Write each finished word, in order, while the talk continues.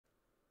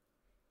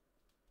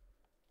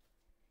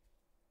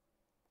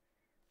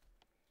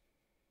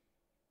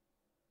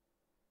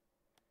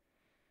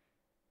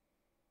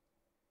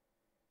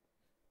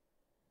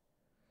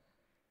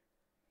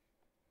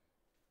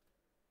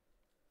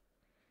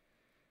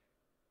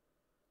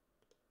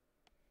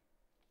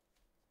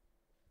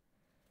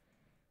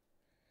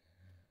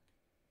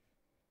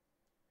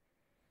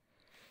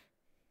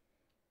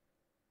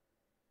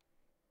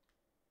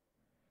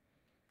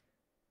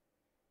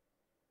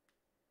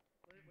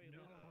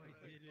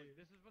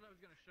This is what I was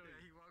gonna show you.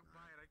 He walked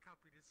by and I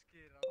copied his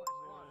skin. I'm like,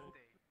 what?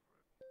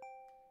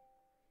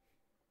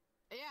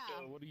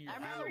 Yeah, what do you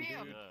I remember you.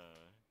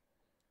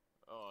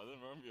 Yeah. Oh, I didn't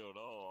remember you at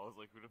all. I was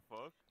like, who the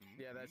fuck?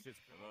 Yeah, that's just.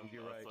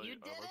 You're right. You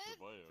did it?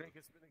 Take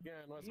a spin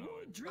again. Let's No,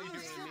 go.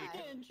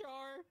 Drunken,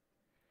 Char.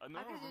 I How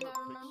never could you not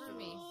remember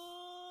me?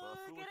 But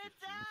I feel like Get it's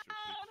it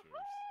down!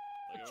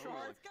 future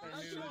pictures. Like, Char,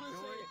 I just want to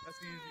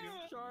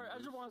say, Char, I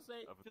just want to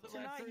say,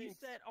 tonight you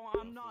said, "Oh,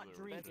 I'm not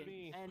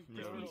drinking," and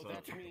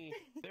That's me.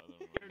 They're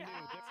new.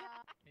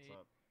 What's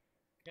up?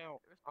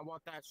 Yo, I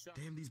want that shot.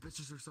 Damn, these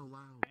bitches are so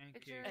loud.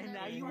 Thank you. And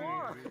now you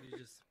are.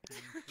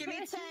 Give me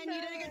 10. You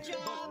did a good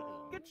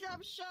job. Good job,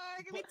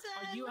 Char. Give me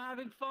 10. Are you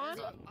having fun?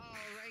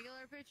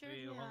 Regular picture?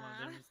 Wait, hold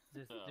on.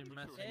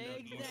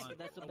 Exactly.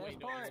 That's the best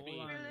part.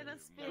 We're a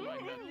little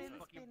spinny.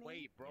 Fucking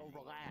wait, bro.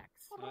 Relax.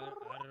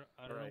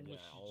 I don't know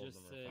what she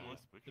just said.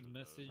 The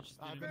message.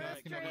 I've been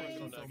asking that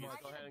question so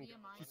much.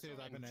 She says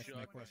I've been asking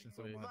that question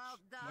so much.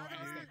 Well, the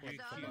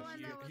other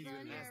one that was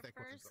on here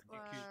first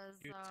was,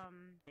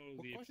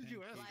 What questions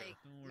you ask? like,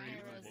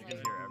 You can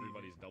hear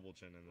everybody's double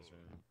chin in this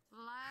room.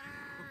 Flatter,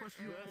 What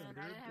question you ask? and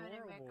I didn't have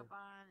any makeup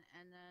on,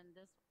 and then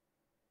this.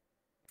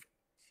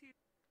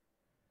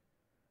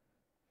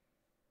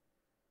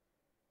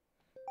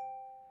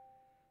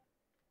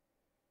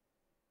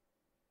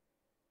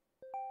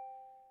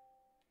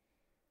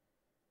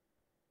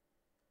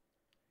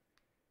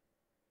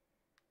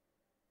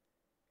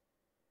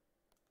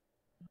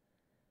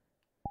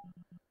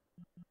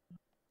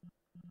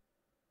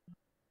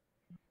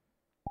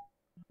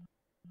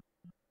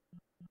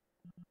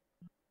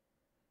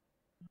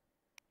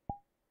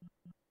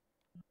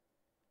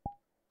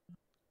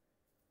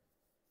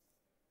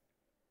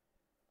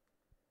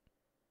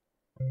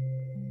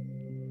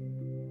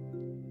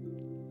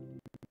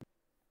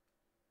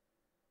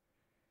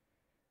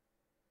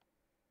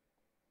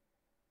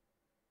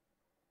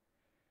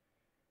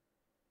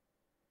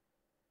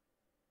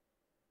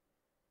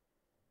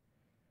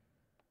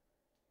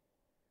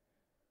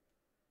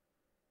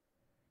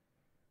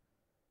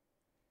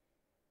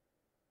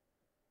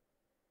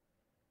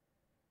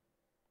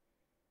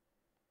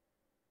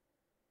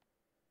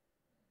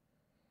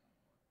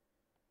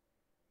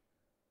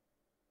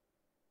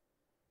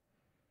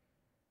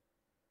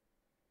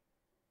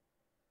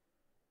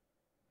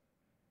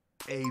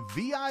 A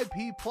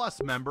VIP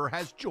Plus member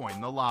has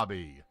joined the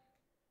lobby.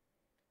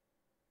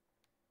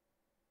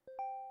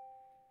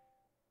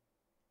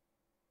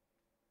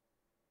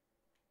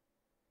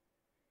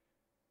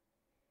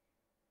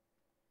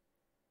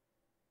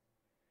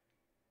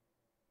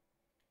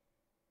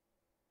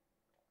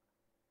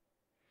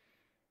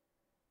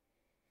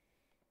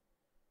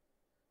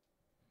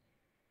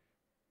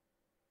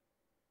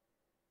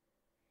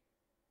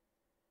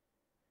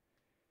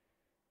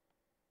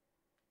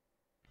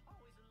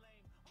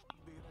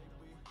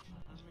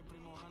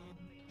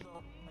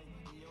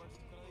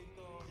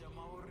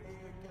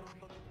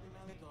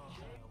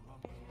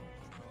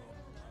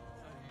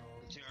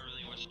 I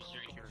really want you to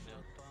drink here, Bill.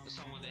 The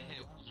song with the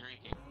hit was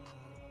drinking.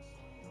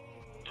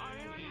 I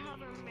don't even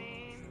have a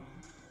main.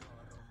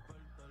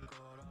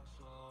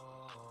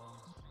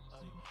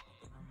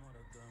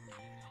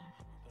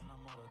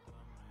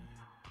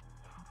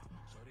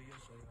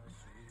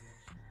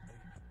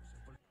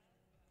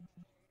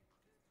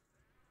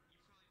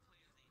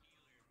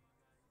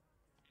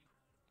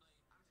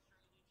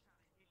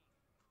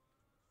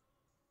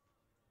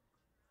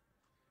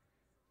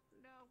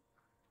 No.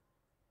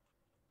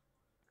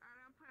 I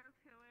don't play as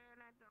healer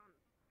and I don't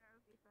play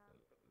as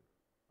defense.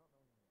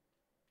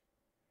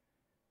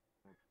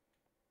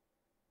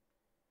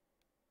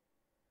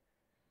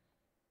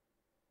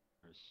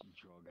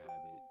 Drug habit.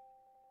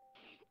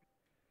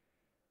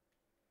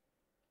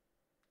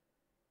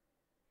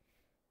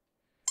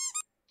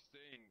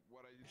 Saying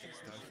what I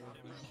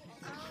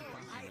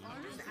I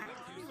honestly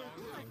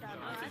feel like that.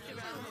 I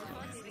actually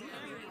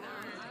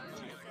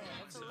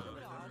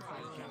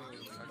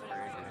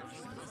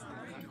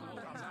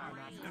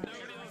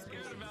nobody else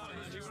cared about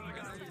it. You would have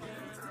got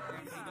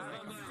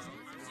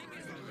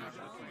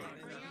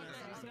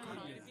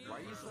Why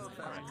are you so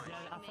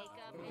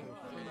fast?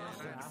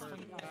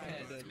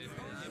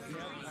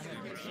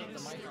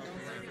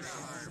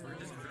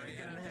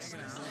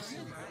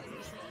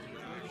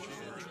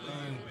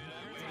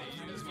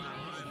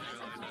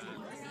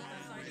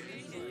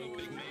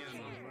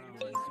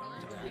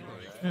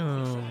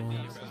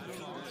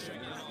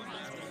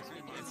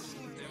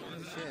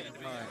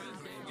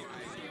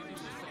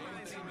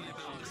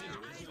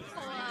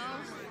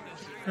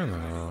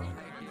 Hello.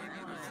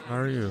 How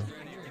are you?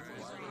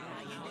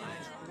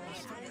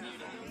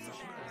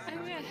 I'm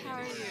good, how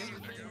are you?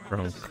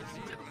 Drunk.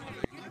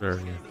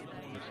 Very.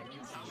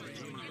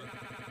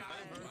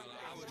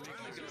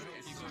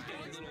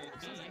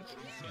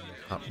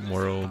 Top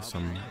world,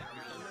 some.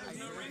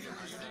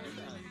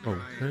 Oh,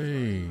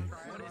 hey.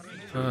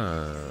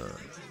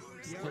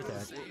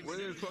 Where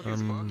did fucking I'm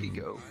Sparky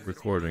go?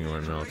 recording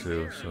right now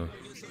too, so.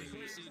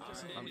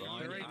 I'm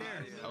going right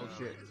there. Oh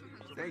shit.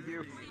 Thank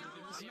you.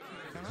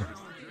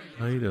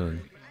 How you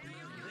doing?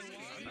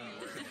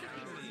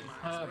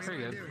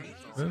 Pretty good.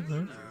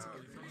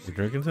 You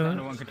drinking tonight?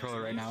 Under one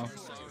controller right now.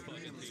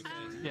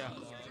 Yeah.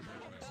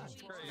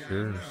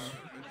 Cheers.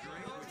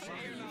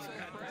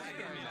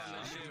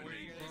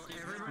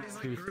 Everybody's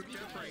like grouped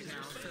up right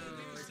now, so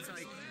it's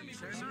like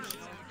they're not.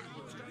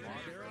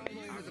 They're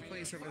all over the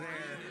place over there,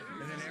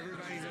 and then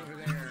everybody's over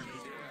there.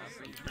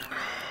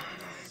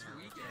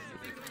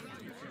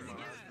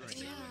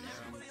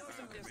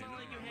 It's not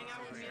like you hang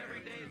out with me every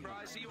day, bro.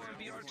 I see you on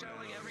vrchat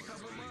like every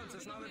couple of months.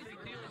 It's not a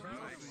big deal, bro.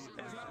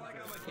 It's not like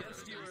I'm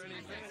against you or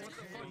anything. What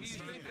the fuck do you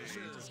think this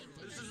is?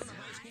 This isn't a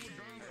high school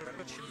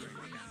drama.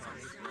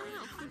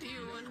 Do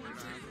you want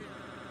to?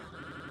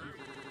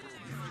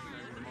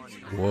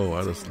 Whoa,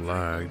 I just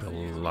lagged a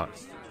lot.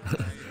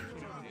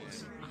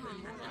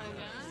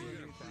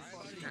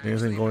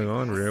 Anything going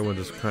on? Or everyone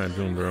just kind of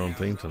doing their own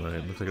thing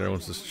tonight? Looks like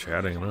everyone's just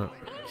chatting it up.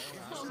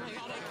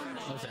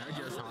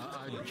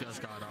 I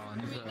just got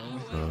on,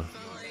 so.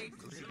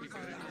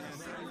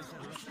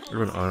 We've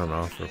been on and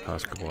off for the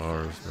past couple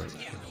hours, but.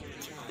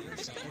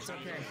 It's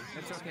okay.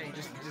 It's okay.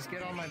 Just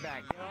get on my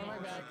back. Get on my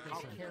back.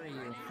 I'll carry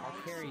you. I'll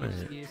carry you.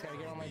 Wait. You just gotta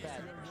get on my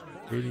back.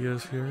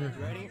 Kadia's here.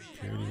 Ready?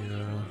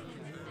 Kadia.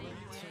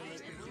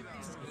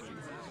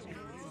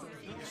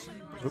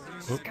 Oop,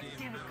 oop.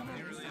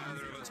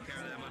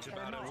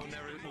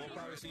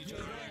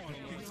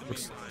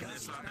 What's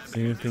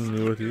anything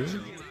new with you?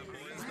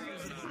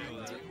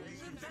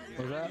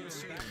 What's that?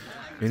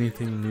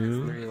 Anything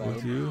new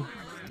with you?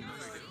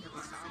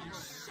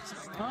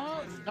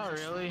 Not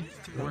really.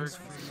 Work,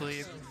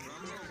 sleep.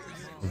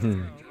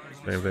 Same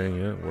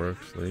thing, yeah. Work,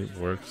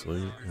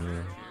 sleep,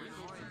 yeah.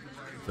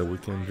 The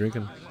weekend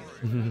drinking.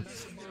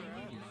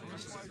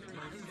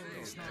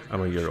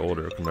 I'm a year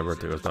older. My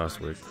birthday was last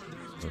week.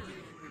 So.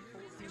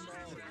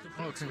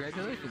 Oh,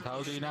 congratulations. How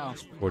old are you now?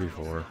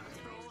 44.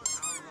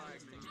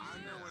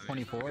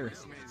 24.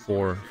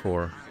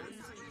 44.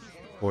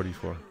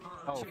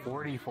 Oh,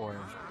 44.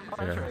 Oh,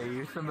 Yeah. that's right.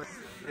 You're somebody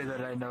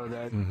that I know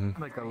that,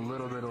 like, a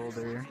little bit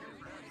older.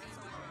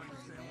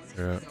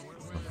 Yeah. Right.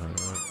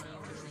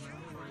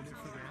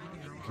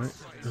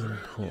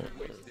 Hold on.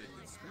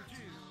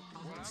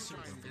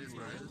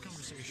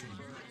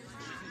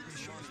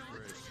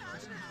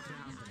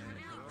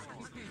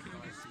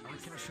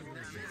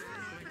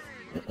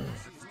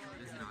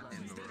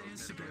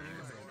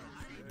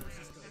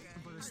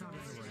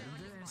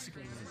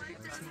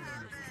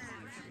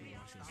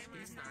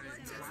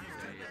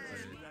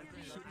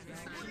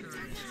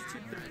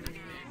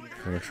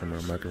 I'll make sure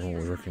my microphone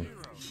was working.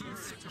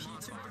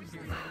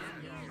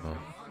 Oh.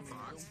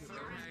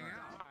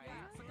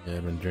 Yeah,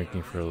 I've been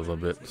drinking for a little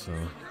bit, so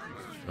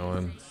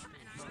going,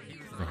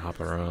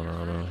 hopping around.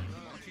 I don't know.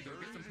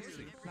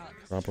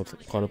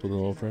 Caught up with an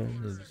old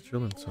friend, and just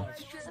chilling. So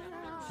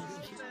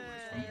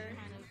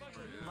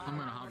I'm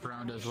gonna hop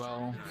around as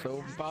well.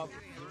 So, Bob.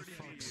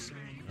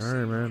 all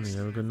right, man. You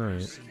have a good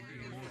night.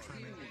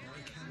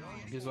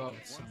 He's up.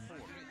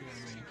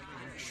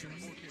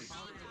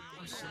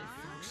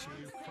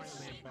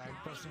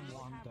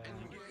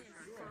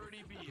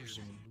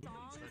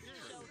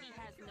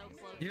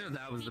 You know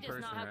that was the person,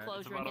 He does not have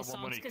closure in his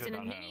songs, because in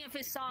many of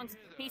his songs,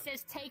 he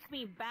says, "Take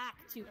me back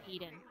to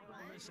Eden.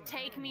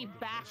 Take me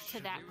back to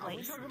that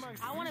place.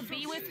 I want to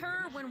be with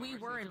her when we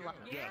were in love."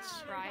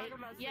 Yes. Right?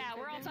 Yeah,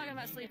 we're all talking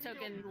about Sleep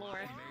Token lore.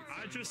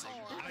 I just got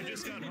home. I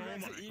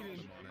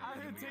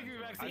heard take me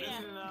back to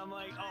Eden, and I'm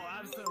like, oh,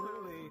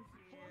 absolutely.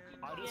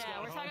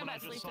 Yeah, we're talking about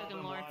Sleep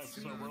Token lore.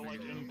 So we're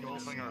like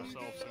engulfing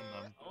ourselves in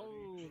them.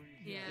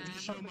 Yeah. If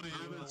you show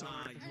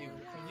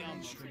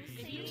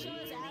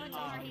his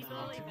avatar, he's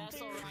literally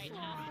Vessel right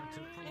now.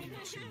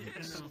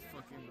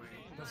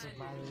 Doesn't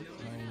matter.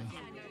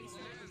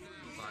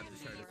 Bob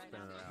just started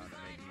spinning around and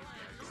making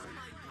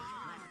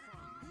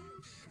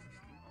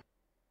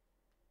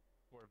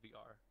For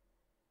VR.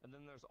 And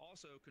then there's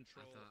also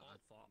Control Alt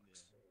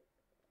Fox.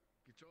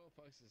 Control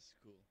Fox is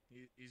cool.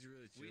 He's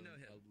really chill. We know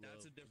him.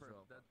 That's a different.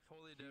 That's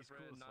totally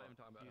different. Cool, not even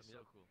talking about him. He's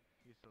so cool.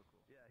 He's so cool.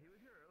 Yeah, he was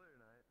here earlier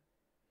tonight.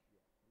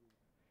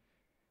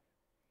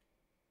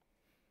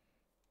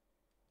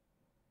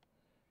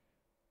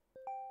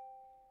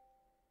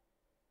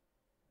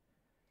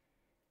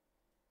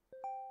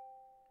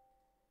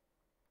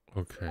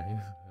 okay.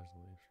 There's the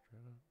leaf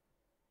straight up.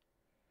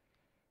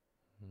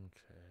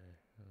 Okay.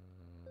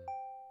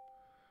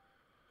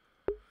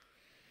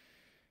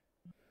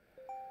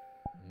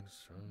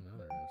 Let's try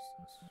another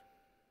instance.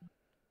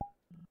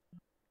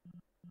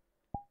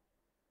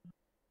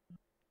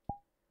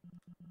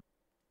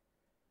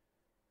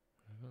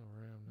 I got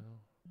RAM now.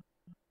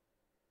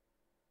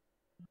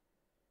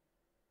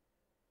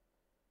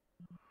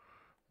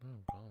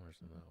 No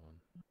commerce in that one.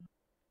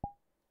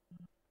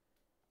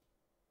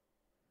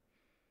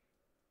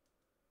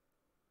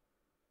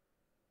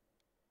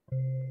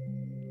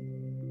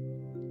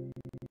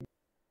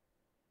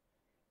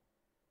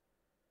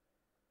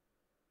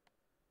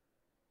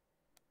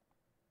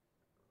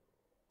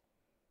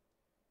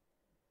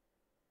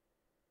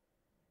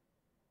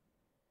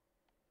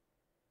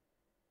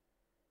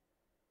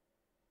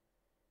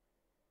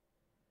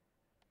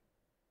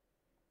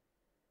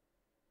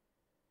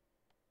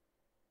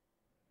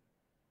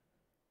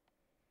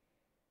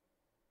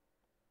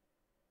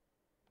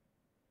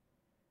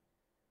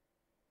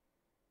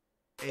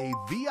 A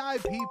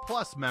VIP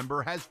Plus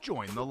member has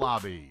joined the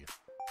lobby.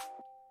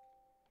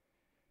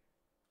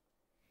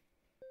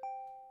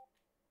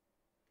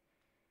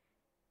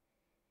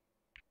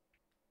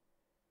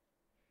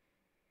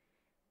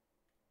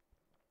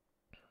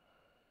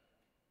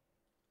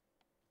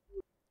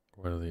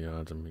 What are the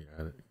odds of me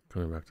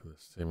coming back to the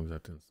same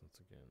exact instance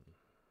again?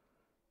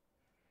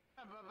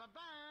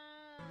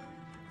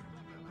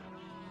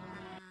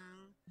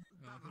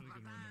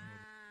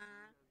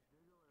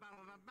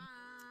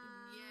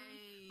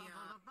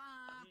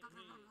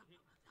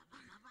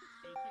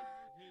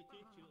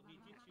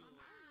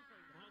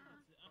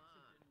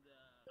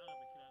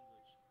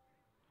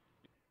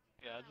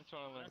 Yeah, I just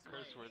want to learn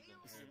curse words in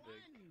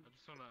Arabic.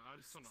 I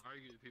just wanna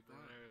argue with people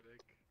in Arabic.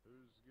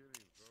 Who's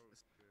getting throat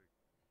kicked?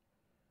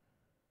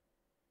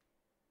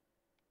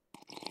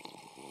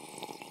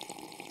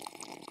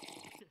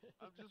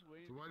 I'm just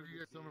waiting. So why do you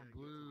get some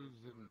blues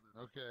and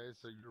okay,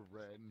 so you're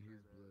red and he's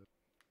blue.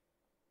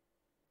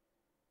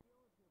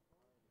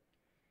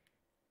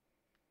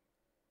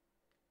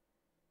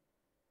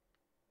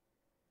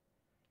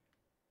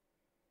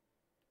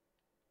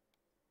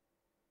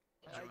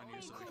 So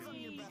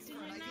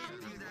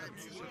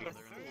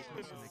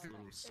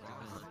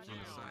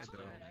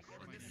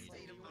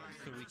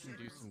we can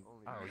do some.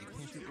 Oh, you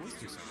can't do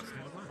oyster sauce.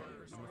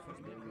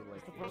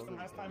 It's the first and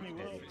last time he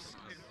will.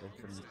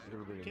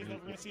 Kid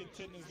never gonna see a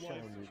tit in his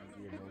life.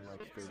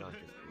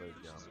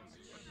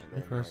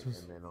 Versus.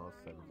 And then all of a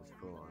sudden just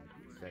full on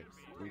sex,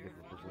 3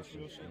 different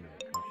positions in the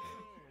country.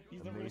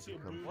 He's never gonna see a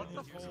boob What in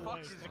the his whole fuck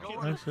life. is going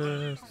on?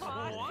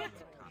 What?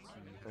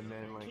 And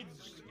then like,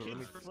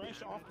 Kid's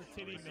fresh off the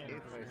titty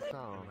mill.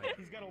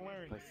 He's gotta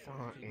learn. If I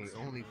saw a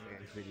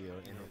OnlyFans video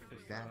and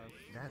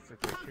that's the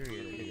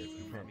criteria that it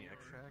is met.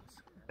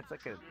 It's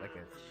like a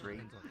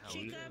straight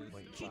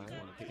 8.5,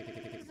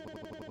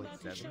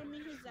 8.7.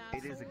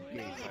 It is a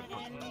gay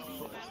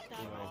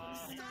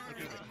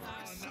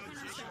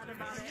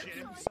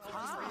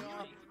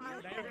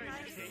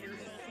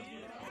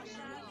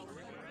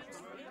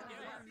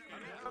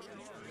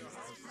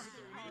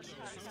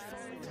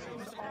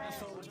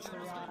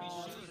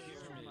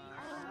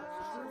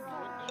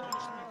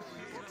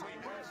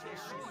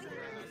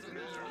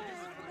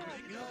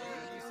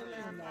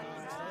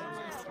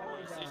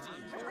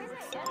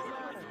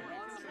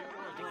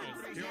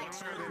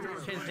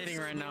Kid's hitting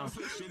right now.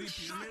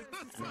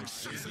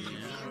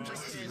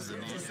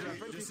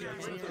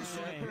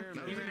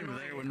 Even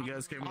there when you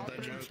guys came with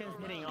that joke.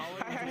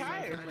 Hi. I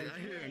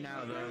hear it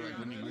now though, like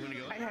when you go.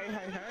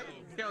 Hi.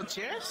 Yo,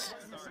 cheers.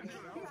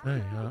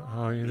 Hey,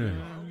 how are you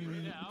doing?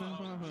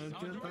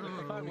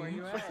 Where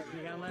you at?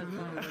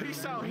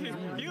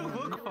 You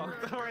look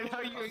fucked up right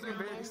now. You ain't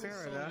very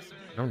Sarah.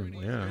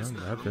 Yeah,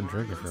 I've been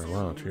drinking for a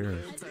while.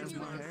 Cheers.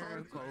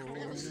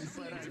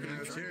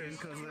 Cheers,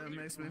 cause that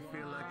makes me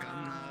feel like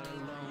I'm not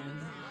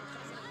alone.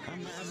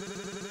 I'm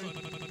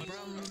having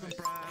from the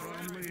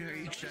bottom, we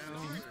reach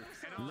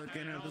out.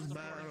 Looking at this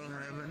bottle,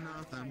 having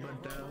nothing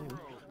but doubt.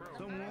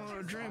 Don't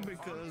wanna drink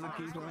because it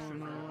keeps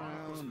on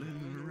around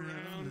and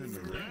around and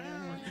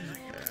around.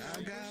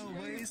 I got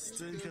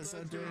wasted cause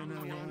I didn't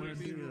wanna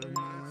do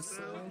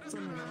myself to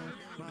know.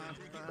 My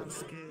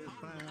thoughts get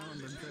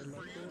found until I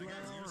pull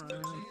around.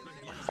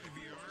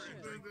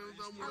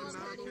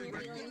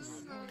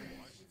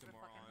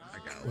 I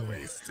got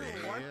wasted.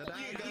 I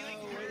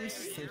got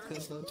wasted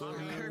cause I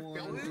didn't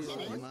want to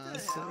do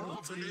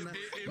myself tonight.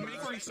 It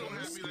makes me so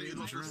happy that you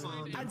love the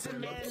song. I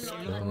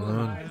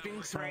demand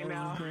things right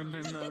now.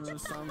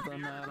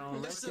 Something I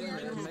don't like.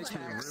 It makes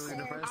me really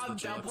depressed. I'll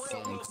double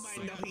my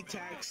nutty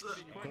tax.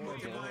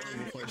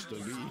 Place to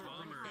be.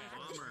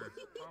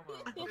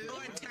 Go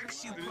and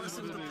tax you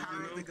plus with the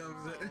power of the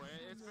government.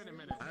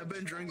 I've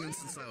been drinking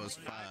since I was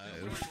 5.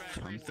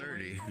 I'm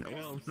 30.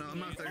 Well, no, I'm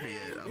not 30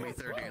 yet. I'll be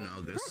 30 in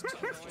August.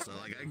 So,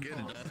 like, I get it.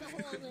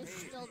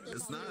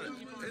 It's not.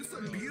 It's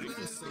a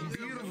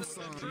beautiful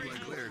song,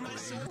 like, lyrically.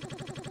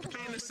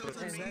 Is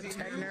that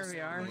Techno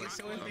VR?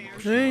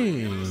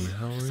 Hey,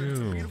 how are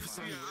you?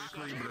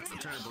 But it's a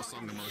terrible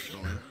song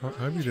emotionally.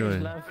 How you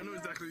doing? I know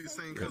exactly what you're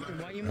saying.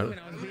 Why you moving?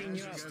 I was beating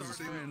you up.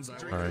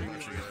 Sorry.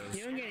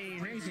 You don't get any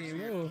drinks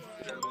anymore.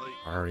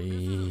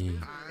 Sorry.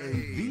 A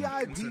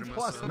VIP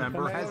Plus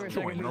member has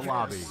joined the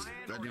lobby.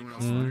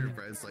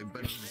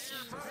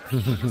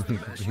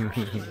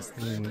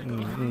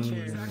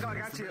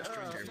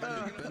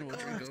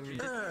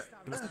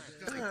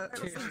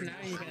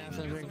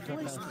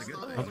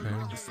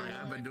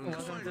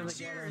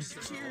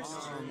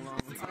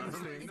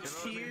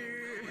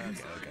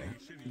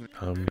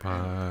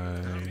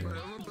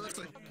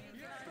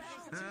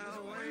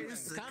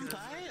 Come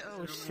tight?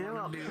 Oh shit,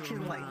 I'll picture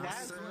like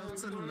that.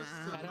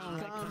 I don't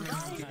like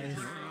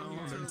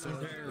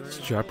It's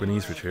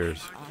Japanese for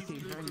chairs.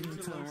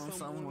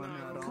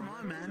 Come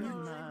on, man.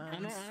 I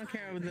don't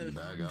care what the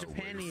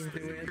Japanese do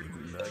it.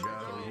 I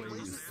got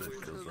wasted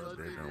cause I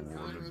didn't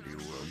want to be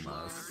with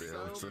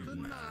myself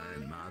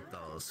tonight. My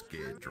thoughts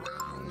get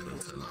drowned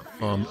until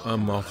I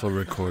I'm also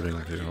recording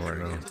too right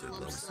now.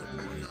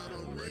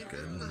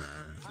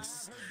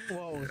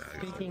 Whoa,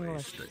 speak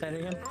English. Say it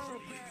again.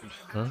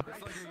 Huh?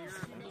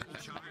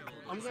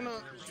 I'm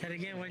gonna. Say it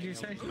again, what'd you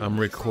say? I'm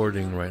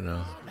recording right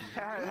now.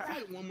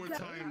 one more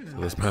time. So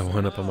that's my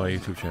one up on my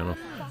YouTube channel.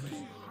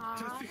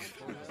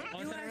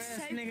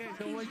 Nigga,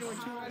 what you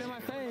right in my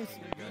face?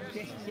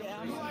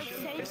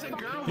 It's a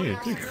girl. Hey,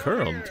 you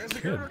curled,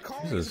 kid.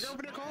 Jesus.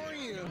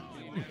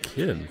 You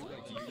kid.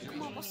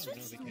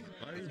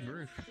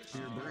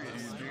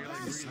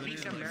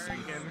 Speak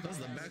American. That's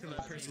the back of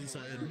that person's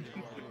head.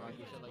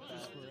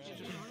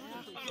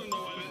 I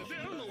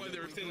don't know why they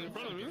were standing in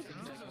front of me.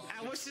 I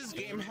wish this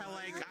game had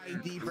like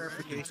ID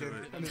verification.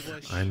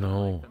 I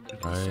know,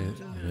 right?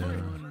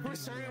 Yeah. For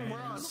certain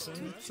worlds,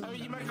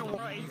 you make a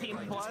world 18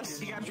 plus,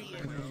 you gotta be,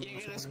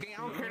 you get a scan.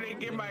 I don't care, they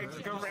get my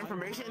government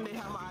information, they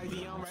have my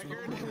ID on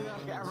record.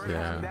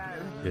 Yeah,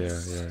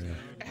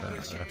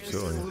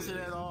 absolutely.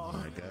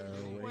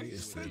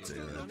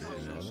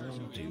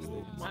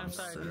 I'm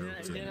sorry,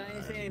 did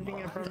I say anything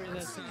inappropriate?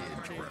 That's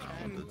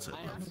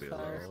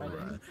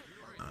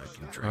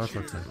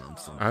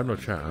I have no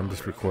chat. I'm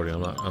just recording.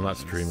 I'm not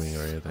streaming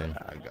or anything.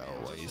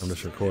 I'm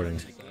just recording.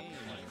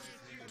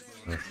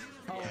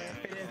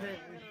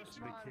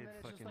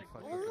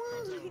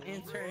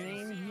 Enter a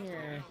name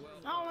here.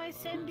 Oh, I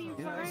send you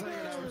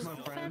Fridays.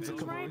 Send you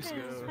Fridays.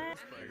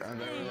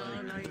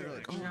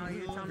 No,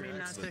 you told me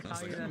not to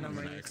call you that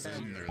number. You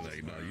said. They're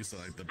like, no, you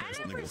sound like the best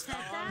niggas.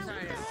 I'm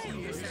sorry.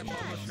 You said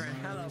bubble friend.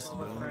 Hello,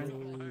 bubble friend.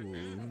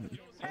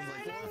 I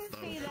didn't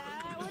see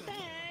that. What the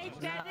heck?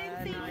 I didn't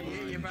see that.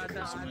 You brought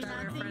the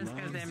other friends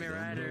because they're me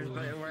riders,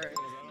 but we're.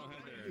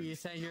 You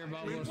said you're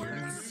bubble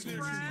friend. We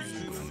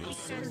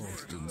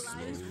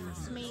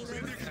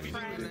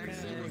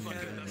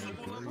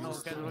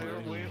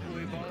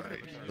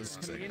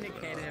both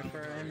communicated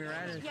for Emmy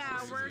Riders. Yeah,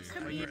 we're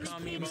communicating. You call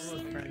me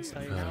bubble friend, so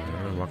you I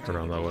walked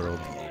around that world.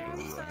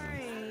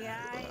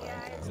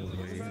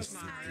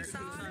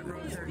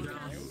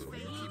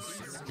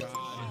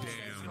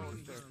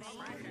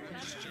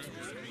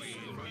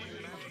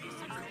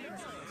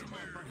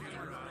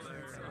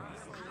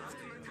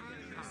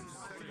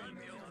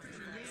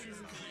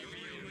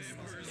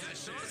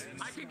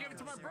 I could give it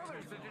to my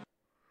brothers.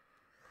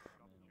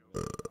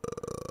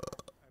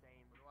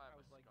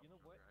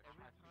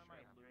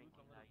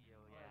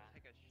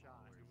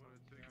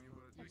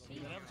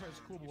 That avatar's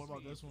cool, but what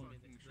about this one?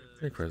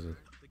 Hey, Crazy.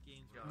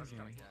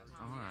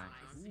 Alright.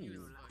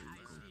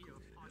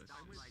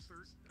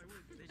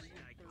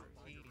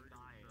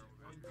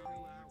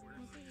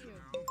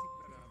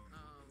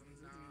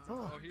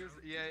 Oh, here's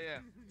yeah.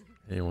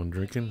 Anyone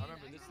drinking? I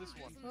remember this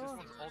one. This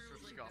one's ultra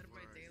scuffed.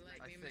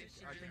 I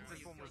think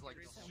this one was like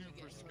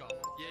super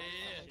scuffed.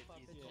 Yeah.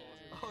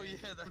 Oh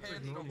yeah, the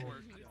hands don't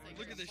work.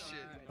 Look at this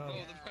shit. My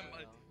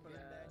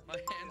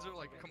hands are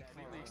like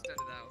completely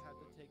extended out.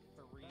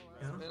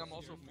 And I'm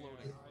also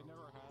floating.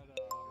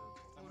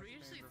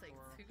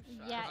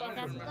 Yeah, it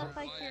doesn't look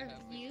like your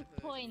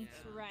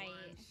viewpoint's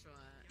right.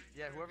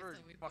 Yeah, whoever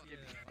fucking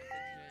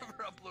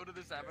whoever uploaded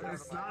this avatar.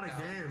 It's not a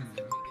game.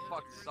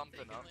 Fucked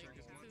something up.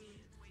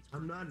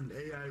 I'm not an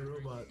AI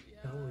robot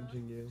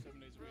challenging you.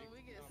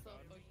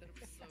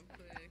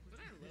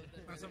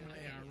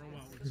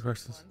 Any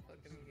questions?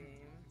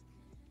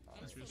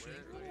 That's real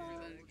shit.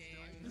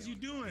 What's you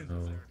doing?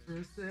 Oh.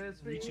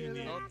 Reaching in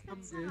the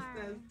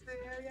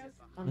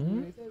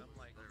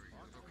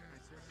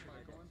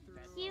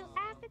Cute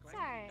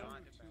avatar.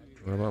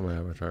 What about my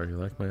avatar? You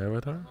like my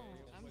avatar?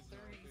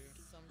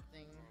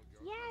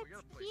 Yeah,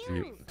 it's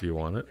cute. Do you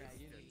want it?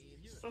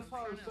 That's how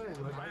I was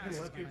saying. Like, I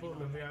can let people in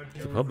the VIP.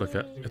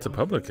 It's a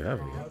public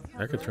avi.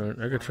 I could turn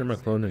my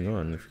cloning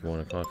on if you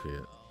want to copy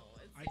it.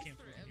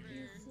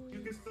 You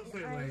can still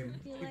say lame.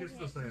 You can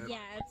still say it.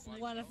 Yeah, it's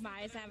one of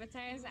my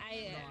avatars.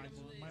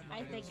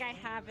 I think I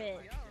have it.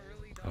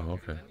 Oh,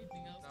 okay.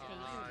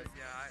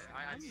 Yeah,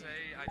 I'd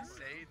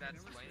say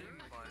that's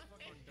lame, but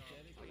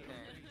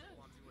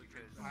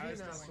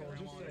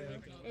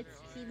It's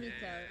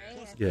Kimiko,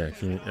 right? Yeah, I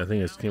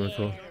think it's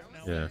Kimiko.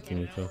 Yeah,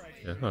 Kimiko.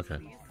 Yeah, okay.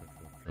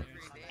 Oh.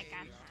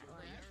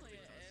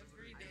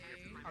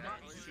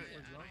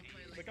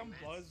 Like, I'm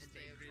buzzed.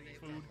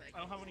 Food. I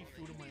don't have any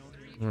food in my own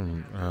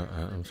room.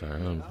 I'm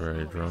sorry, I'm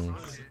very drunk.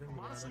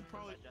 Honestly,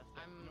 probably.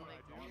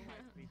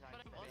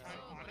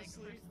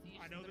 Honestly,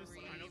 I know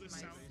this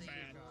sounds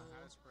bad,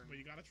 but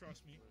you gotta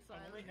trust me.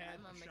 I've only had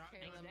a shot.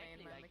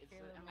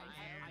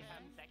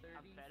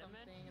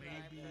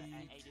 Maybe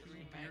 2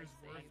 beers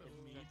worth of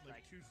mead,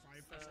 like 2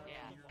 5%.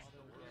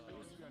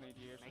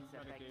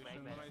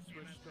 Medication when I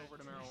switched over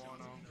to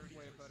marijuana.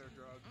 Way better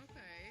drug.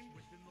 Okay.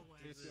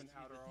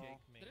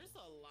 There's a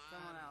lot.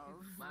 Someone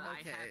else. But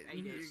I have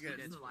ADHD,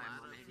 that's why I'm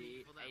on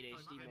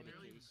ADHD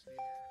medication.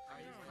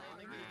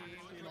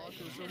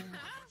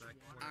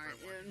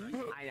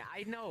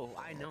 I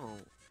know.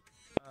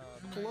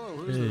 Hello,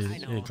 who's this?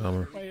 Hey,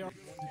 Calmer.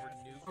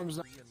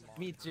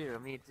 Me too.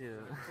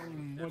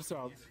 What's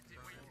up?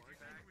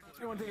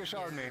 You want to take a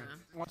shot with me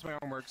once my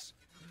arm works?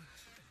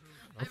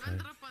 I've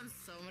ended up on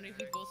so many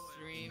people's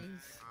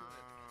streams.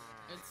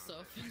 It's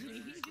so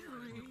funny.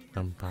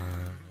 I'm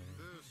fine.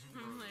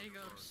 I'm like,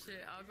 oh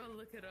shit, I'll go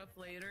look it up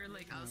later.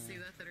 Like, I'll see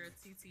that they're at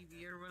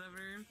TTV or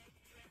whatever.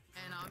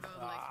 And I'll go,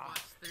 like,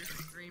 watch their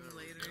stream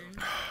later.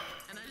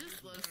 And I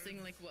just love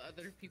seeing, like, what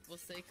other people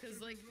say.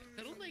 Because, like,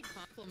 they'll, like,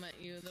 compliment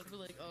you. They'll be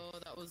like, oh,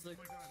 that was, like,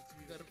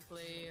 good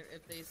play.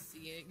 If they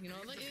see it, you know?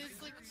 Like,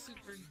 it's, like,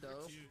 super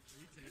dope.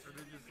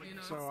 You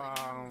know, So,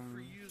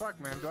 fuck,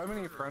 man. Do I have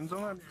any friends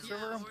on that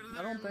server?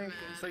 I don't think.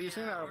 So, you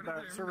seen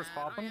that server's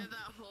popping?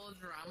 That whole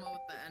drama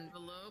with the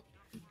envelope.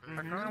 I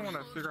kind of want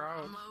to figure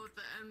out. Drama with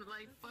the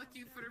like, fuck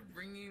you for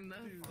bringing the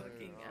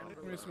fucking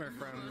envelope. Let me see my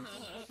friends.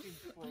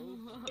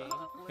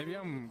 Maybe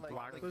I'm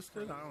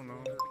blacklisted? I don't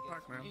know.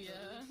 Fuck, man. Yeah.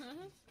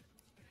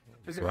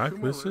 Is it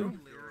Blacklisted?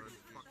 Kumaru?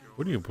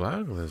 What are you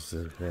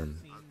blacklisted from?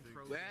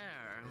 Where?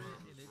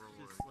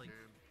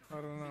 I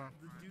don't know.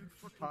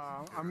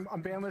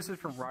 I'm bandlisted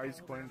from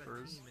Rise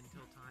Clinkers.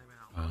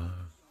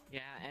 Yeah,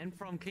 and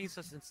from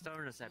Kingsters and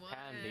Stoners,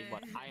 apparently,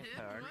 what I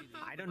heard.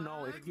 I don't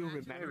know if you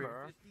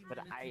remember, but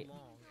I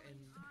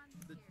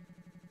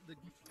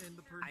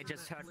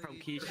just heard from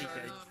Kishi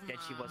that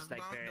she was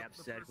like very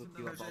upset with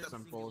you about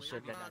some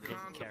bullshit that I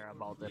didn't care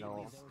about at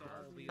all.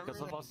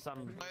 Because it was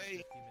something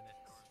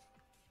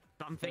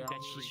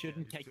that she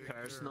shouldn't take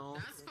personal,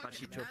 but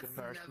she took it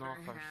personal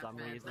for some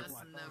reason. That's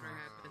never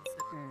happened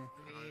to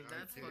me.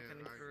 That's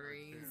fucking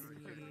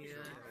crazy.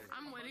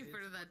 I'm waiting for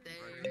that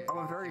day. I'm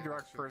a very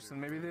direct person.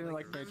 Maybe they didn't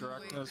like my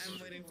directness. I'm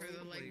waiting for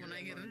the, like, when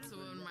I get into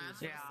a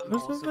match. Yeah,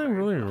 There's nothing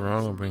really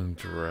wrong with being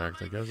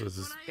direct. I guess it's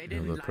just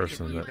the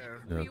person that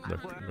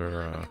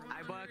their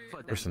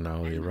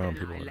personality around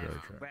people is very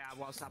direct. Where I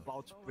was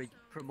about to be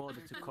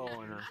promoted to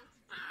coroner.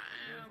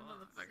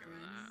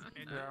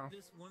 And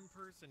this one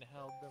person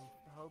held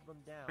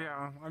them down.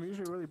 Yeah, I'm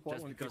usually really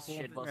blunt with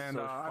people, and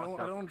I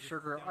don't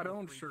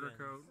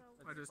sugarcoat.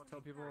 I just tell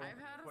people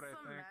what I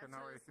think and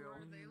how I feel.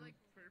 They like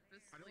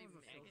purposely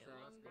make it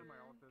That's part of my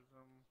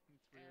autism.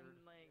 It's weird.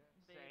 And like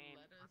they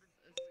let us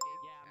escape.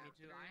 Yeah, me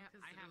too. I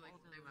have like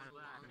they won't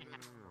let me.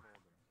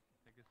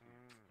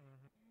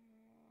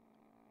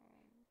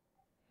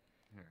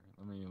 Here,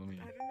 let me. I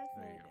don't know if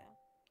There I you go.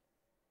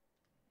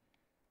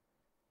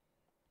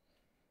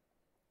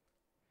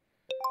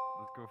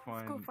 Let's go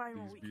find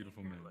these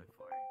beautiful men. I wanted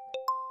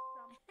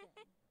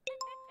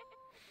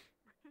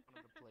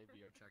to play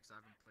VRchat. I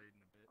haven't played in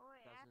a bit.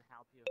 Doesn't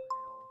help you at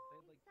all.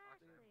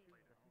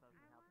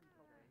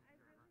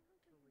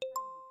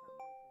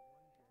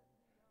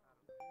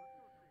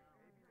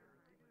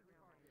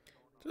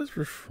 Just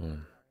for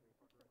fun.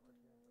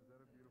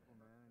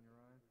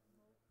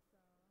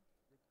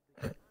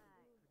 Wow.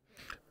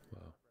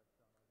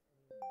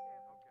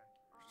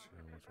 See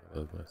how much I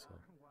love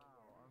myself.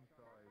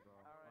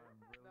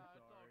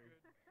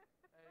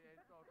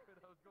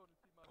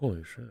 74.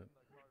 Holy shit.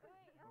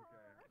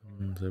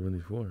 74. I guess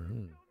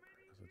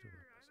I do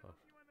like myself.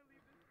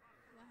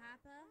 What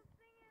happened?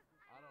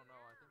 I don't know.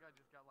 I think I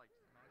just got like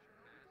smashed.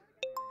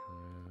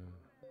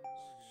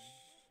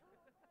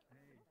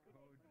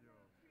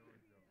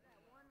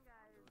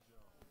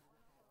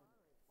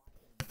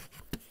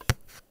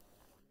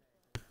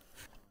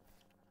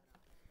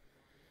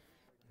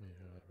 Yeah,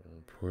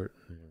 report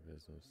new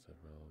business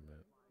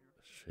development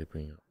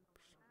shaping up.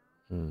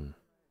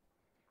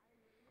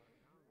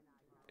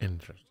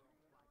 Interesting.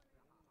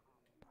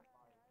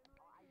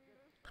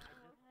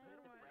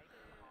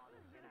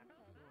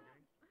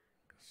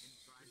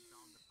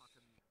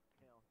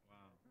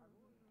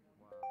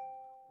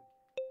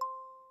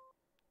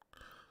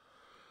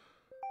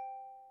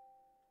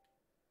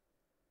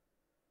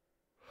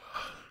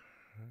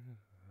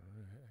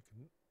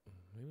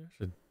 Maybe I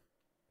should.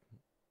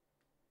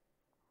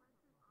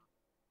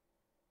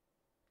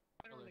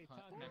 Literally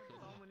connected.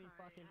 So many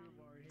fucking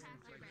people are here.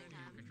 It's like the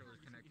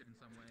controller's connected in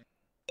some way.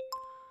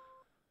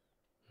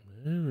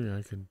 Maybe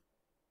I could.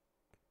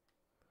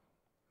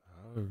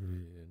 That would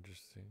be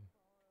interesting.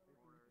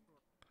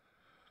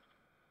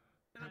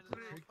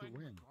 Take the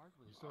win.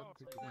 You said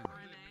take the win.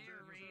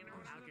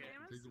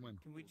 Take the win.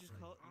 Can we just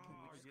call it the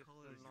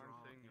norm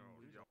thing?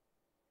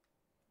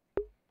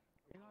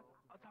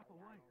 On top of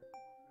what?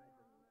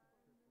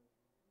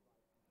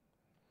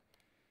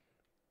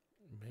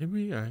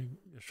 Maybe I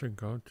should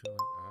go to like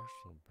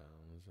astral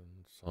bounds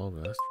and solve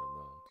astral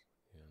bounds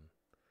again.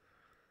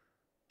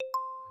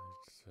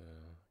 It's a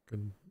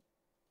good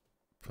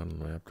fun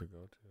lab to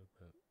go to,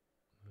 but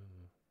I don't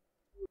know.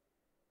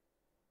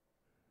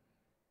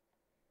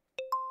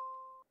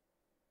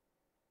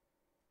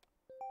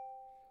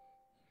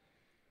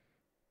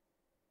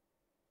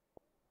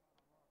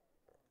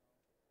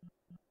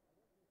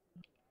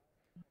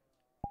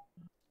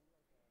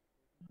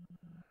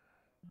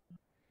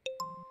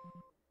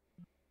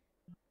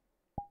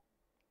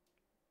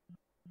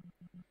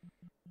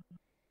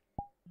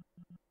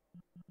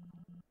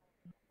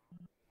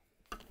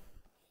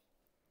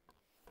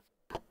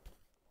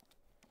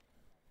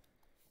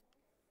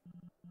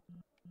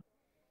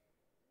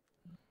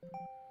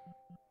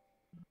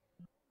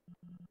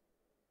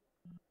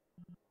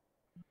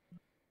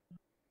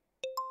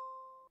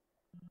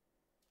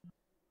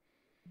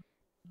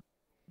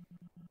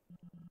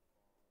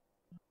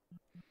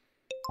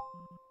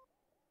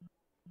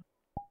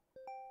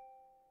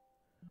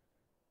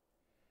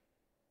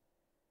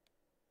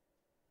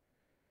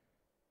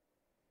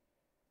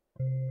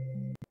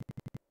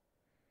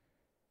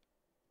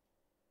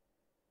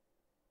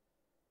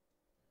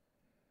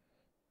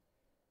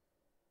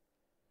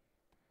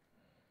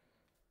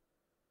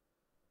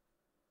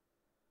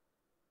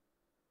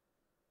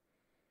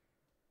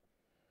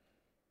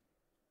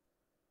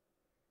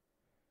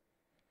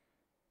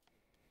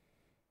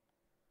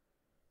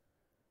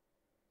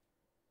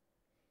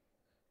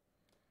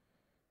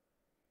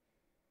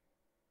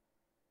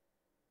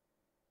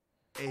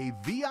 A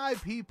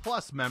VIP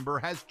Plus member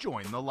has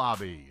joined the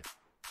lobby.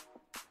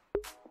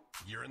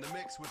 You're in the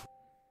mix with...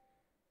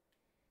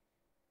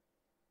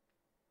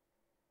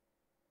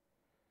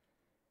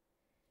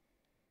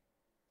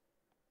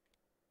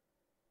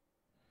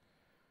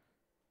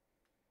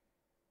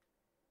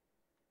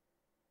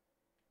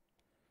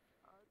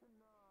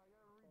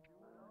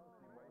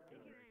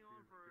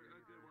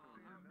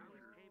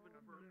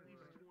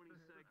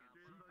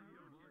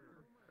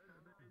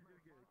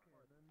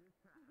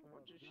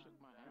 Just shook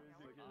my ass.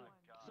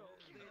 So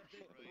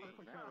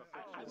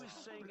I was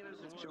saying it as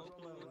a joke,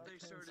 but once they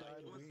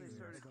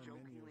started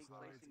jokingly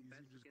placing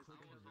bets against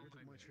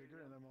my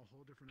trigger and I'm a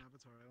whole different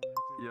avatar. I don't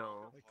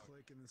have to like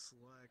click and then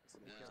select.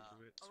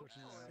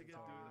 Switching the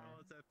avatar. Oh,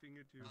 it's that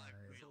finger too.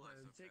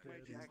 Take my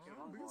jacket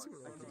off.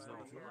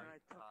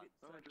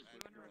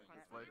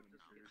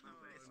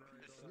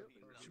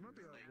 She might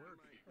be at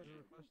work.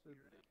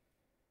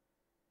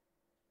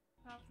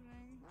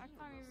 Happening. I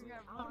can't even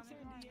get on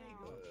San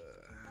Diego.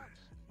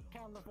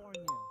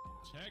 California.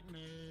 Tech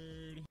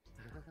nerd.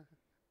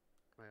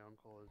 My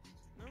uncle is.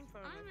 I don't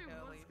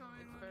know what's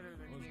going on. Better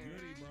than What's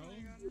goody, bro?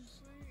 It's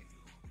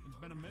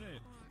been a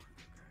minute.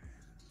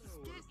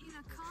 Just get in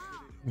a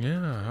car.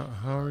 Yeah,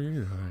 how are you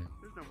doing?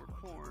 There's no more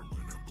porn.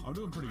 I'm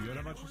doing pretty good.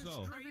 How about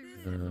yourself?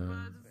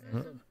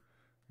 Can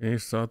you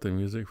stop the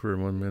music for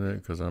 1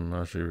 minute? Because I'm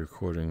actually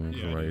recording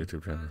for my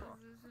YouTube channel.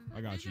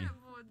 I got you.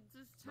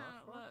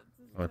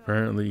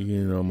 Apparently,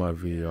 you know my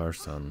VR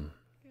son.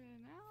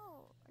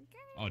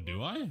 Oh,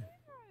 do I?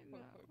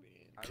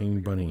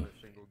 King Bunny.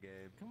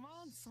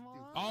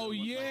 Oh,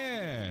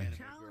 yeah.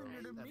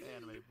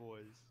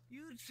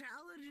 You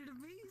challenged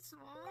me,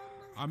 Swan.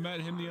 I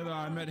met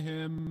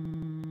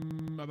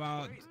him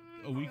about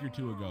a week or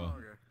two ago.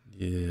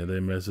 Yeah, they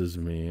messaged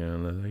me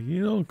and they're like,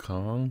 you know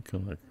Kong?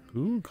 I'm like,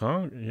 who?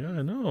 Kong? Yeah,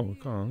 I know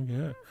Kong,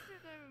 yeah.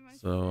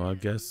 So I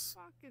guess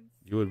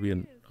you would be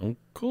an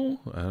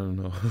uncle? I don't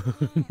know.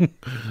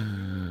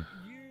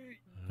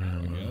 I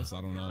guess,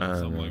 I don't know,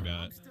 something like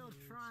that.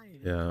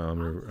 Yeah, I'm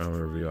a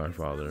VR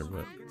father,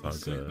 but it's all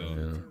Sick,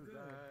 good.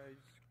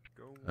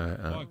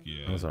 Fuck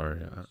yeah. I'm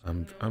sorry.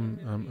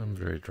 I'm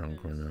very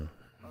drunk right now.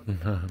 I'm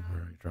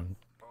very drunk.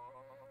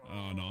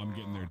 Oh no, I'm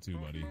getting there too,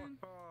 buddy.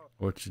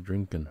 What you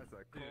drinking?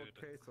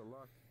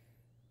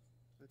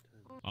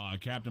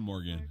 Captain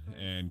Morgan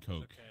and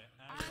Coke.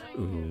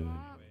 Ooh.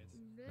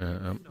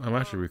 I'm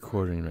actually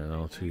recording that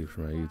now too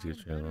for my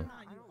YouTube channel.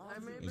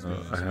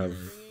 I have.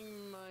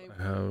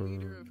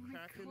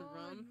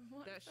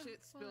 That shit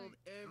spilled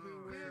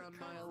everywhere on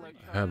my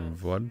electronics. I have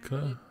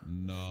vodka.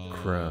 No.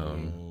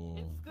 Crown.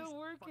 It's still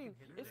working.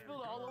 It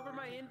spilled all over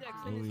my index.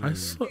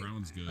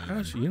 Crown's good.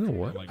 Actually, you know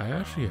what? I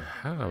actually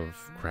have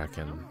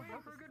Kraken.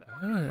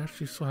 I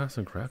actually still have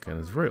some Kraken.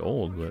 It's very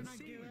old, but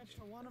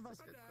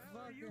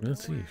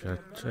let's see. Should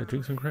I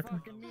drink some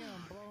Kraken?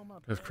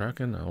 Because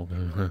Kraken, I'll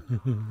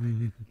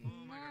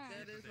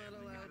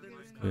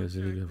let's see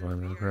if you can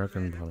find a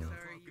Kraken bottle.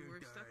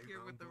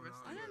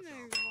 I don't know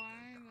why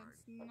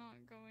that's not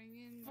going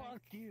in.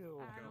 Fuck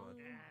you.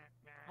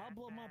 I'll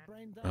blow my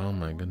brain down. Oh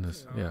my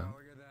goodness, yeah.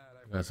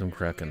 Got some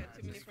Kraken.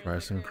 Let's try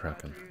some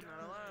Kraken.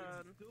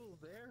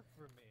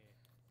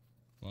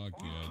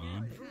 Fuck yeah,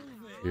 dude.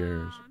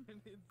 Cheers.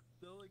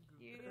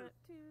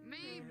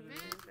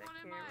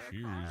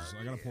 Cheers.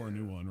 I gotta pour a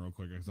new one real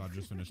quick because I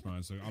just finished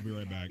mine, so I'll be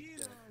right back.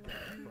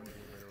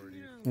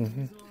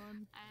 Mm-hmm.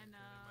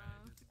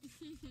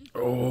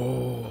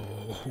 Oh.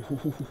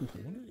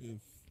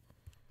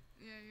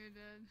 Yeah, you're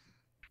dead.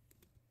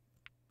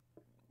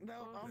 No,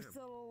 I'm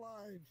still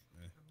alive.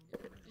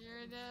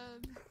 You're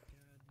dead.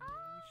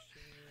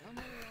 I'm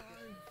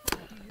alive.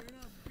 You're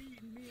not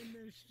beating me in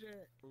this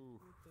shit.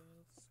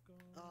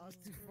 Oh, it's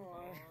too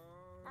far.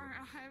 I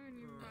haven't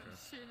even got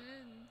shit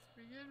in to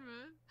begin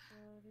with.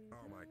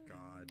 Oh my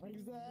god.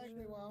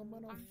 Exactly, well, I'm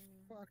gonna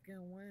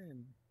fucking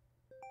win.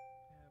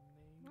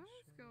 What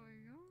is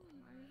going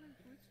on? I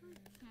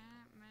literally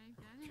can't make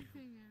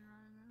anything in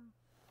right now.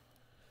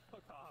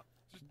 Fuck off.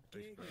 Just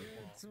get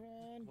good,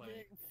 Swan.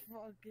 Get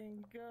fucking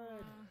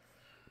good.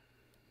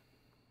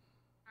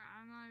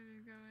 I'm not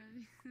even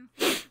going.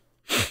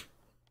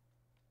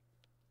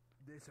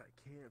 This I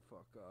can't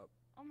fuck up.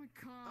 Oh my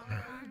god.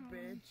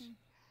 Bitch.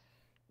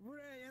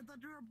 Ray, I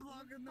thought you were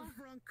blocking the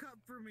front cup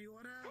for me.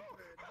 What happened?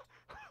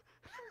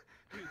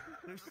 Dude,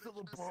 there's still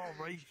a ball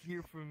right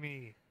here for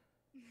me.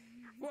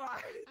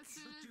 What? As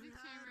soon as you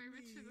came over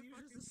to the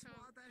fucking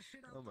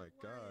cup. Oh my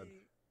god.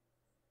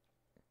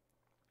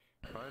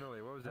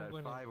 Finally, what was that?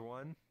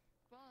 5-1?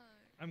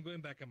 I'm going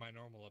back in my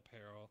normal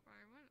apparel.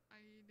 Why, what are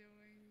you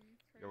doing?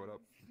 Yo, what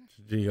up?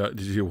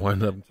 Did you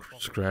wind up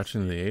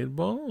scratching the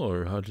 8-ball,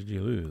 or how did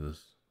you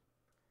lose?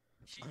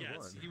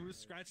 Yes, he was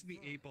scratching the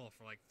 8-ball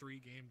for like 3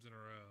 games in a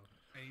row,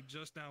 and he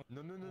just now.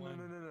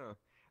 No.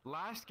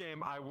 Last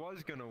game I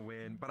was gonna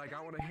win, but I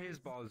got one of his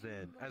balls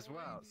in as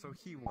well, so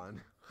he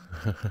won.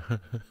 I'll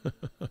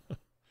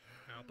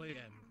play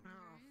again.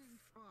 Oh,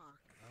 fuck.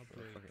 I'll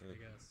play, I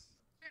guess.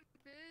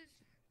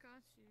 Bitch,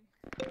 got you.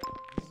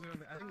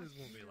 I think this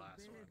will be the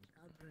last one.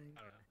 I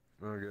don't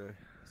know. Okay.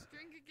 Let's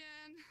drink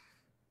again.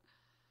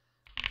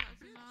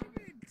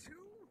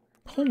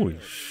 Holy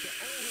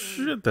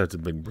shit, that's a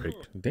big break.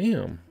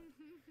 Damn.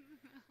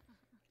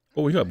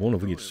 Oh, we got one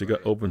of each. You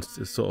got open.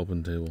 It's still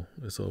open table.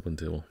 It's still open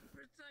table.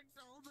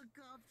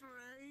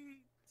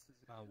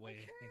 Wait,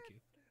 thank you.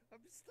 I'm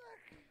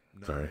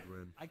stuck. Sorry.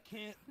 I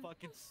can't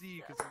fucking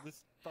see because of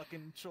this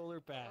fucking shoulder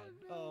pad.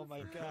 Oh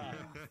my god.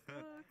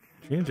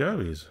 Change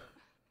jabbies.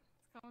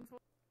 I'm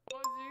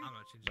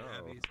not changing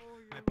jabbies.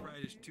 My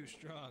pride is too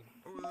strong.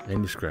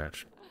 And you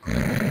scratch. But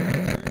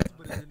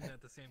it didn't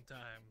at the same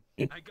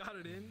time. I got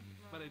it in,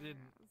 but I didn't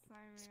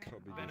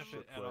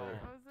benefit at all.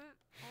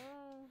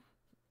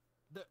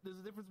 There's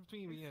a difference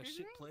between being a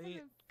shit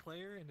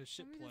player and a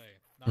shit play.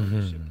 Not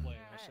a shit player,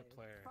 a shit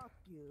player. Fuck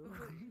you.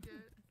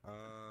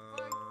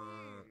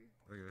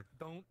 Okay.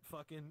 Don't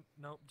fucking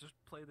just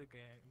play the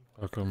game.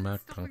 Welcome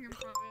back, Conk.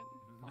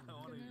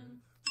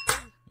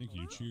 Thank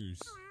you. Cheers.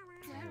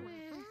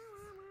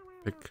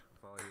 Pick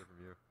That's all I hear from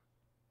you.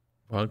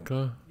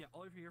 vodka, Yeah,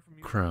 all I hear from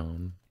you.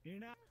 Crown,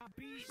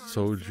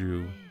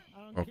 soju,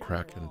 or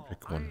Kraken.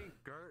 Pick one.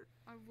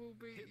 I will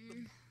beat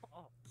you.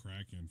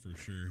 Kraken for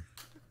sure.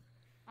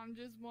 I'm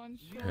just one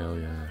shot. Hell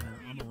yeah.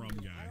 I'm a rum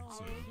guy,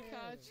 so.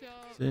 Catch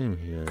up. Same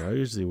here. I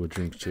usually would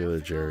drink Sailor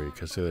Jerry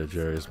because Sailor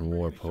Jerry is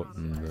more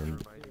potent than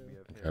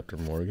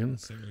Captain Morgan.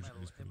 Sailor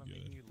Jerry's pretty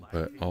good.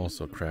 But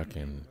also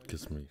Kraken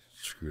gets me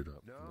screwed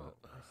up.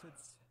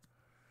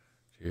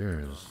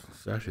 Cheers.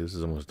 Actually, this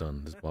is almost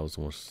done. This bottle's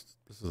almost.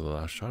 This is the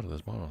last shot of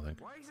this bottle, I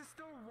think. Why is it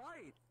still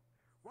white?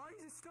 Why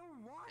is it still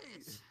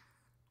white?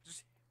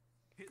 Just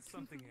hit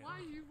something in. Why are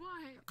you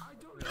white? I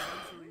don't know.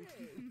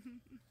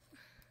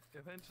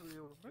 Eventually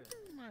it will What fit.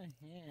 is my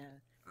hair?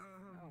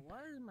 Oh,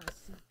 why is my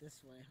seat this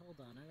way? Hold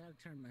on, I gotta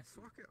turn my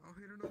seat. Fuck it, I'll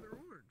hit another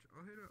orange.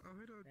 I'll hit an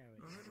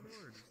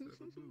orange instead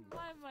of a blue.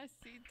 Why am I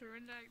seat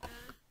turned like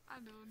that?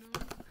 I don't know.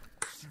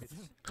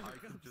 I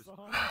can just.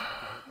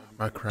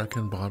 My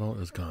Kraken bottle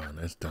is gone.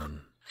 It's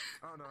done.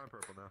 Oh no, I'm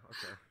purple now.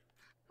 Okay.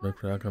 My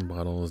Kraken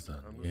bottle is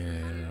done.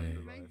 Yay.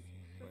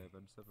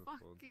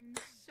 Fucking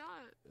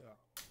shut.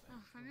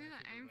 I need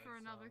to aim for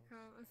another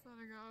cup. I swear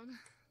to God.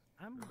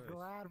 I'm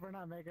glad we're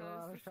not making a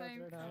lot of shots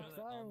right now. 'Cause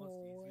I'm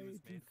way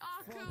too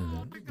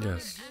fucking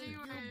Yes.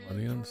 Anyway.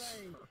 Audience.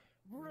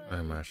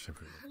 I'm actually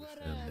pretty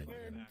standing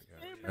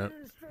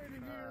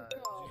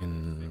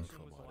in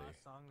full body.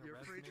 Your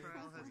free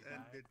trial has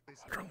ended.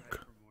 Please Drunk.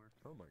 subscribe for more.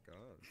 Oh my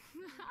god.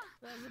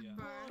 That's I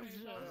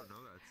bullshit. don't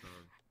know that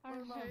song. I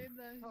hate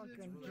that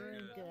fucking shit.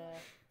 drink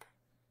it.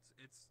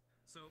 It's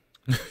so.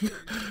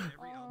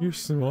 You're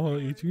small.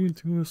 You're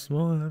too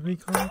small. Heavy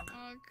Conk.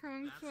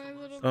 Conk's my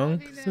little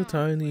Conk's buddy so now.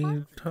 tiny.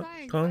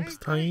 Thanks, Conk's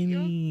I got you.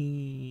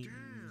 tiny.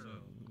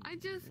 I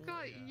just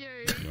got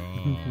you.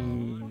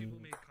 People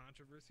made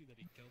controversy that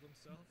he killed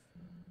himself,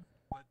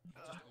 but he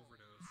just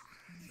overdosed.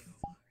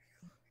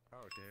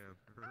 Oh damn.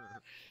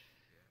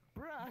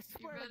 Bruh, I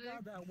swear to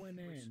God that went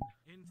in.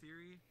 In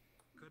theory,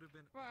 could have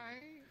been.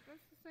 Right?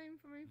 That's the same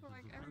for me for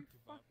like every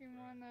fucking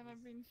one that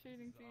I've been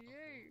shooting to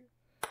you.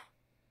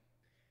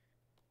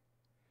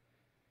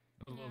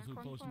 A little too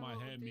close to my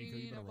head, Miko.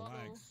 You better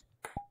relax.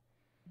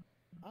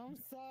 I'm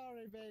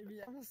sorry, baby.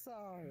 I'm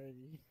sorry.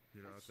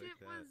 You know, That take shit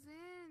that. was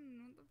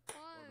in. What the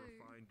fuck?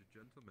 Refined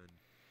gentleman.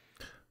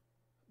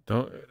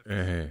 Don't.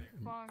 Hey.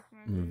 Fuck,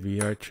 man.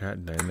 VR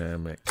chat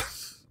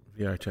dynamics.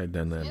 VR chat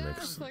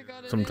dynamics. Yes, I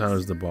got it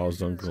Sometimes in. the balls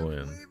don't go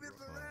in.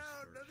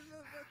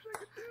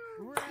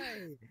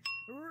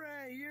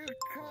 Ray, you're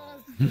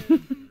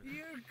constant.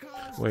 You're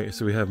constant. Wait,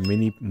 so we have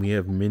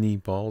mini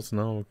balls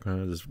now,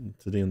 kind of just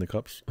sitting in the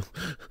cups.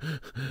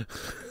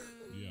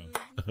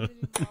 Yeah.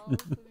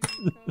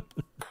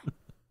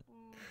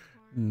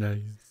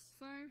 Nice.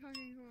 So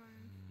fucking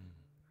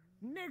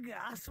cool. Nigga,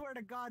 I swear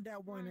to God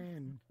that went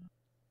in.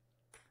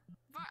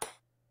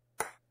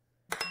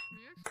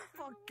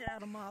 Fuck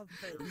out of my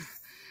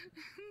face.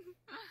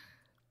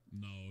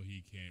 No,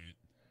 he can't.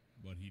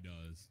 But he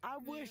does. I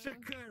wish I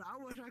could.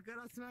 I wish I could.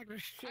 I smacked the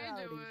shit I out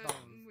do of these it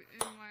bones.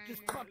 in my.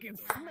 Just fucking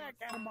smack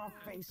out of my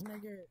face,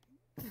 nigga.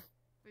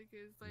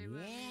 Because they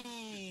let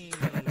me.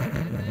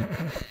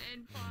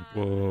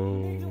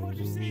 Whoa. Nigga, what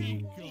you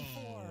saying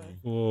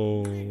for?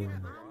 Whoa.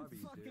 I'm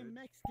fucking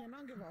Mexican. I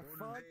don't give a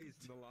fuck.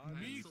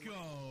 Miko.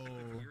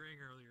 Hearing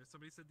earlier,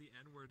 somebody said the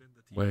N-word in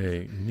the TV.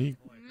 Wait,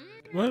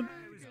 what?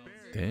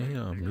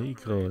 Damn,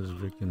 Miko is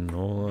freaking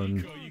on.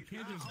 Miko, you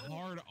can't just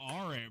hard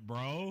R it,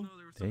 bro.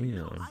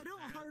 Damn. I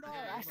don't hurt all.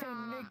 I say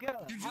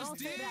nigga. You just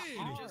did.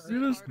 You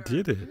just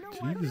did it.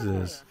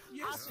 Jesus.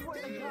 I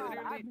swear to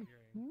God.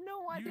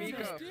 No, I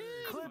didn't.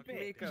 Clip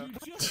it.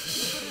 You just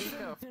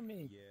send it to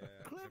me.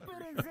 Clip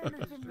it and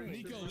send it to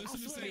me. Miko,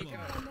 listen to Salem.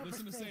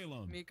 Listen to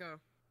Salem. Miko.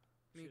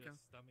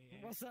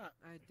 What's up?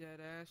 I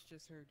dead ass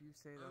just heard you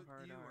say the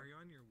hard R. Are you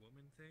on your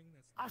woman thing?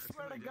 I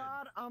swear to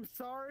God, I'm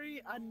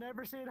sorry. I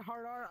never say the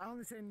hard R. I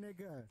only say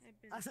nigga.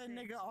 I say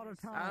nigga all the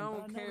time. I but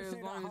don't never care as say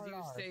the long as hard you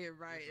R. say it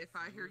right. If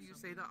I hear you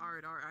say the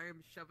hard R, I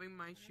am shoving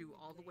my shoe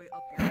all the way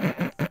up your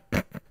ass.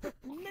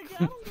 Nigga,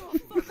 I don't give a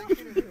fuck what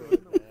you do.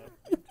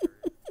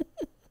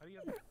 How do you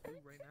have the flu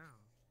right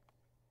now?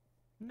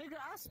 Nigga,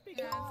 I speak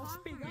Yeah, how I it's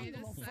speak. hard for I me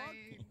don't to give a fuck.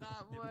 say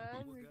that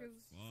word because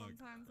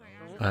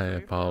I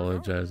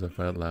apologize if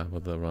I laugh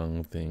at the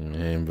wrong thing.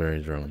 I am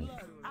very drunk.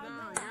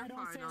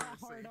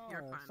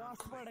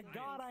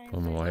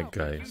 I'm a white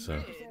guy,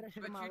 so.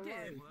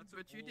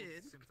 But you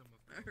did.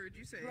 I heard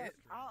you say it.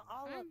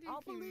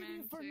 I'll believe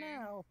you for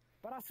now,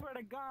 but I swear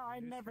to God, I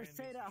never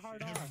say that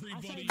hard on.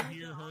 Everybody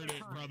here heard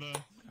it, brother.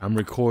 I'm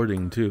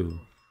recording too,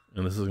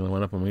 and this is gonna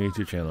went up on my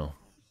YouTube channel.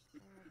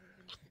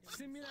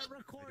 Send me that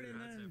recording,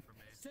 then.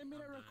 Send me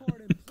that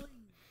recording, please.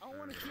 I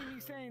want to see me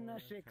saying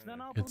that shit, cause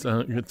then I'll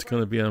It's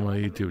gonna be on my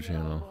YouTube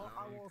channel.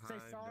 I will say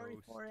sorry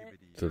for it.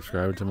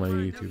 Subscribe to my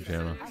YouTube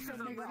channel. I say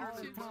nigga all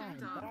the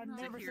time, but I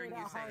never say that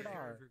hard on.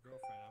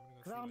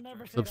 Cause I'll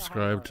never say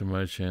Subscribe to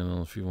my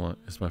channel if you want.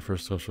 It's my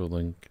first social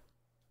link.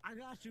 I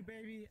got you,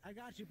 baby. I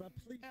got you, but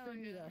please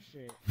send me that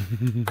shit.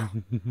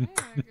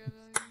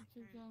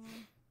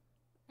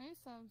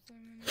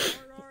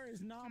 Hard R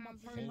is not my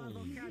part of my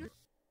vocabulary.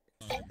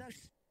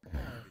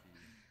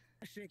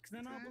 That shit, cause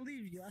then I'll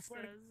believe you. I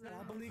swear to God,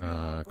 I'll believe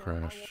you.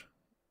 Crashed.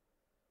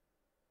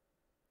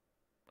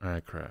 I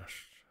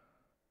crashed.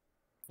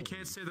 You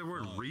can't say the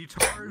word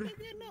retard.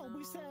 No,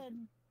 we said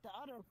the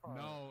other part.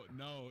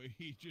 No,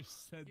 he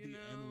just said the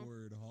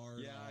N-word hard.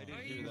 Yeah, I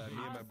didn't hear that.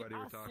 Me and my buddy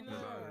were talking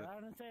about it. I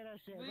didn't say that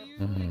shit.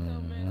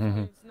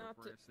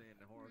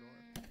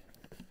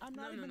 I'm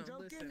not even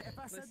joking. If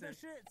I said that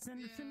shit,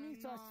 send it to me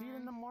so I see it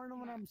in the morning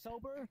when I'm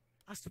sober.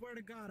 I swear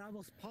to God, I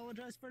will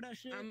apologize for that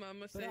shit. I'm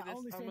gonna say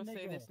this. I'm gonna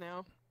say this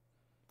now.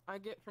 I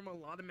get from a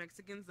lot of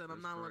Mexicans that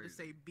I'm not allowed to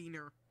say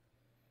beaner.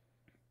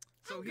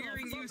 So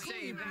hearing you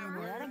say that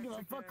word, I don't give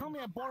a fuck. Call me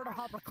a border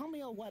hopper. Call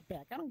me a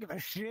wetback. I don't give a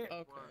shit.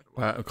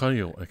 I'll call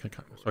you.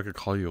 So I could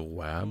call you a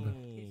wab.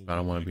 I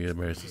don't want to be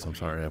embarrassed. I'm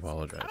sorry. I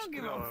apologize. I don't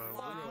give a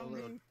fuck.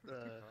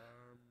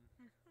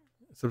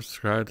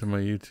 Subscribe to my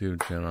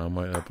YouTube channel. I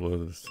might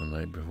upload this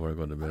tonight before I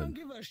go to I bed. don't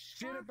give a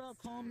shit about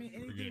calling me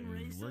anything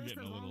racist. We're getting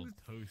a little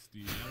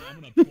toasty.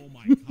 I'm gonna pull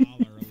my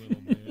collar a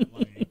little bit,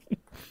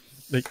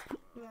 like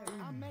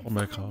pull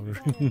my collar. You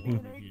can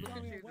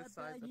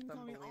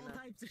call me all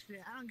types of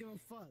shit. I don't give a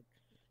fuck.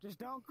 Just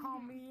don't call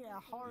me a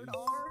hard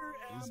R.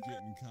 It's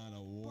getting kind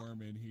of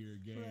warm in here,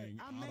 gang.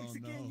 I'm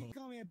Mexican. You can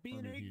call me a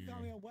beaner. You can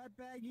call me a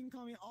wetbag. You can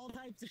call me all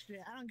types of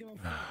shit. I don't give a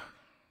fuck.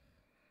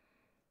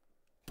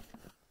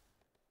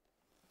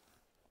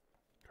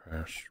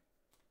 Crash.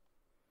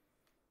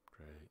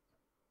 Great.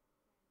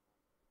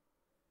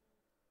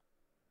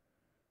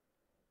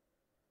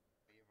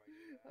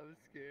 I'm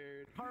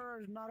scared. Horror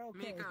is not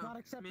okay. It's not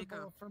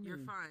acceptable for me. You're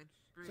fine.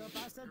 So if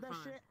I said that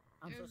shit,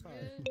 I'm so sorry.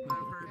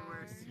 I've heard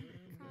worse.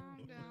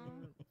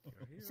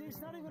 See,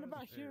 it's not even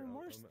about hearing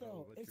worse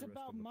though. It's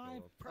about my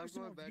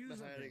personal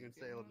views of it.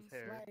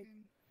 Like,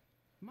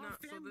 my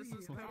family. So this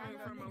is coming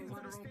from a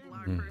literal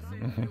black person.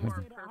 You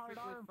are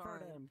perfectly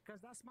fine.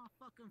 Because that's my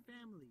fucking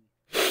family.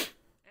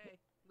 Hey,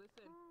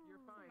 listen, you're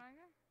fine.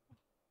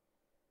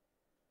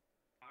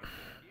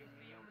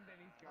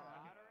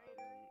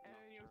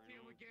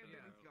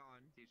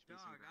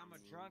 Dog, I'm a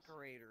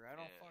drunkerator. I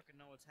don't fucking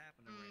know what's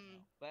happening right now.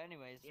 But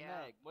anyways,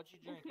 Meg, what you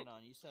drinking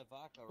on? You said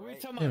vodka, right? We're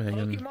talking about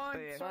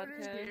Pokemon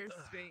starters?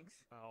 Stinks.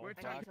 We're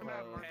talking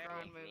about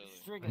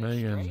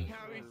Megan,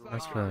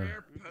 that's right.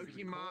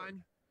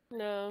 Pokemon.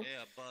 No.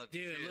 Yeah, but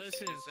dude,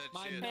 listen,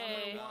 my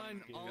Hey.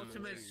 number one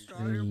ultimate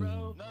starter,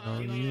 bro. How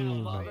are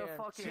you? We're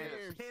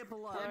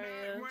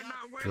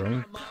not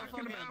Drunk?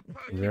 talking about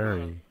Pokemon.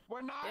 Very.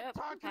 We're not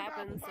talking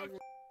happens. about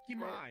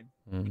Pokemon.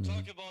 we're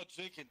talking about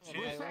drinking We're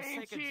cheers.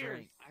 saying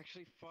cheers.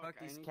 Actually, Fuck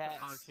these I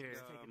cats. need to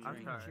take a I'm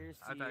drink. sorry. Cheers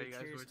I to thought you. you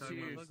guys Cheers were to talking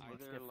you. about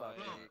let's get fucked.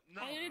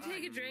 I'm gonna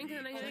take a drink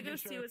and I'm gonna go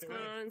see what's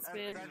going on in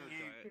Spain.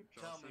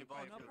 Tell me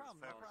about No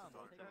problem, no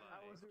problem.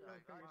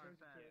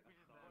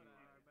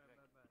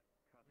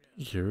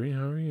 Yuri,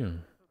 how are you?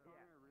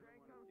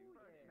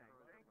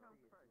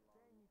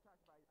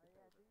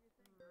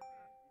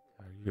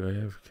 Are you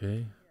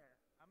AFK?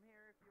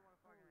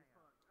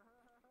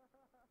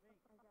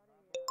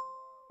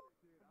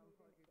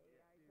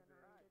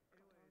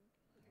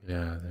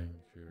 Yeah, I think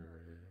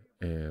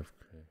you're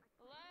AFK.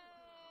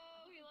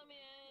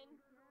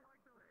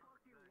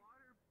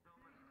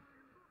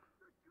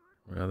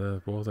 Well, that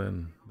is both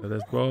in. That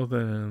is both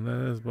in.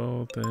 That is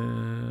both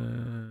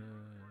in.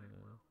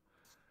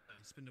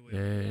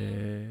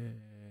 Yay.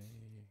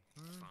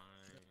 Of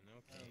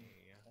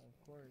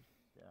course,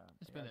 yeah.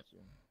 Spin it.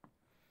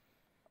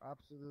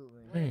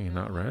 Absolutely. Hey,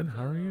 not red.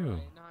 How are you?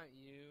 Not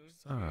you.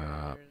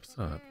 Sup?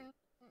 Sup?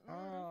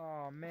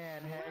 Oh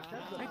man, heck,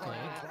 that's a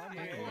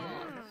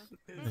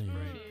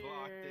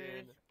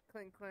Cheers.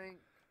 Clink, clink.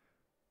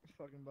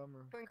 fucking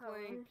bummer. Clink,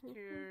 clink.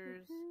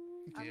 Cheers.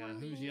 Yeah,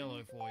 who's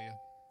yellow for you?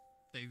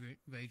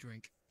 They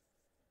drink.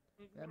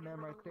 That man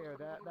right there,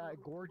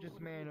 that gorgeous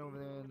man over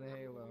there in the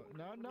halo.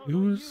 No,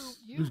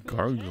 Who's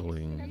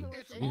gargling?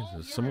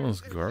 Jesus,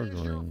 someone's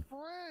gargling.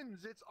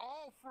 Friends, it's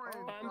all friends.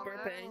 I'm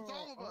burping. It's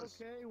all of us.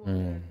 Okay,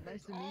 well,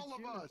 nice to meet all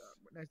you. of us.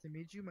 Nice to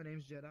meet you. My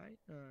name's Jedi.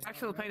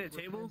 Actually playing a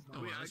table?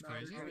 Oh, that's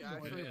crazy. Are we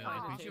actually playing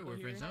a table We're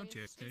here? friends now.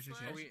 Cheers.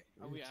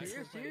 Are we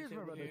cheers, cheers,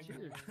 my brother,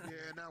 cheers. Yeah,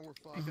 now we're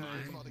fucking.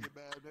 It's about to get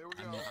bad. There we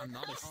go. I'm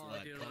not a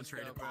slut,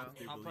 contrary to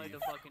popular I'll play belief. the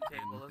fucking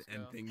table. Let's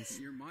And go. things.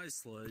 You're my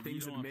slut.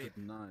 Things you don't admit. have to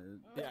deny it.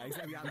 Yeah,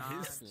 exactly. I'm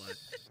his slut.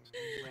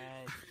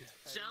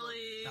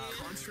 Jelly.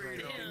 Contrary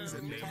to things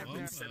that may have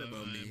been said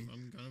about me.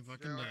 I'm gonna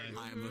fucking die.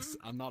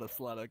 I'm not a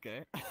slut,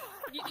 okay?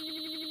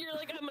 You're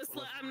like, I'm a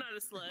slut. I'm not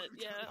a slut.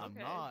 Yeah. I'm Okay.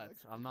 not.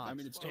 I'm not. I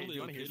mean, it's totally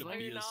okay to be a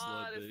You're not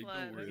slut, a big.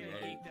 slut. Don't worry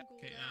about Okay. it.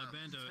 Okay,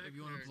 Bando, if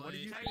you want to play, Are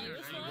you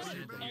a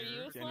slut? Are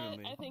you a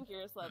slut? I think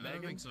you're a slut. I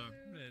don't think so.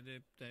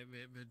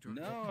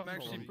 No, I'm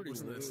actually pretty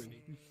loyal.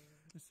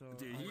 So,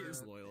 Dude, he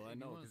is loyal. I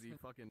know, because he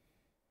fucking.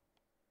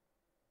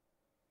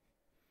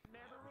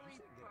 Been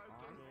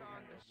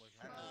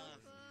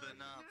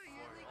up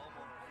for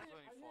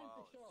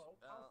almost 24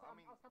 hours. I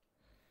mean,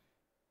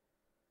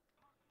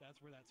 That's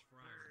where that's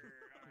from.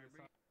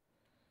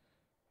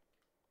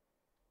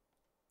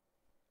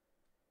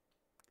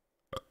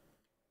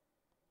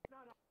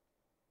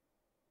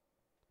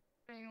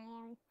 Being a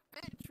little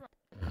bitch right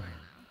now.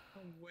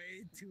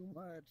 Way too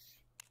much.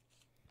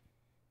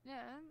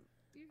 Yeah,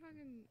 you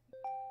fucking.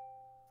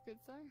 Good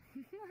song.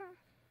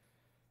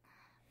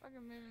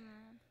 Fucking moving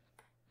around.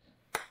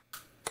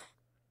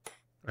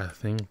 I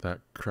think that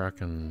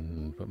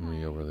Kraken put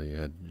me over the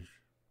edge.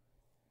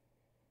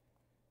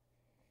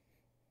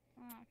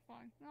 Oh, fuck.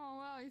 Oh,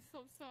 wow, he's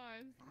so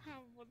sorry.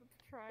 What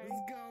a try.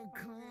 Let's go,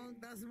 Kong.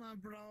 That's my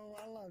bro.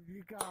 I love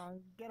you, Kong.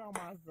 Get on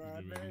my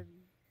side,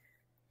 baby.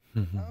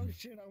 Oh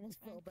shit, I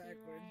almost fell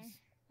backwards.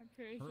 I'm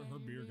pretty sure Her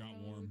beer got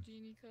warm.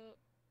 Genie cup.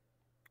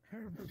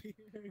 Her beer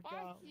Fuck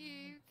got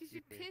you, because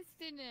you pissed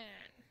in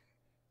it.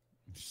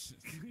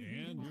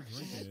 And you're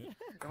drinking it.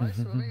 Am I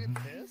swimming in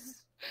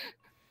piss?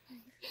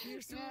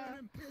 You're swimming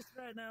in piss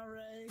right now,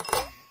 Ray.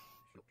 Oh,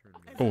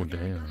 I got damn.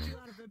 you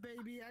out of it,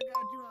 baby. I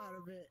got you out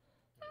of it.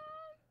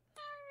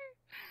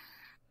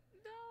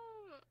 No,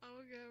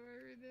 I'll get my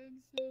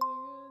redemption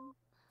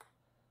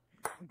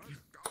again.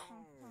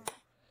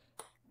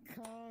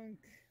 Conk.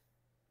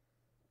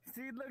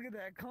 See, look at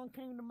that. Conk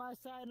came to my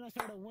side and I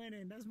started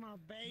winning. That's my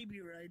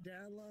baby right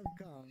there. I love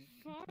Conk.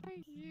 Fuck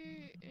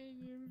you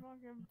and your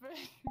fucking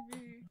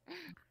baby.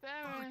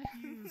 Fuck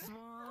you,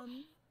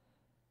 Swan.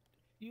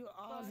 You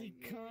Aussie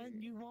cunt.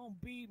 You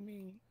won't beat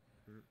me.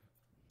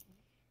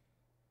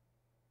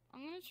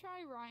 I'm gonna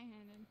try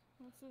right-handed.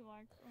 What's it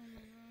like? Oh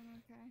my god,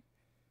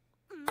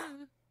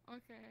 okay.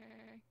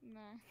 Okay,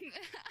 no.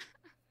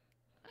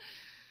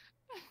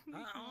 I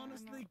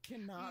honestly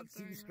cannot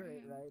see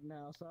straight right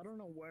now, so I don't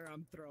know where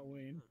I'm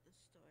throwing.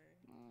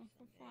 Oh,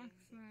 for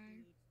fuck's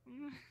sake.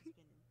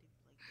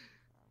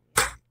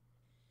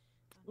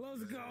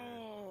 Let's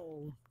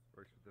go!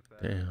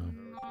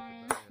 Damn.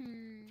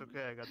 It's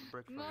okay, I got the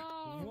brick for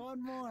No. you.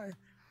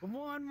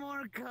 One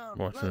more cup.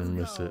 Watch him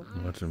miss it.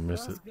 Watch him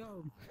miss it. Let's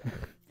go.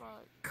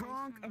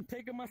 Conk, I'm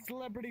taking my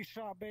celebrity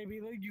shot,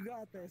 baby. Look, you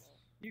got this.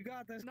 You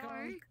got this, No,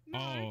 Conk.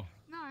 no,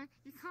 no,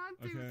 you can't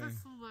do Okay. the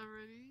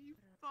celebrity. You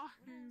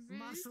fucking bitch.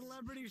 My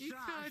celebrity you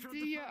shot. can't Shut do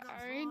the your fuck up,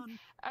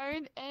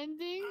 own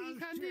ending. You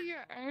can't do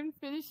your own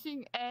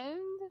finishing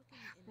end.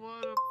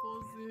 What a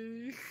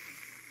pussy.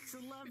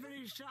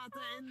 Celebrity shot to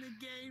end the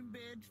game,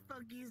 bitch.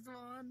 Fuck you,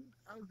 Swan.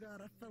 Oh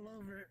god, I fell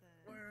over.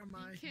 Where am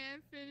I? You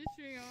can't finish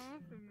me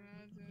off,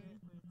 imagine.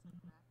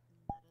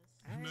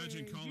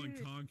 Imagine calling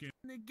Conk in.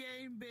 The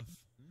game, bitch.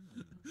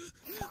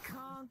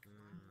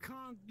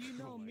 Conk, you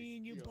know me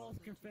and you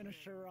both can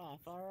finish her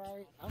off,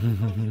 alright? I'm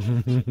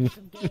gonna play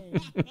some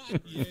games.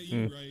 Yeah,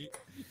 you right.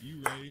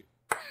 You right.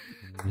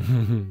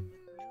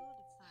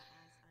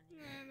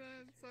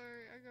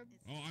 Sorry, I got.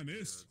 Oh, I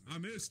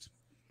missed.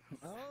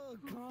 Oh,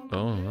 Conk.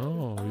 Oh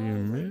no,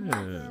 you missed.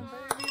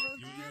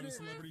 You got a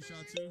celebrity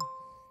shot too?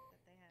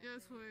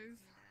 Yes, please.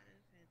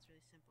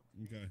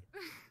 Okay.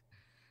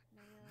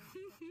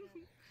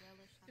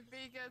 If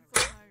he gets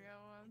one, I get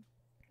one.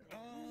 Oh,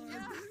 this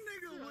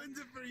nigga wins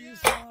it for you,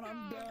 Swan. I'm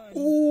done.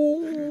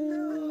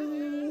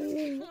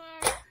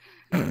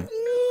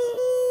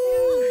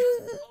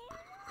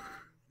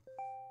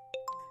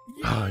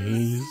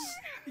 Nice.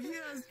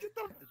 Yes, get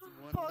the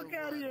fuck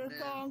out of here,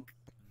 Conk.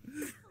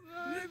 This is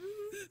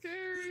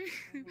scary.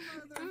 I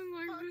don't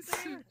like this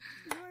shit.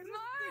 No,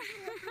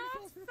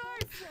 I'm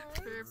sorry.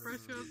 Peer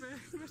pressure, peer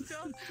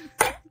pressure.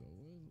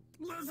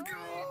 Let's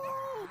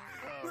go!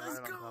 Let's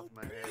go,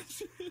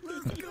 bitch!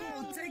 Let's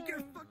go! Take your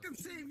fucking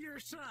savior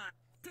shot!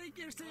 Take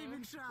your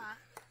saving shot!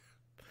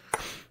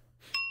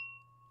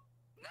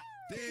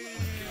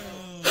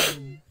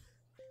 Damn!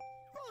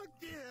 Fuck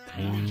yeah!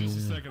 Give me just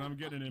a second. I'm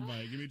getting an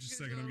invite. Give me just a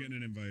second. I'm getting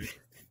an invite.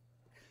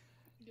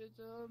 Good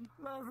job.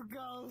 Let's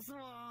go,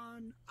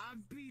 Swan! I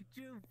beat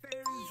you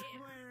fair and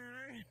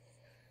square!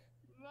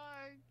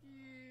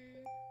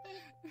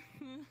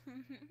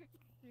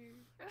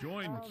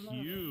 Join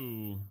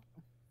queue.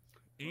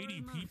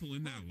 80 people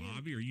in that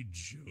lobby? Are you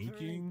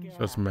joking?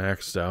 That's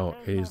maxed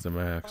out. 80's the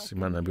max. You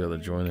might not be able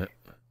to join it.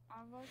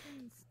 I'm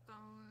fucking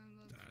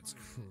stolen. That's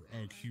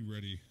oh, queue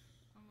ready.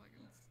 I'm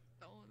fucking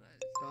stolen that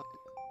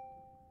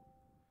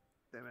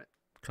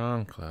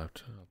Sean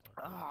clapped.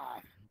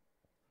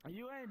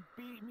 You ain't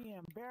beat me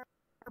in bear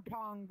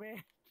pong,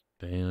 bitch.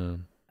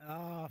 Damn.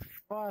 Oh,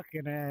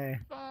 fucking A.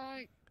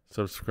 Fuck.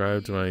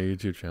 Subscribe to my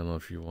YouTube channel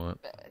if you want.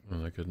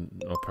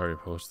 I'll probably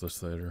post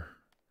this later.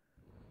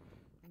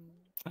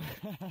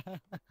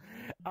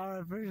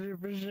 Alright,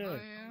 for sure. Oh,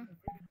 yeah.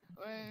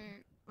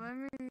 Wait, let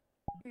me.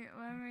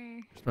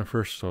 It's my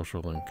first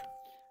social link.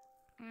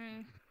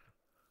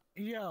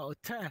 Yo,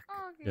 Tech.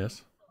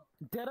 Yes?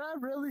 Did I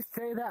really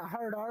say that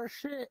hard R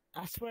shit?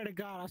 I swear to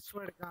God,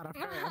 I'm fucking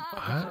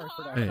sorry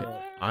for that Hey, shit.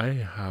 I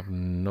have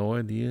no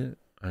idea.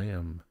 I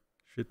am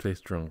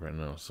shit-faced drunk right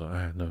now, so I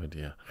have no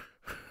idea.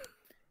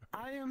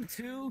 I am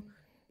too,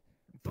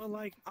 but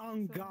like,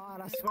 on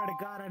God, I swear to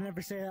God, I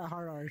never say that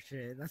hard R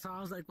shit. That's why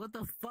I was like, what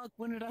the fuck?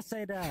 When did I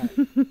say that?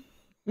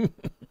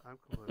 I'm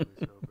completely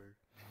sober.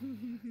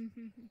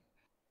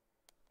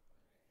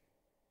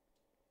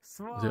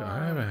 Dude,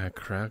 I haven't had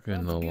crack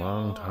in a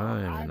long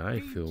time, and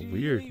I feel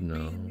weird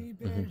now.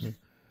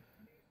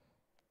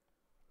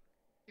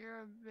 You're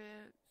a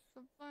bit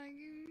so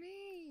fucking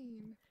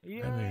mean.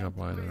 I think I'll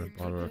buy another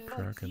bottle of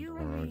crack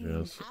tomorrow, I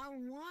guess. I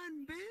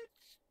won,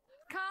 bitch.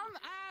 Come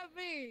at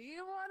me.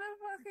 You wanna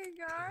fucking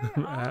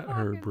go? At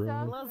her, bro.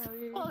 Let's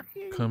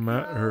fucking Come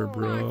at her, Fuck,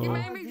 you bro.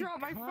 made me drop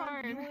my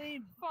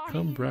phone. Fuck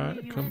Come you.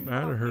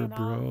 at her,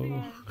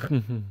 bro.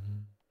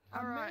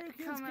 Alright,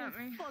 come at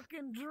me.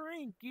 Fucking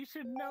drink. You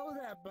should know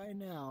that by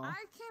now.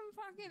 I can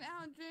fucking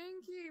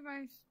outdrink you,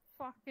 my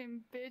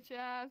fucking bitch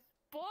ass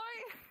boy.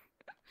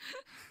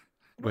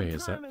 Wait,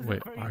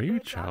 are you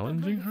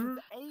challenging her?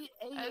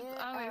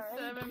 It's only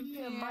 7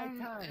 p.m. my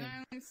time. and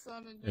I only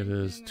started It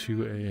is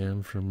 2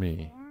 a.m. for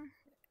me.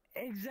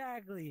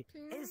 Exactly.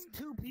 It's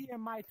 2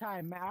 p.m. my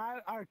time, man.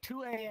 Or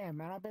 2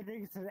 a.m. and I've been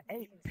drinking since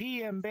 8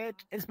 p.m.,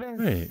 bitch. It's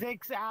been Wait.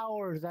 6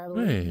 hours at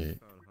least.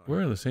 Wait,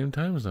 we're in the same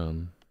time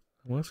zone.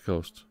 West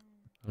Coast.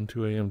 I'm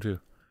 2 a.m. too.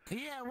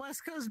 Yeah,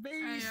 West Coast,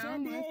 baby.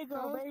 San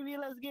Diego, baby.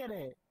 Let's get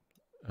it.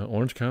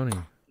 Orange County.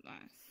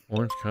 Nice.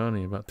 Orange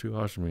County, about 2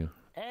 hours from you.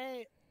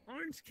 Hey,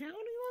 Orange County,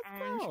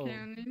 let's Orange go.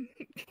 County.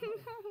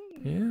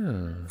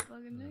 Yeah.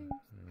 Fucking names.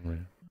 Wait.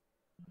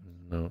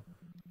 No.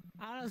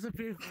 I know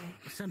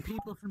some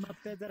people from up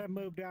there that have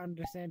moved down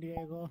to San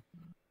Diego.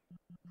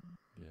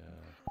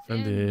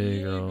 San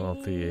Diego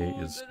off the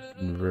 8 is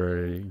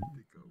very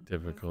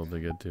difficult to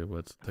get to, but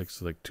it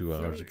takes like 2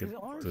 hours to get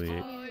to the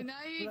 8. Oh, now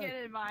you get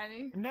it,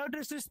 Mighty. No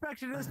disrespect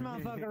to this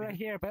motherfucker right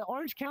here, but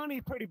Orange County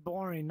is pretty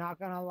boring, not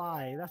gonna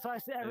lie. That's why I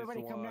said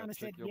everybody come down to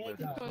San Diego.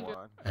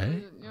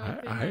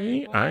 I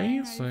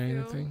ain't saying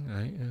anything.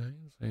 I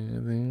ain't saying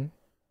anything.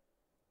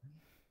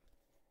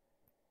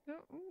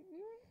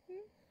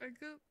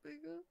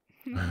 Big up.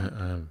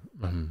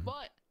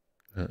 But.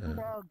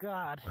 Oh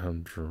God.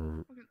 I'm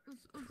drunk.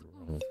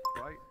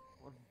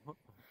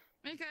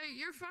 Okay,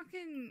 you're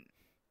fucking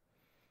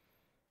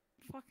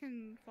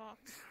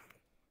fucked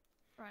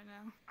right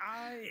now.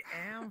 I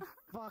am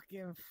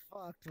fucking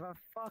fucked, but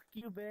fuck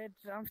you,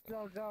 bitch. I'm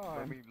still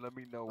going. Let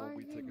me know when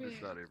we take a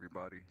shot,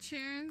 everybody.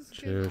 Cheers. 'Cause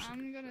Cheers.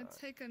 I'm gonna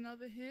take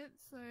another hit,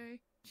 so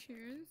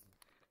cheers.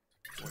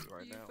 Wait,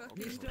 right now.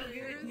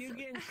 You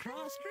getting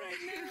crossed right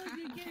now?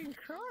 You getting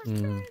crossed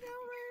Mm. right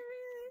now,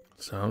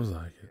 baby? Sounds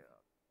like it.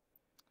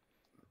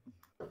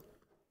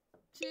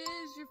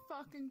 Cheers, you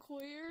fucking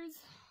queers.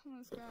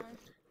 Let's go.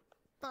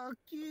 Fuck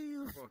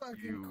you,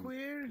 fucking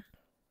queer.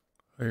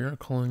 Oh, you're not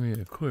calling me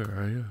a queer,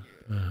 are you?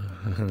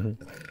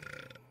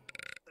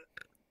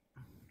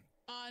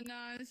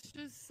 No, it's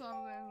just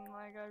something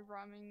like I'm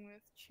rhyming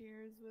with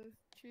cheers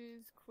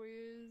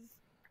queers.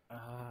 I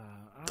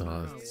don't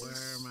know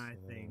where my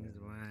things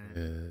went.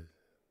 Yeah.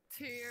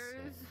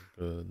 Tears.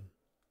 Good.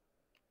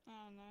 I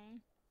don't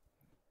know.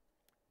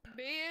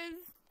 Beers.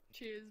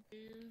 Cheers,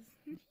 beers.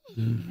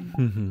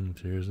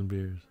 Cheers and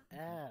beers.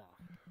 Oh.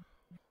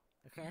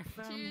 Okay, I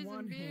found Cheers one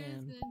and beers.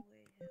 hand.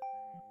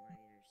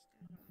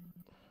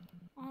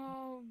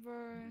 Oh,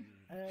 bro.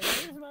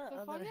 Here's my The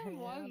other fucking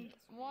hand.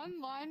 one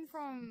line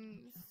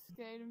from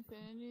Skate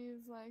Infinity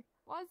is like,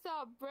 "What's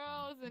up,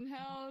 bros and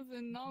hells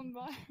and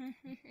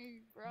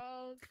non-binary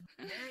bros?"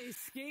 Hey,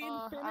 Skate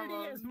Oh,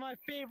 Infinity is my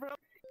favorite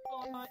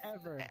song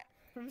ever.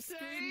 From Skate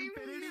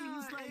Infinity,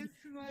 he's like,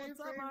 "What's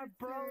up, my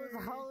bros,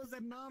 hoes,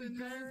 and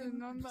non-binary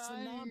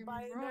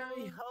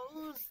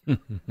hoes?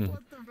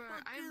 What the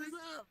fuck is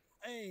up?"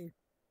 Hey,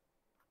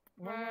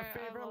 one of my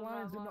favorite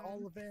lines in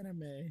all of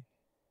anime.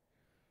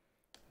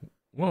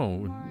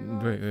 Whoa!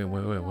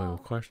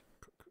 Wait! Question.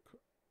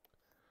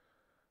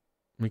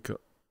 Mika,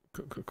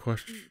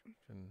 question.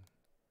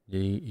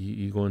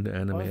 You going to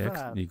Anime What's X?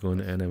 that? You going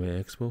to Anime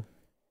Expo?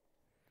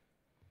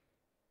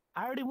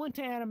 I already went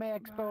to Anime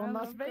Expo in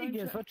Las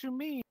Vegas. What you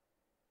mean?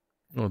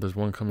 Oh, there's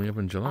one coming up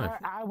in July.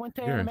 I went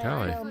to Here in Anime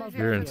Cali. Expo in Las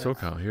Here in Vegas.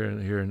 SoCal.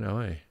 Here in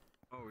LA.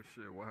 Oh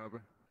shit! What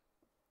happened?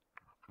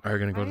 Are you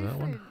gonna go to that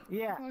one?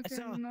 Yeah. Fucking,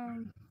 So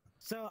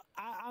So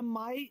I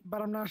might,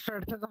 but I'm not sure.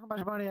 It depends on how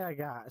much money I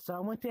got. So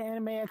I went to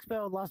Anime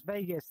Expo Las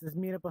Vegas to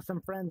meet up with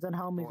some friends and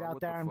homies out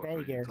there in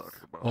Vegas.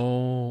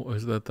 Oh,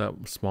 is that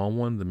small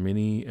one, the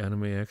mini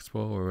Anime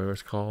Expo or whatever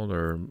it's called,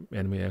 or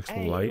Anime Expo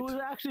Hey, Light? it was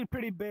actually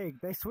pretty big.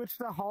 They switched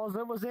the halls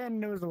it was in,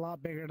 and it was a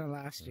lot bigger than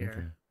last year.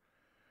 Okay.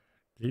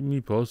 Keep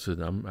me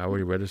posted. I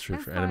already registered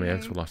It's for Anime funny.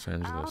 Expo Los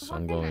Angeles.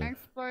 I'm Fucking going.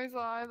 expos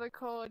are either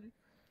called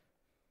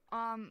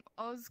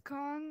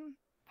OzCon,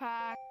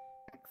 PAX,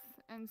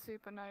 and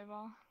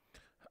Supernova.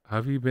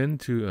 Have you been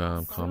to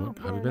Comic?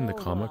 Have you been to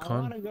Supernova. Comic I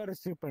want Con? to go to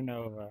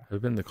Supernova. Have you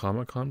been to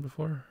Comic Con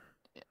before?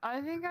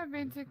 I think I've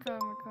been to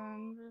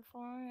Comic-Con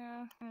before,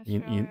 yeah. In You-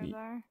 Australia, you-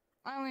 though.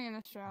 Only in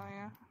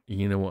Australia.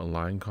 You know what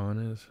Line Con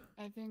is?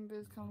 I think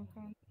there's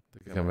Comic-Con.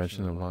 The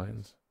convention of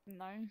lines.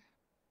 No.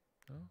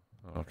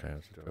 Okay,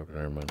 that's a joke.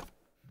 Never mind.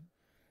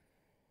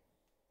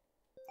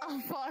 Oh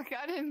fuck,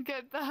 I didn't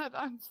get that.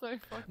 I'm so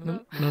fucked No,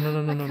 up.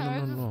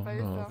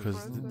 no,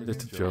 because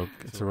it's a joke.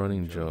 It's a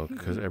running joke.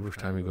 Because every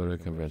time you go to a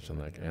convention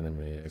like Anime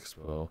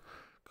Expo,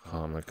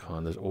 Comic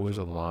Con, there's always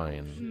a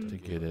line to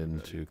get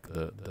into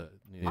the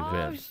event.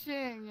 Oh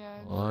shit, yeah.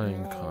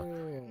 Line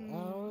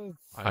Con.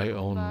 I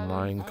own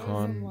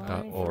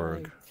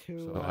linecon.org,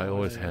 so I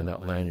always hand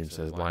out lanyards that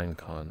says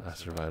LineCon. I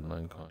survived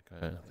LineCon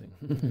kind of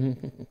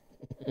thing.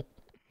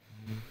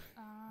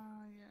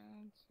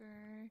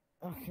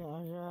 Okay, I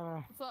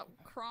gotta. What's up,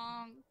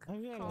 Kronk?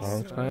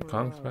 Konk's back.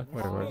 Konk's back.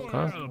 Wait, where's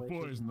Konk? The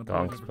poison, the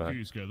Konk's poison, back.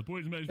 Cusco. The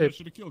poison Hey, man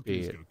should have killed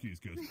hey, Cusco.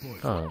 Cusco's poison.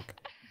 Konk.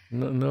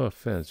 No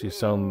offense. You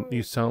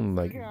sound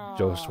like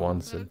Joe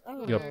Swanson.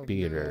 You're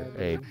Peter.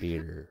 Hey,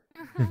 Peter.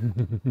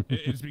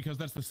 It's because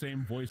that's the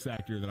same voice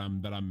actor that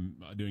I'm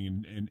doing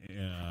in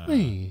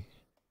Hey,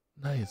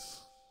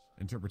 nice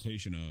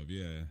interpretation of.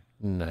 Yeah.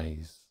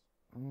 Nice.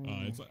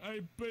 It's like,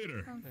 hey,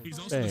 Peter. He's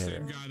also the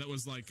same guy that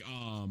was like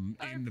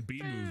in the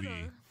B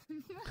movie.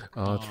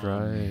 Oh, that's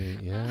right.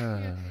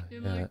 Yeah.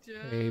 Yeah.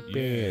 Hey,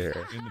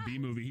 Peter. In the B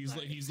movie, he's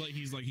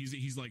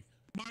like,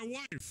 my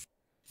wife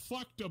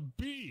fucked a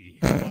bee.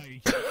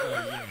 Like,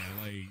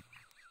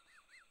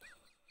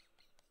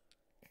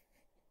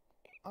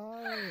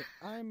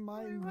 I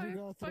might need to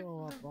go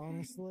throw up,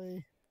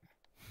 honestly.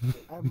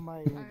 I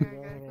might need to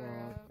go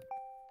throw up.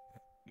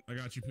 I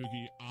got you,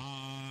 Pookie.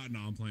 No,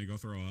 I'm playing. Go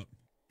throw up.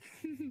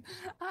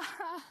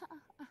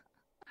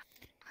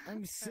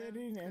 I'm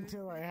sitting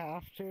until I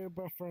have to,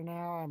 but for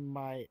now I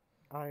might.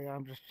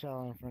 I'm just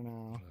chilling for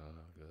now.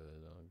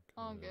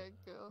 Oh, good,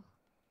 cool.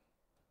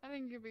 I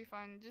think you'll be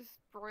fine. Just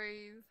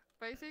breathe.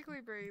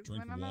 Basically breathe.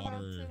 Drink when I'm about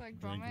water. to like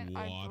Drink vomit,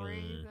 I water.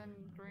 breathe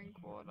and drink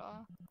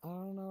water. I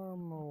don't know where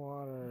my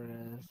water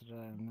is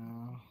right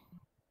now.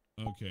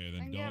 Okay,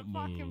 then And don't get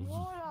fucking move.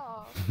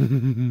 water.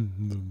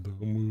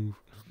 Don't move.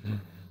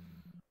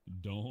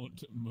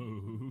 Don't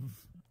move.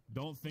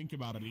 Don't think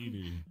about it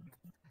either.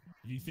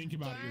 If you think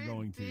about it, you're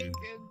going to. Think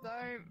and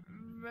don't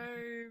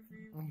move,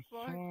 you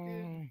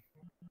fucking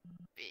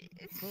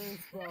bitch.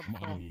 I'm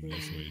gonna move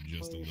this way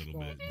just a little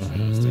bit. Just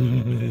a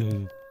little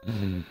bit.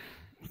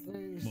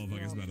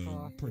 Motherfucker's about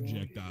to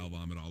projectile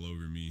vomit all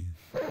over me.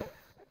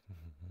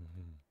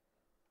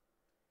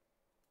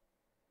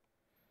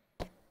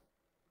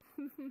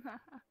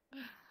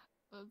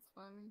 That's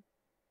funny.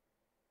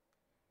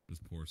 This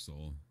poor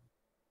soul.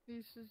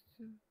 He's just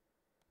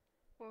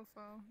poor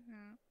soul,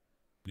 yeah.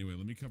 Anyway,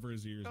 let me cover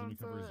his ears. Let me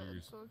cover his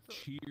ears.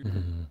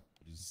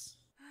 Cheers.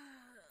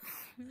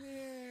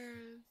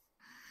 Cheers.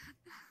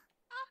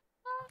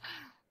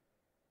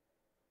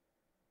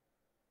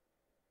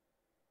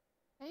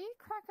 Hey,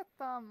 crack a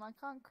thumb. I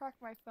can't crack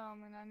my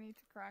thumb and I need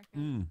to crack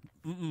it.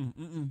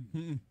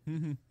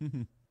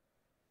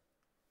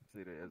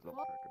 See that as I'm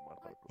cracking my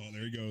knuckles. Oh,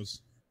 there he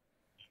goes.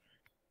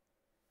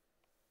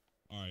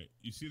 Alright,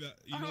 you see that?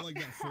 You know, like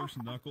that first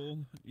knuckle?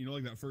 You know,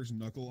 like that first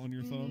knuckle on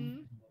your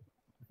thumb?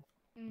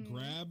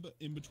 Grab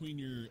in between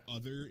your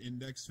other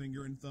index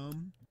finger and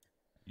thumb,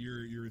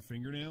 your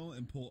fingernail,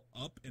 and pull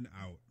up and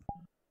out.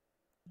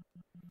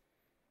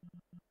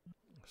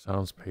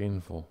 Sounds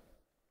painful.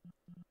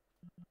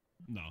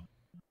 No.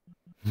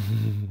 I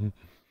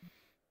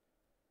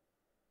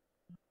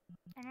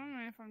don't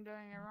know if I'm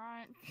doing it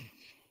right.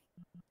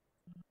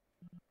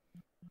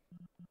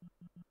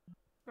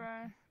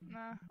 Bro,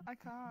 no, I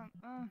can't.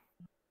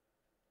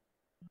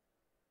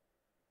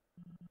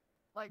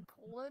 Like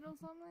pull it or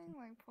something?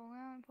 Like pull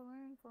out, pull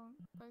in, pull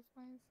both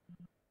ways?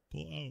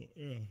 Pull out,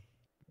 yeah.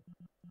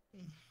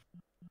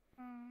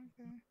 Oh,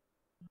 okay.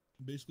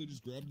 Basically,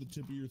 just grab the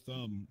tip of your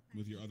thumb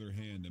with your other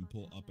hand and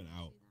pull up and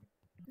out.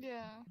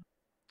 Yeah.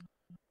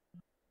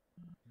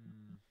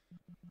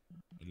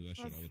 I do that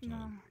shit all the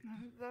time. No,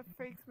 that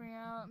freaks me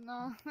out.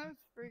 No,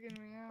 that's freaking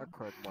me out. I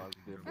crack mine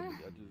differently.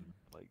 I just,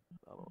 like,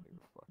 I don't even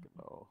fucking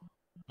know.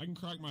 I can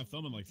crack my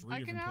thumb in like 3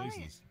 different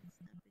places.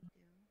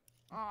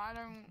 Oh, I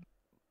don't.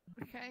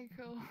 Okay,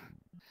 cool.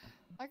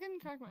 I can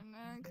crack my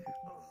neck.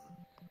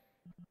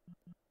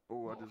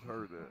 Oh, I just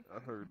heard that. I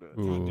heard that.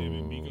 God damn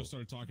it, Miko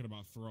started talking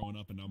about throwing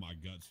up and now my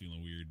gut's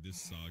feeling weird.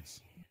 This sucks.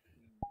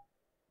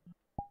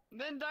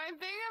 Then don't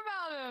think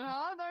about it,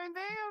 huh? Don't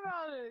think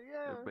about it.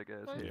 Yeah. Your big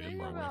ass don't head, think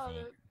bro. about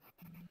it.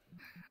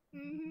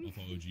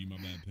 Alpha OG, my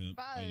bad, pimp.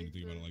 I didn't even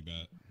think about it like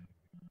that.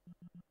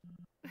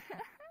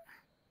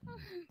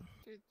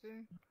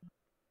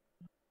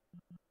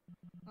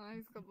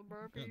 He's got the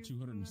burpees. Got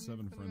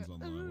 207 friends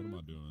online. What am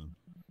I doing?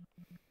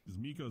 Because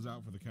Miko's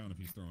out for the count if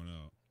he's throwing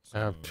out. So.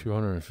 I have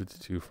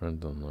 252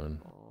 friends online.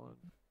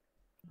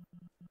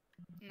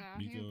 Nah,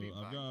 Miko,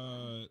 I've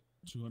got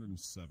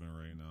 207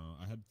 right now.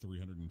 I had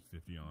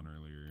 350 on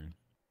earlier.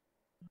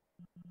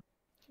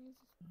 Jesus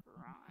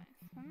Christ.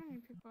 How many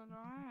people do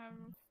I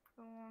have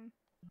still on?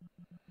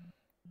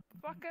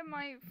 Fucking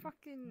my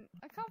fucking...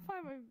 I can't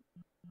find my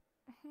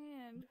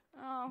hand.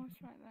 Oh,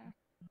 it's right there.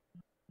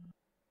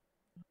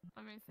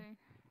 Let me see.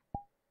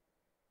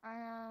 I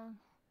have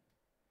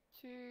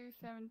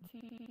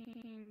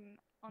 217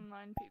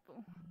 online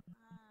people.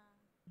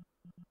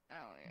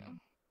 Oh, yeah.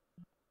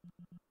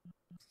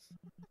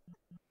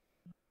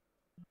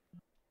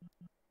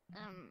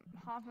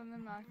 Half of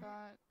them I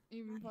can't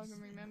even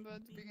fucking remember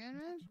to begin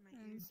with,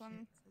 and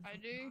some I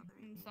do,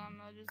 and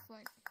some are just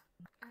like...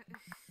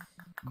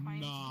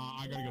 Nah,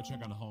 I gotta go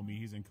check on the homie.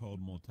 He's in Cold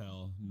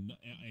Motel. No,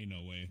 ain't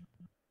no way.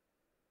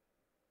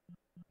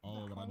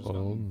 Oh, but I just got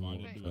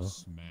invited to a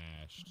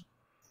Smashed.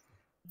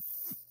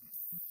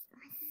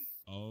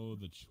 Oh,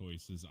 the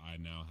choices I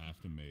now have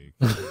to make.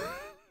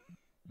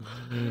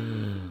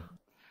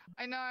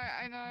 I know,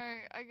 I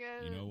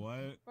get it. You know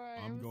what? Right,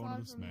 I'm going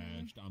to the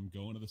Smashed. I'm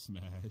going to the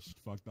Smashed.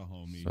 Fuck the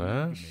homie.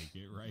 Smash? Make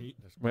it, right?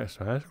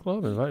 Smash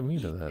Club? Invite me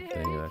to that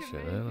thing, that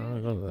shit, man.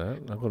 I'll go to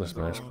that. I'll go to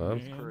Smash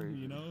Club. Crazy,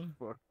 you know?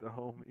 Fuck the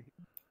homie.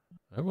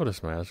 I'll go to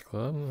Smash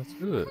Club. Let's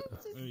do it.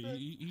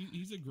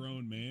 He's a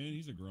grown man.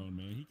 He's a grown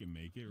man. He can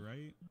make it,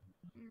 right?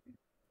 Yeah,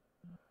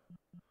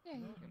 he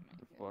can make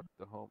it. Fuck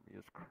the homie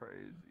is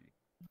crazy.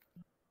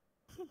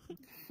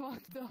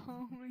 Fuck the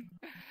homie.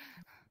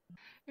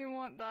 You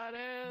want that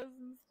ass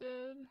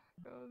instead?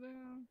 Go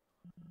down.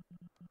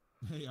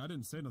 Hey, I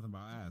didn't say nothing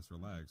about ass.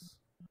 Relax.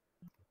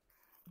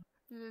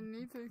 You didn't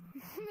need to.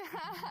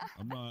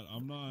 I'm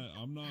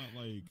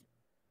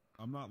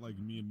not like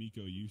me and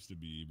Miko used to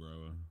be,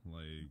 bro.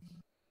 Like.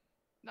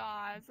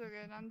 Nah, it's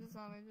okay. I'm just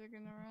only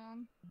joking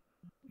around.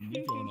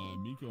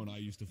 Miko and I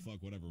used to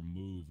fuck whatever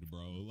moved,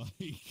 bro.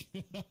 Like.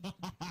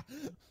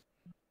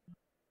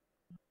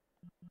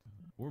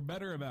 We're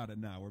better about it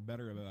now.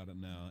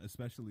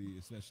 Especially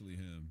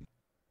him.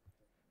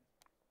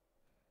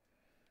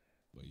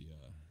 But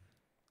yeah.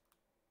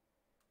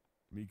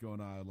 Miko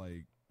and I,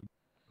 like,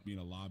 be in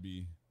a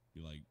lobby,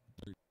 be like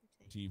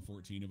 13,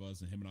 14 of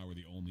us, and him and I were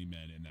the only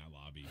men in that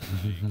lobby.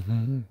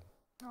 Like,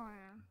 oh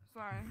yeah,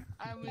 sorry.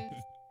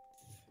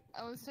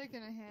 I was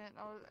taking a hit.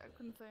 I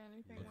couldn't say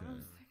anything.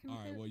 Okay.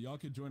 Alright, well, y'all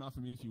can join off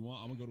of me if you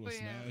want. I'm gonna go to a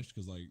Smash,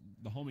 because, like,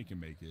 the homie can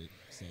make it,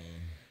 so...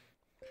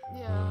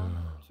 Yeah,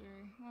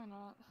 true. Why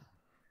not?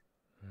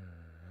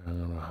 I'm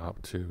gonna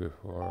hop to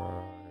before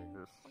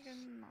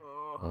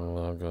I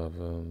log off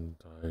and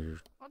die.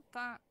 What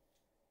that?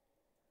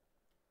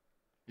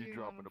 You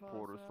dropping the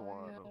porter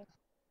swine. Yeah.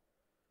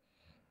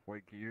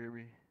 Wait, can you hear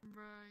me?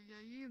 Bro,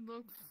 yeah, you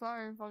look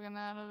so fucking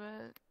out of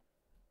it.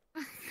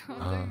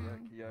 I'm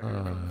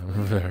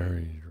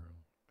very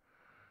drunk.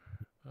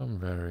 I'm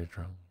very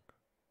drunk.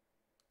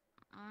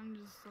 I'm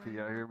just like... Can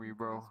y'all hear me,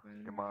 bro?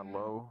 Am I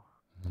low?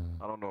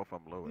 I don't know if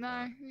I'm low.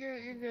 No,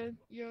 you're good.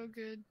 You're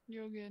good.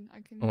 You're good.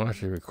 I can. I'm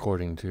actually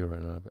recording too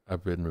right now.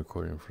 I've been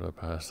recording for the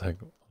past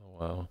like a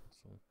while.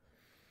 So.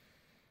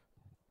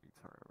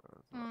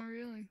 Oh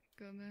really?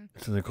 Good man.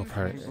 It's gonna go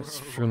it's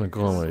gonna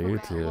go on my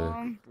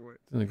YouTube.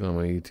 It's gonna go on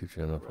my YouTube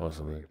channel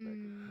possibly.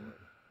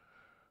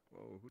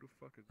 Whoa, who the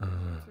fuck is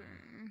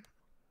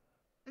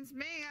It's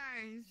me,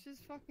 guys. It's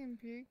just fucking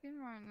puking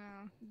right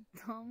now.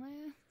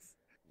 Dumbass.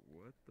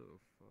 What the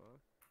fuck?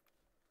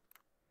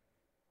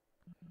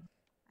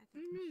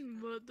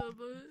 What the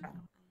fuck?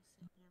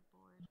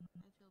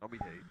 Don't be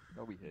hate.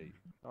 Don't be hate.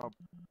 I'll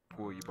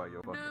pull you by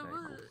your fucking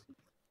ankles.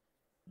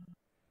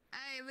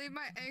 Hey, leave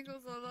my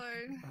ankles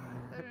alone.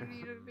 They don't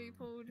need to be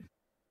pulled.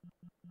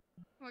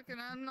 Fucking,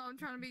 I'm not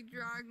trying to be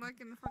dragged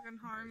like in the fucking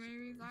horror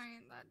movies. I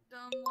ain't that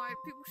dumb white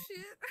people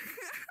shit.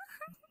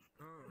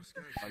 Oh,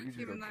 you just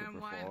go trip and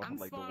fall I'm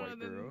like the white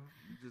girl.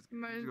 You just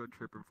go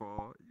trip and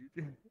fall.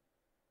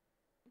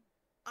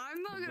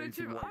 I'm not gonna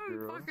trip.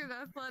 I'm fucking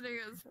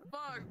athletic as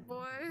fuck,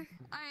 boy.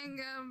 I ain't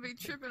gonna be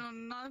tripping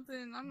on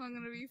nothing. I'm not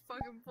gonna be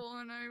fucking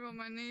falling over on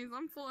my knees.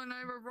 I'm falling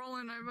over,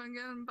 rolling over, and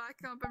getting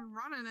back up and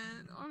running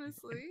it,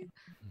 honestly.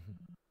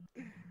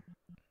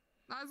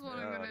 That's what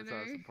I'm gonna do. That's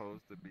how it's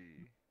supposed to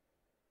be.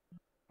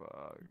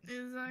 Fuck.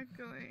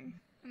 Exactly.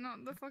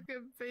 Not the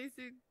fucking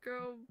basic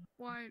girl,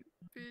 white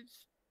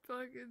bitch,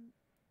 fucking...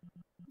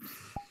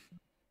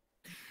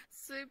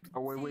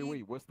 Oh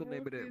wait! What's the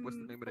name of that? What's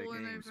the name of that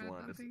game,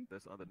 Swan?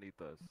 That's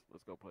underneath us.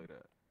 Let's go play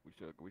that. We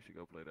should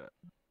go play that.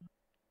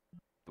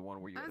 The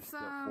one where you gotta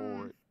step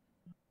forward.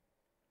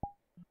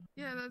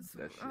 Yeah, that's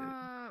that shit.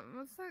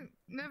 What's that?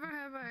 Never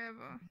Have I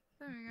Ever.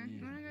 There we go.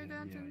 You wanna go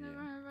down to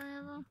Never Have I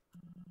Ever?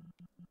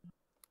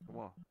 Come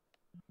on.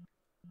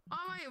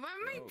 Oh wait, why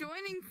am I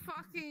joining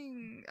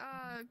fucking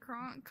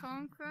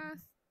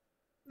Conquest?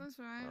 That's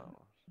right.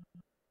 Oh.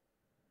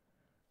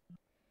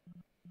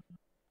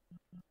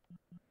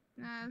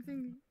 I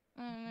think I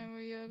don't know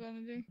what you're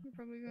gonna do. You're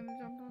probably gonna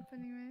jump off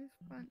anyways,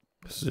 but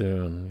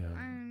Soon, yeah.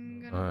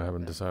 I'm gonna I go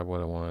haven't bed. decided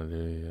what I want to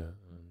do yet.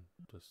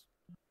 Just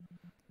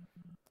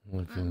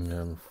looking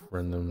at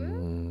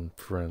random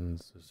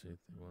friends to see if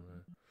they want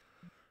to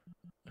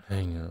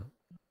hang out.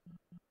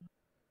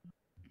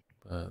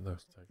 But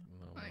there's like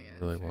no one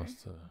really wants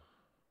to.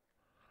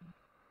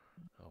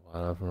 A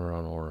lot of them are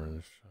on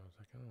orange. I was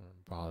like, I don't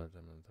want to bother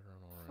them if they're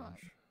on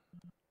orange.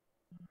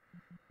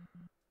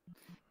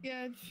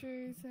 Yeah,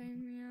 true.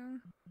 Same. Yeah.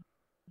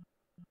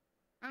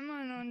 I'm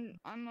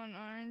on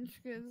orange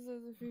because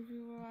there's a few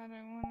people I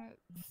don't want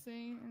to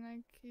see, and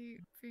I keep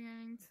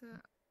forgetting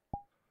to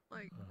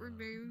like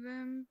remove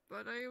them.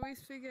 But I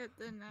always forget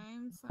their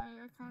names, so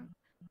I can't.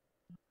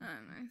 I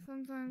don't know.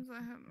 Sometimes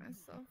I have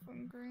myself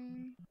on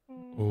green.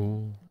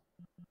 Oh,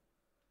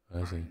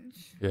 I see.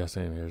 Yeah,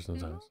 same here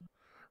sometimes.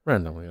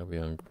 Randomly, I'll be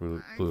on blue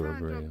or I can't drop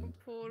green.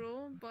 a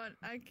portal, but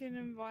I can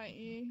invite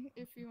you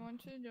if you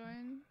want to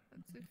join.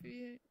 That's if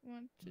you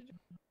want to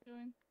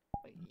join.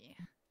 But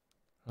yeah.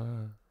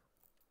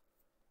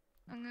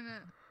 I'm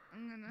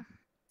gonna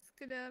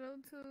skedaddle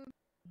to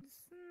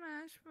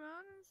Smash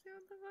Bros and see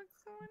what the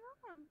fuck's going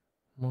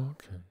on.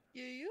 Okay.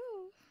 Yeah.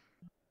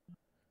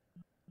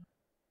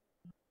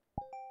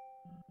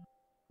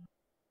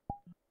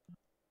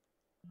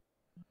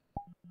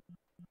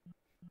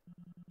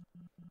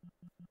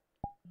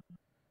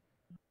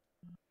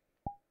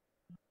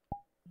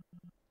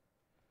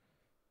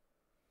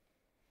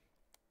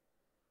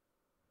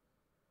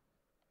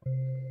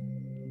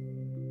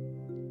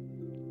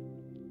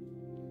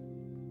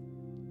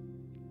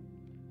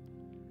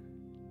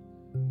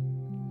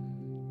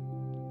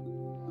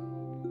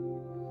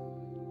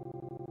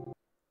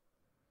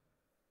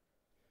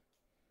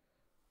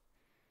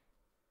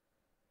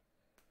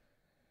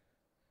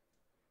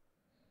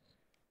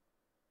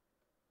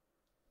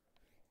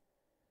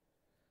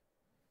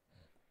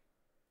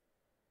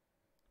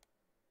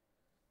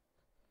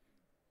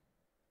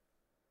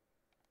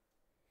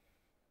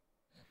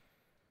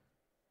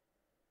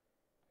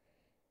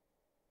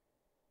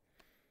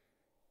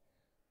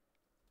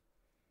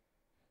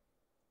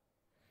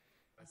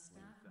 A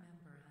staff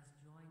member has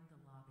joined the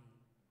lobby.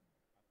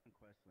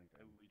 Questlink,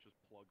 I literally just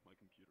plug my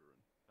computer in.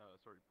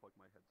 Plug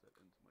my headset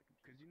into my computer.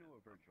 Because you know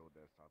what virtual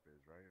desktop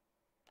is, right?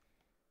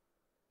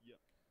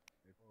 Yep.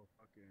 It's all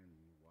fucking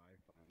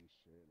Wi-Fi and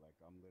shit. Like,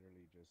 I'm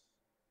literally just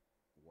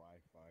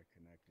Wi-Fi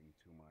connecting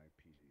to my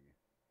PC.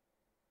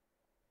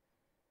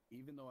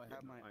 Even though I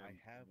have my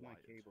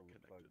cable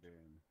plugged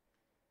in.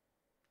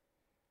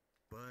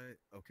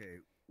 But, okay,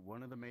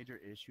 one of the major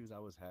issues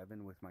I was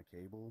having with my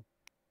cable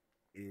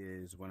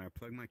is when I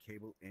plug my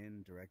cable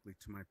in directly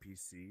to my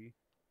PC.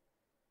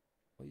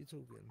 What are you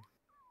talking?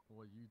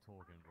 What are you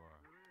talking, bro?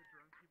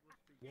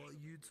 What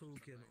are you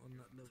talking on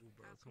that level,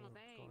 bro? That's Come what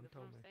on, I'm saying. go on, That's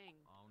tell what I'm me. saying.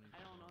 I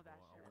don't know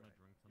that shit. I want to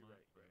drink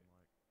tonight. But I'm like,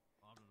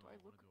 I don't know. I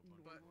want to do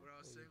a bunch But what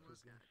I was saying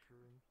was,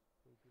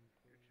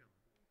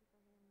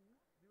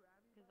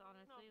 Because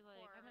honestly,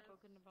 like, I haven't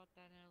spoken about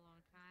that in a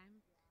long time.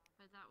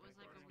 But that was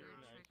like a weird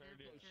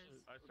trigger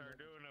because I started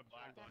doing a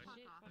black that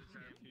shit fucking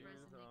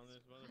tattoos on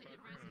this it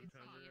motherfucker.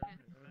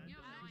 resonates. You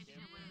have no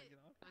idea what it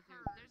goes through.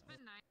 There's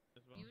been nights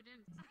you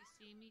didn't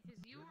see me because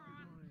you were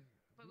on,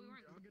 but we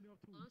weren't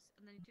close.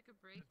 And then you took a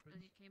break, and then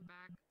you came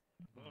back.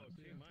 You would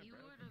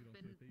have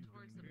been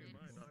towards the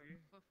mid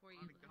before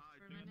you left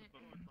for a minute.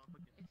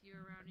 If you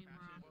were around me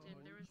more often,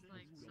 there was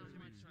like so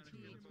much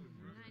tea,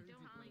 and I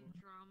don't like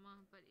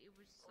drama, but it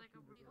was just like a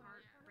really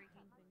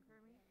heartbreaking thing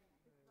for me.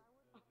 This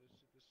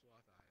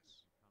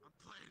sloth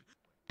eyes.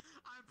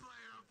 I'm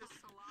playing off the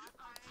sloth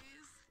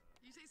eyes.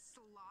 You say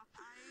sloth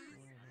eyes?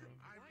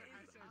 I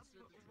said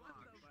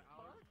sloth, but I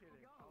was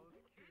kidding. I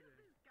was kidding.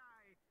 This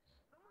guy.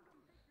 Someone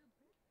come take your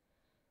bitch.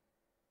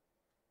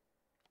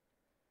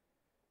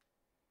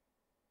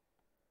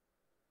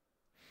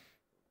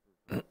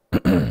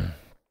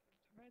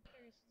 Right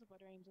there, this is the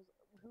Butter Angels.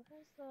 Who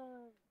was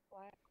the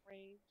Black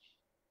Rage?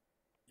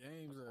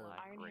 Games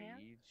Iron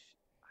Hands?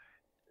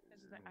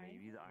 Is it the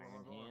Maybe the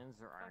Iron Hands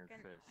or Iron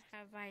Fist.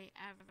 Have I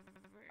ever?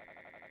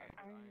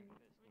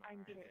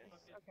 Iron Fist.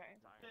 Okay.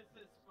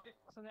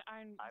 So the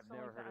Iron. I've so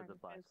never like heard of the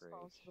the Black Iron Fist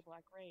falls Rage. to the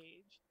Black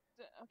Rage.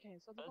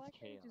 Okay, so the That's Black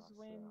Rage is chaos,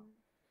 when. though.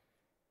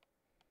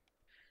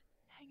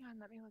 Hang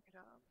on, let me look it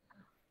up.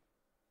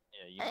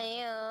 Yeah,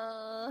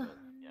 you.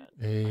 Yeah,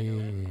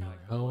 Hey,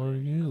 how are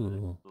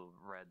you? The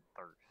red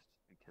thirst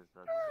because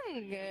that's.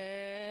 I'm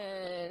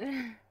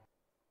good.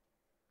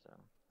 So.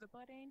 The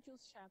Blood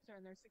Angels chapter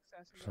and their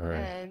successors. Sorry,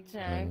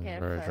 I'm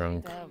very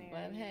drunk.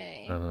 But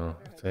hey. I know.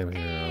 Same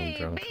here. I'm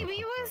drunk.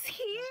 Baby was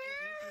here.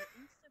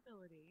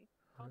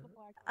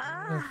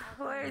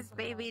 Where's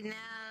baby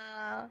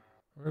now?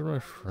 Where's my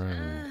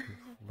friend?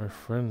 My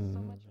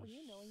friend.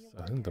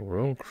 I think the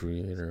world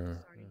creator.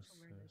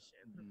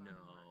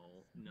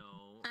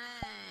 No.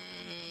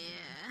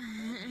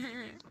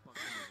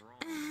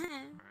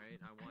 Alright,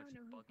 I watched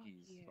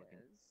Bucky's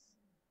fucking.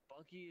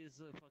 Bucky is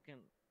a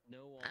fucking.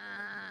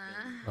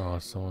 Oh,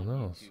 someone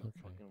else. Okay.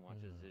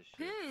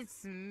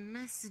 Who's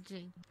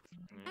messaging?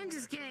 I'm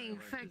just getting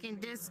fucking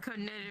Discord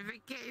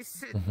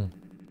notifications.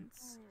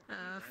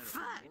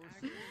 Fuck.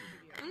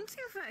 I'm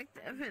too fucked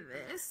up for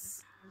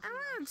this. I'm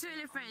gonna join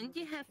a friend.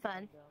 You have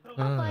fun.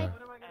 Bye.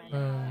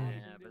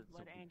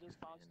 Let angels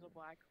fall to the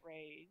black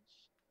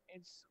rage.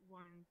 It's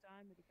one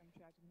time they become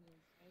trapped in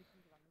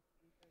hallucinations on the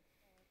speaker.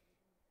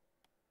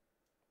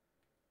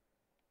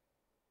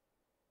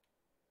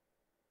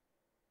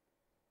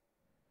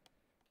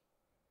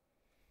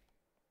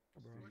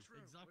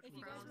 If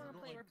you guys want to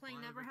play, we're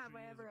playing Never Have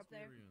I Ever up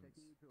there.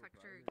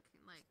 Texture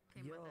like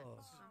came with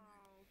it. So.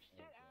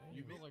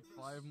 You got like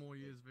 5 more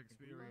years of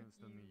experience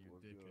than me, you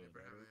dickhead.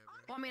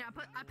 Well, I mean, I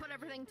put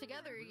everything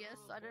together. Yes,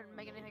 I didn't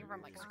make anything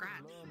from like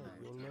scratch.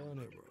 You'll learn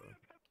it, bro.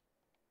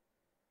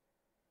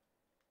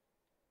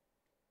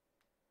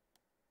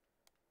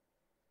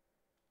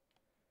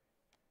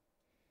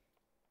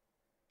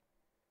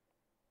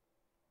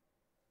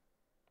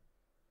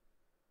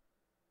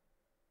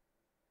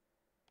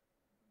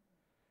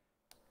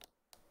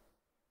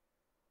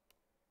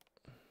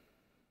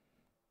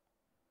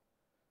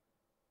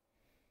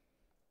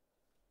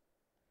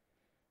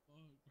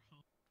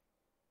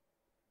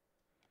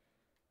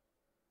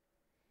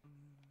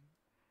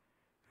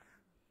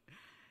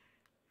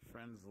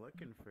 Friends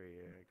looking for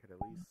you. I could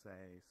at least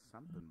say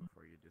something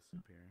before you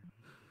disappear.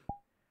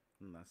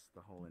 Unless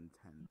the whole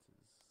intent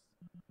is...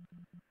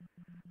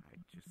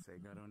 I'd just say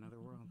go to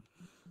another world.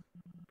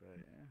 But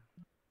yeah.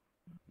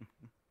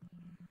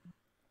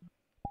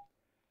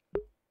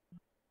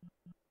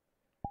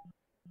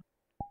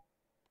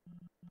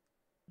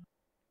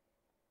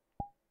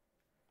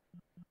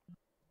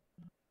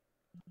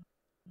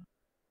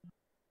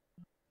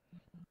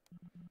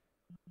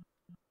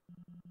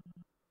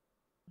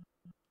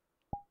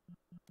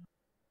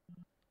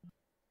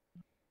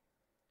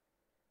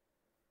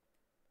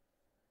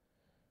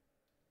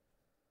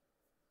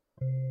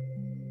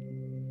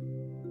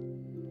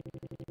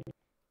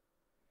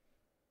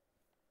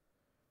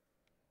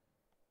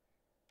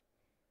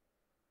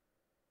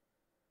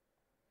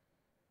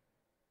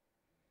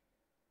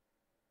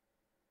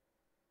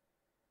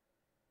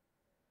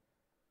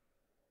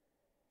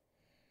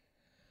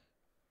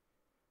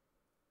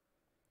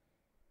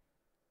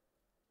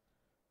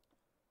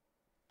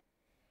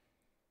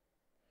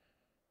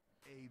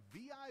 A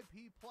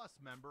VIP Plus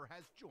member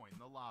has joined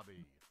the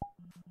lobby.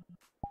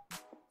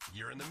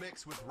 You're in the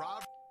mix with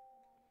Rob.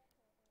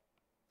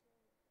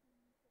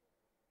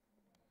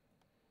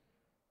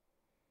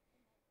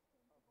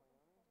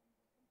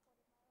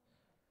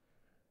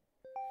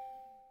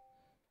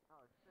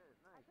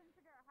 I couldn't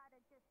figure out how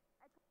to get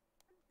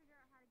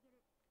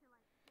it to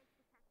like take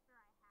the texture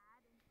I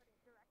had and put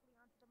it directly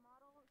onto the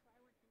model, so I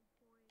went to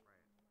Void and like.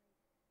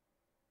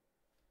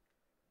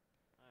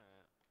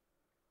 Alright.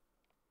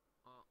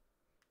 Well,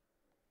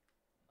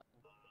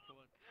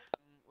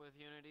 with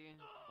Unity,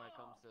 when it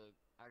comes to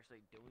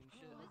actually doing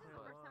shit, but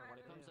when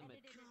it comes to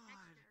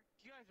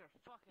You guys are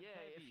fucking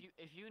heavy.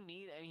 if you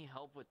need any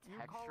help with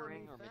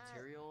texturing or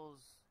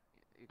materials,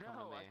 you come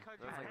to me.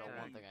 That's like the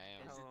one thing I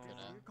am good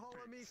at. You're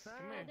calling me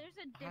fat? There's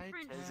a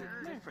different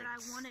shirt that I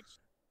want to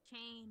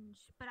change,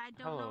 but I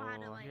don't know how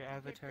to like your get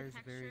avatar the is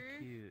very texture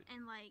cute.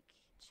 and like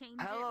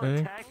change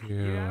Thank it.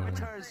 you. Your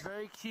avatar is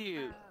very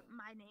cute.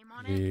 My name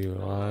on Do it. you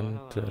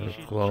want to You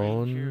should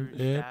clone change your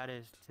it?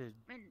 status to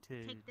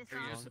take this Are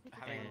you off just because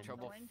having I'm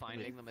trouble going to.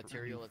 finding the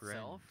material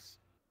itself?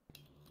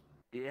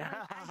 Yeah.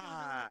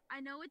 I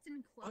know it's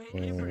enclosed,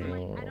 Wait, but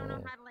like I don't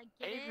know how to like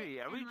get Avery,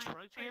 it. are we and, like, drunk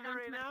put it together onto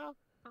right my now?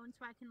 phone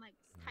so I can like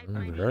type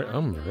my name I'm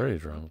onto it. very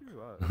drunk.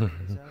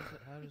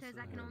 Because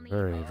I can only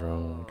Very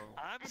drunk.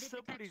 I'm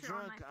still pretty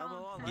drunk. I'm a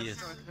lot phone, less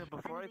so drunk than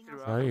before I threw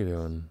How up. you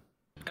doing?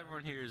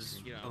 Everyone here is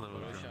a little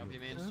Photoshop, you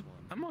mean?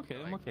 I'm okay.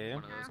 I'm okay.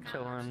 I'm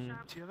chilling.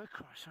 Do you have a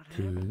crush on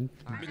Good.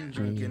 I've been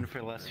drinking for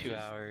the last few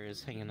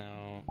hours, hanging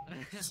out.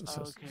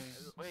 Okay.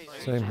 Wait,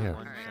 Same here.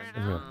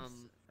 Same here.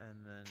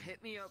 And then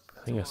hit me up.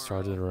 I think I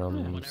started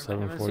around I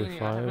 7:45.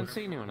 haven't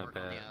seen you in a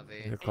bit.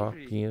 8 o'clock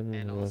p.m.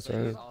 And when I also,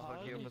 started. I'll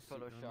hook you up with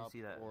Photoshop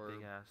or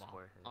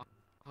I'll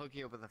hook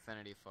you up with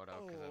Affinity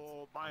Photo because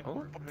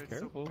it's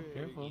Careful,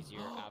 careful. easier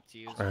app to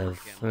use. I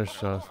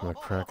finished off my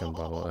Kraken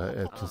bottle.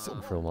 It's been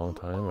sitting for a long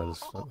time.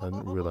 I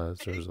didn't realize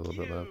there was a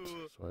little bit left,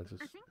 so I just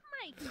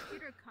My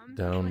computer comes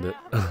downed it.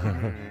 I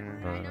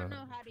don't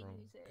know how to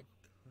use it.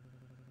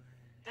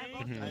 I've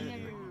also never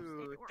used it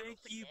or Thank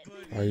you,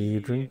 opened buddy. Are you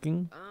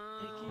drinking?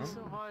 Thank you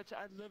so much.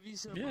 I love you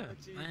so much.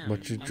 I am.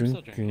 What you I'm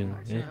still drinking?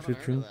 What you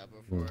drinking?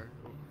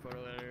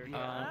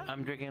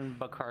 I'm drinking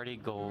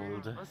Bacardi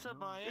Gold. What's up,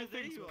 Maya?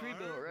 Everything's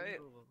pre-built, right?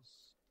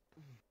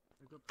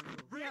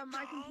 Yeah,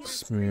 my computer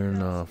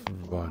Smirnoff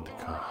vodka.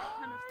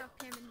 ton of stuff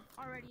came in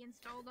already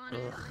installed on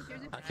it. Like,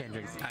 there's a I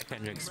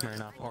can't drink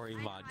Smirnoff or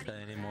vodka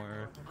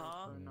anymore.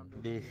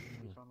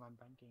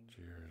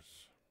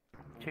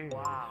 Cheers.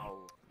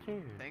 Wow.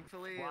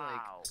 Thankfully,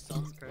 like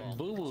some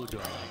Boo Boo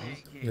Dog.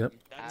 Yep.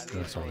 add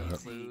That's all that.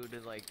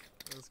 include like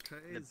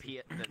the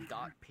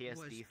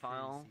 .psd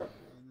file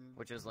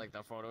which is like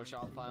the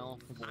Photoshop file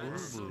for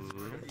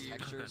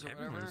textures or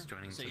whatever.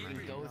 So you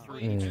can go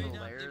through Mm. each of the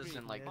layers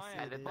and like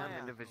edit them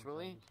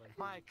individually.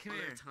 Mike, come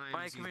here. Times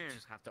Mike, come you here.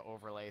 just have to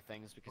overlay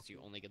things because you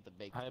only get the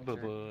big Hi, picture.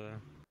 boo-boo.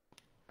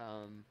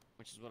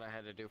 Which is what I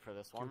had to do for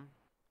this one.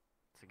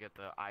 To get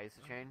the eyes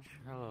to change.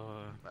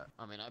 Hello. But,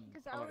 I mean, I'm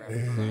Because I a was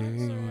graphic designer,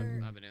 so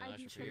Hey. I've been doing I that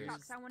use shit for years.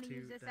 TikTok, so I want to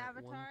use this that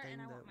avatar, one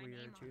and I thing want that my we are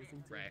name on it.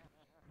 choosing to. Right.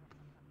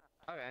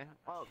 Okay.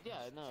 Well,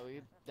 yeah, no,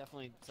 we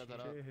definitely set that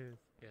up. Cheers.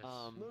 Yes.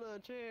 Luna,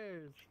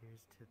 cheers.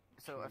 Cheers to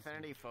So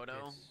Affinity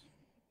Photo, Cheers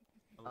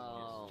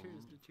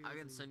to I can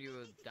choosing. send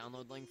you a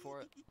download link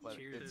for it, but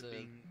Cheers it's to a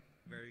being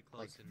very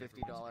like close in $50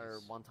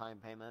 everyone's face. one-time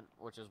payment,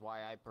 which is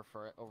why I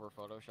prefer it over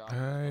Photoshop.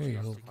 Hey,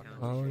 Photoshop's a fucking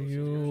how are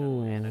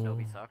subscription, and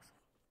Adobe you? sucks.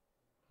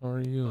 How are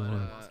you?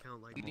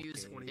 You can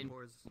use in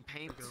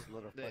Paint, the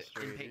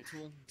in Paint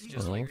tool, to Oh,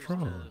 just like what's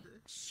wrong?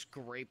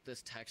 scrape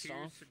this text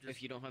Cheers off to just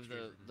if you don't have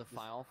the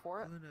file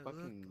for it, look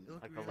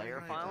like the really layer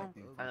high file,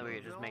 typing. and then we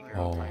can just make your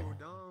Oh. own type.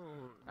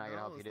 I can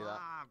help you do that.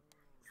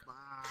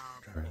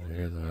 Sorry to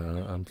hear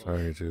that. I'm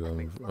sorry too. I'm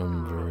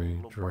very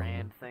Little drunk.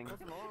 brand thing. I'm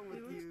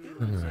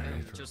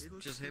very drunk.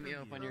 Just hit me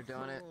up when you're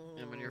doing it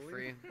and when you're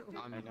free.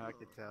 I'm I know, I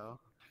could tell.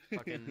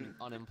 fucking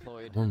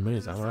unemployed. I'm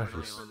amazed. I'm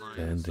actually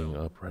standing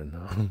up right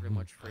now. Pretty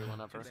much free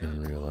whenever.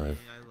 In real life.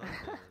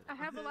 I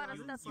have a lot of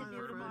stuff to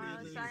do tomorrow,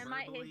 so I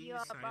might hit you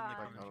up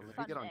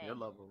Get on Sunday. your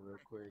level real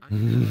quick.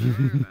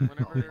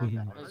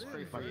 Whenever it's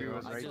free for you.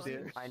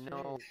 I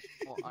know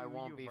I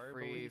won't be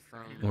free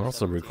from. I'm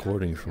also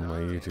recording from my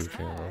YouTube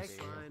channel.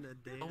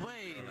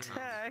 Wait,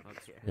 Tech.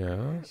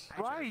 Yes.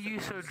 Why are you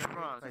so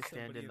drunk? I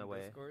stand in the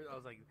way. I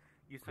was like,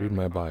 you Read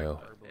my bio.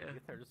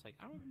 They're just like,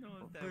 I don't know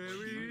if that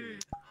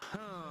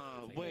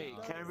Wait,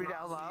 can I read it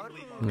out loud?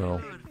 No.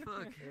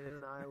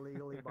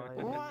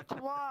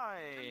 What?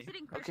 Why?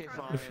 Okay,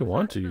 fine. If you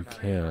want to, you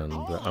can.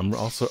 But I'm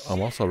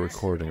also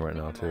recording right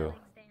now too.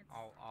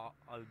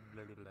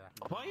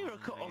 Why are you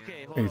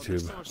okay, hold on, there's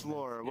YouTube. so much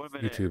lore. 1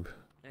 minute. YouTube.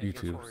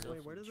 YouTube.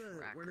 Wait, where did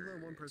that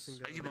one person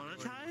go? Are you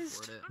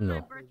monetized? On my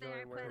No.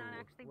 birthday, I plan on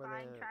actually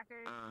buying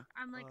trackers.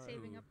 I'm like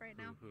saving up right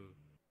now.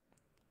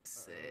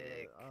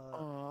 Sick.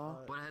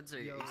 Aww. What headset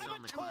are you still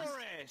in the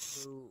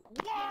Taurus!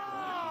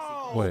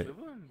 Whoa! Wait.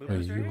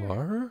 Wait, you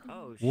are?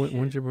 Oh,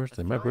 When's your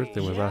birthday? My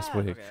birthday was last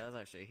week. Okay, that's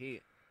actually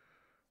heat.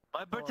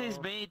 My birthday's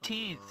May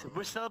 18th.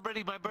 We're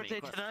celebrating my birthday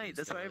tonight.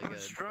 That's why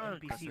everyone's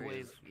drunk.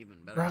 Even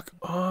better. Rock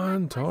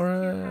on,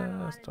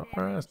 Taurus.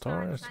 Taurus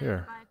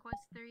here.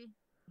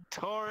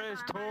 Taurus.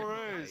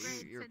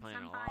 You're playing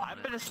a lot.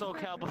 I've been to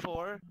SoCal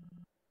before.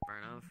 Fair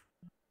enough.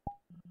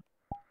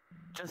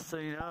 Just so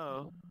you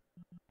know.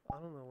 I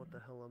don't know what the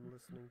hell I'm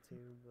listening to,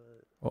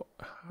 but... Oh,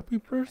 happy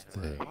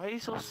birthday. Why are you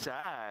so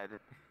sad?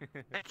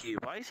 Thank you.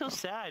 Why are you so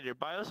sad? Your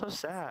bio's so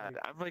sad.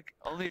 I'm like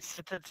only a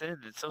sentence in.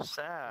 It's so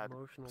sad.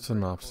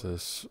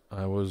 Synopsis.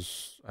 I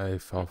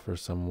fell for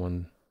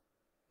someone.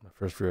 My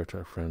first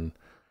vrchat friend.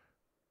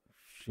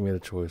 She made a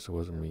choice. It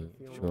wasn't me.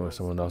 She went with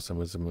someone else and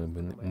was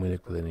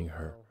manipulating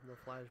her.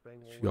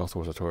 She also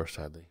was a Taurus,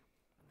 sadly.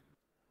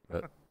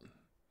 But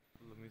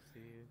Let me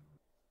see.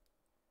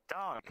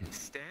 Dog,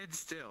 stand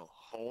still.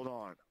 Hold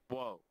on.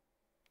 Whoa.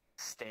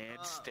 Stand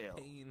still.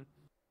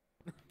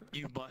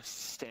 You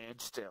must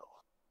stand still.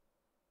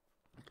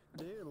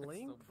 Dude,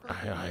 Link.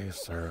 Aye,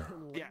 sir.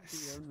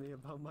 Yes. Me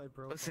about my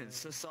profile. Listen,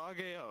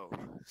 Sasageo. You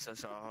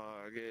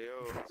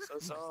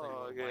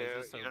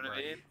know what I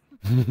mean?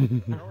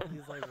 No,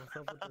 he's like, what's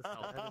up with the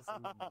status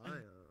in the bio?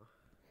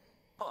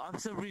 Oh, I'm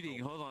still reading.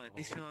 Hold on. It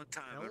takes me a long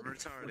time. I'm What do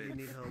retarded. you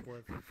need help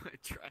with?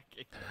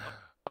 Tracking.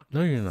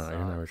 No, you're not.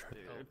 You're not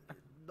retarded.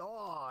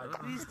 Dog.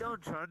 Please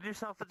don't drown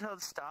yourself until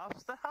it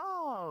stops. The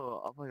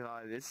hell? Oh my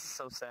god, this is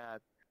so sad.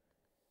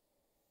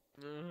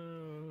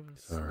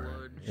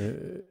 Sorry.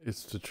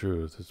 It's the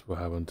truth. It's what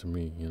happened to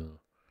me, you know.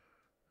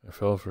 I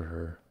fell for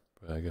her,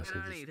 but I guess I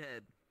just...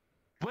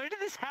 Where did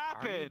this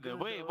happen?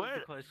 Wait,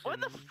 when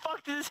the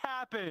fuck did this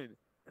happen?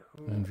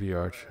 In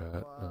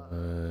vrchat.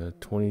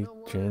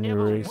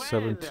 January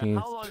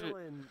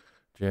 17th.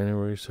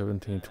 January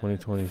 17th,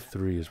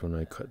 2023 is when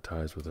I cut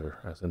ties with her.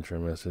 I sent her a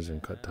message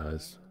and cut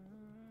ties.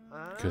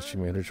 Because she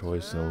made her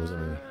choice and it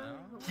wasn't me.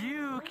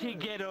 You can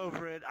get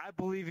over it. I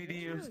believe in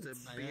you.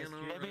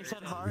 That may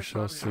sound harsh. We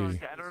shall but I'm see.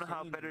 drunk. I don't know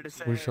how better to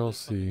say We it. shall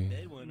see.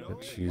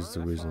 But she's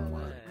the reason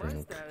why I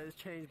drink.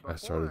 I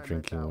started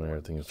drinking when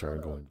everything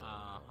started going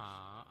down.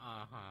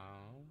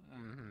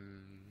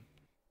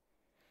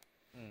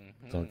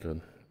 It's not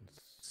good.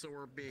 So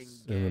we're being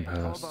In the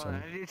past. Hold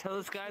on, I need to tell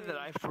this guy that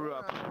I threw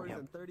up.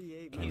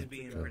 He's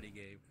being pretty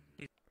gay.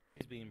 He's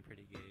being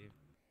pretty gay.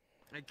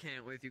 I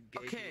can't with you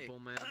gay people,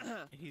 man.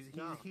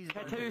 Can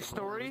I tell you a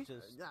story?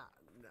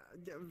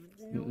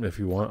 If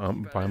you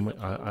want,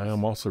 I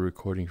am also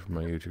recording for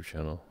my YouTube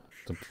channel.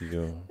 It's up to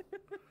you.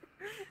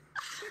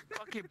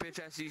 Fuck your bitch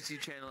ass YouTube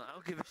channel. I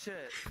don't give a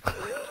shit.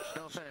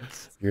 No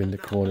offense. You're in the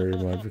corner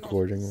of my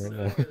recording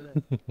right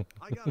now.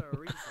 I got a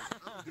reason.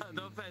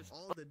 No offense.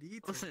 All the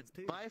details. Listen,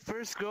 too. my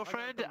first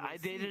girlfriend, I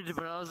dated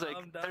when I was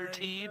like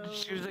 13.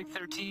 She was like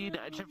 13.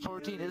 I turned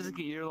 14. It was like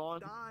a year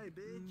long.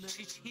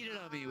 She cheated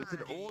on me with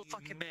an old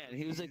fucking man.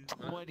 He was like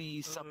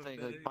 20 something,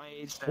 like my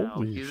age now.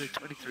 Holy He was like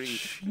 23.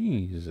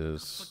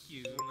 Jesus.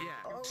 Yeah,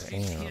 she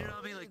Damn. cheated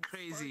on me like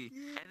crazy.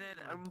 And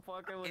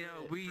then, you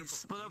know, we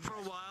split up for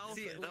a while.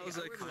 And I was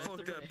like, fuck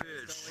that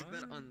bitch.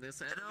 Like that on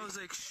this end. And I was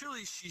like,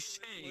 surely she's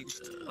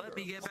changed. Let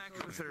me get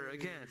back with her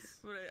again.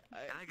 And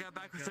I got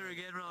back with her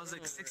again when I was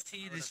like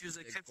 16 and she was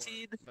like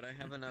 15. But I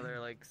have another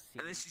like.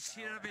 And then she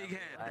cheated on me again.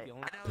 And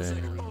I was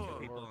like, oh.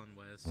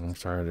 I'm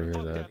sorry to hear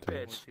Fuck that, that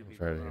dude. bitch. I'm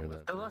sorry to hear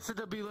that. The lesson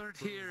to be learned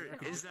here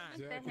is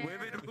that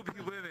women will be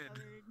women.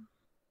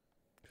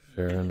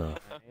 Fair enough.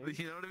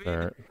 You know what I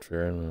mean?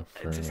 Fair enough.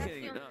 Fair Just enough.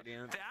 kidding.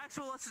 No. The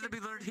actual lesson to be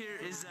learned here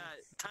is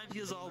that time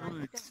heals all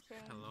wounds.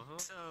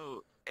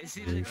 So it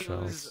seems We like it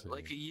shall was see.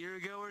 like a year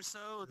ago or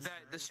so that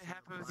this shit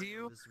happened with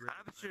you.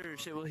 I'm sure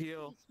shit will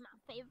heal. It's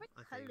my favorite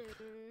color.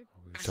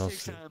 We shall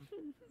Takes see. time.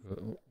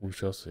 We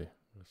shall see.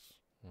 Yes.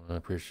 Well, I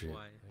appreciate it.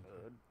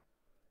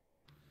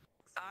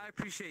 I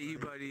appreciate you,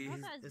 buddy.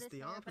 It's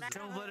the opposite.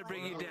 Don't let it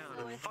bring you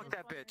down. Fuck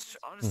that bitch.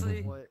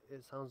 Honestly, What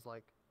it sounds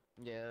like.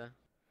 Yeah.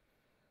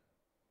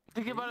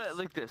 think about it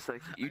like this: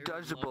 like you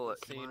dodged a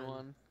bullet. Seen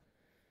one.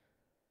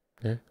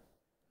 Yeah.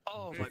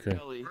 Oh my Okay.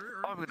 belly!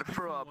 Oh, I'm gonna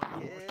throw up.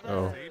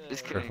 Oh,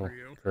 Just kidding.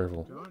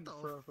 careful. Careful.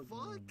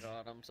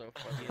 God, I'm so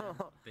fucking.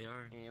 They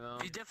are. Emo.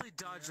 You definitely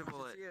dodged a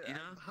bullet. You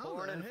know?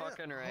 Born and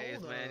fucking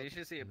raised, man. You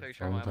should see a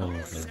picture Long of my time mom.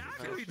 ago. What's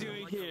Zachary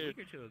doing here?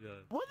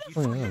 What the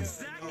Oh, fuck yeah. is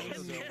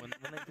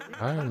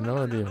Zach? I have no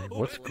idea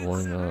what's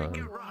going on.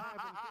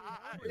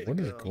 What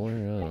is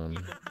going on?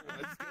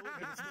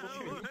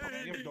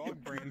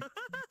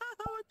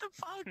 What the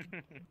fuck?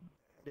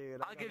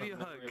 Dude, I'll give you a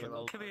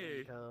hug. Come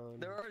here.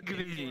 There are Give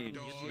me.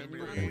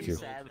 Thank you.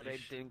 sad that I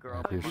didn't grow I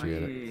up.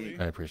 appreciate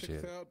it. I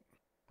appreciate it.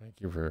 Thank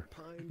you for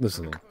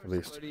listening, at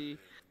least. Buddy.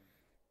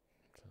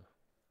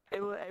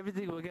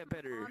 Everything will get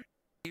better.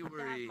 You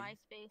worry.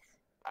 MySpace.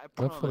 I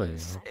Hopefully,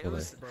 promise. It hopefully.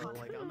 was, Bro,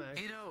 like, I'm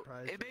actually you know,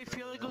 surprised it may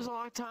feel like it was a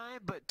long time,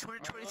 but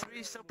 2023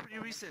 is still pretty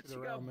recent. She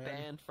got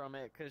banned from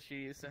it because she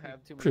used to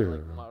have too many Sure.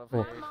 like, Well,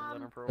 modifications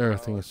on her profile.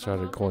 everything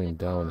started going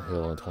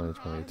downhill in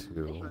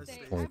 2022.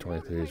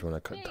 2023 is when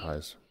I cut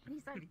ties. And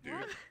he's like,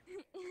 what?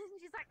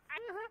 She's like,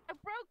 I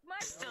broke my.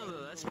 Still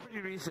though, that's pretty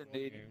recent,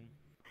 dude.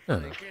 Yeah.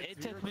 Like,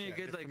 it took me a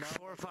good like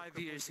 4 or 5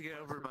 years to get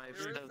over my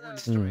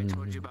story I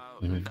told you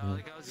about.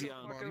 Like I was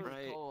young,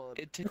 right?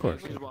 It took me a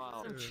good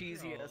while. Some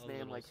cheesy ass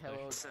name like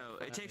Hello. So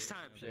it takes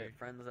time. Shit,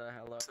 friends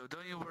hello. So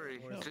don't you worry.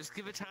 Just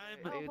give it time.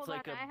 It's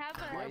like a I have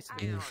a.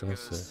 MySpace. We You know shall how it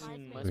see.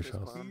 goes. We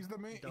shall see. He's the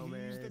main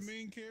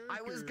character.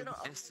 I was gonna.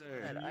 Yes,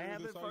 sir. I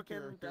haven't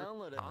fucking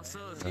downloaded it. Also,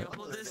 if you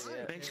upload this,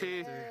 make sure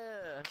you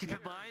Yeah. keep in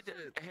mind.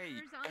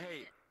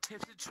 Hey,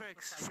 tips and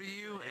tricks for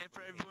you and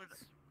for everyone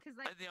in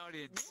the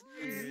audience.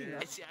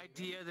 It's the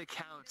idea that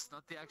counts,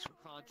 not the actual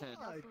content.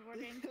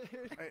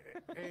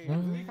 Hey,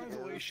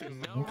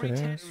 consolation. No Okay,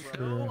 retention, that's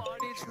no true.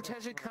 audience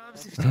retention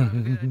comes if you don't have a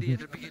good idea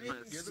to begin You're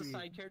with. the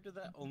side character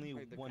that only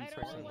one I don't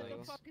person know what the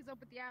likes. fuck is up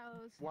with the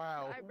arrows.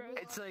 Wow. Eyebrows.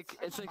 It's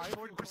like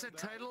 40%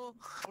 title,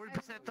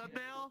 40%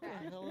 thumbnail, What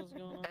the hell is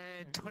going on?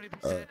 and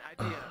 20%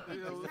 idea.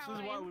 This is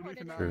why we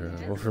make an Sure.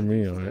 Well, for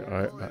me, I'm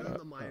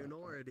the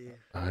minority.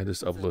 I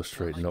just upload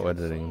straight, no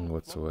editing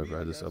whatsoever.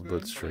 I just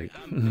upload straight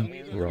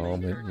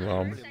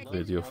raw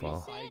video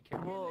file.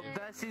 Well,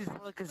 that seems more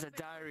like as a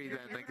diary than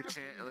like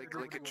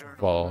a journal.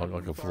 Vlog,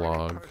 like a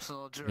vlog.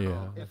 Personal journal.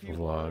 Yeah, like a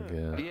vlog.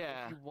 Yeah.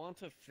 Yeah, If you want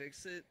to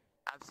fix it,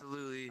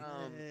 absolutely.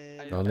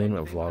 I'll name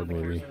it vlog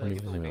maybe. Maybe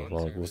I'll name it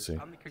vlog. We'll see.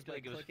 I'm the character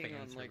that goes clicking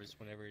fan on, like, service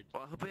whenever.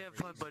 Well, I hope you have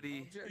fun,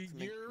 buddy.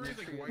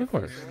 Of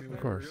course, of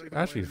course.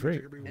 Actually, he's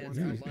very,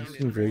 you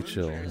seem very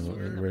chill and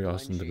very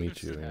awesome to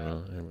meet you. You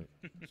know.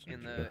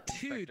 in the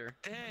Dude, inspector.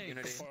 dang,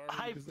 Unity.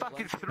 I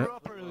fucking threw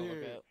up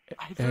earlier.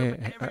 I threw up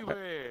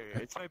everywhere.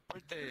 It's my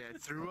birthday. I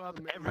threw up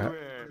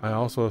everywhere. I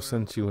also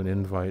sent you an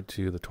invite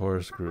to the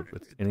Taurus group.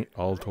 It's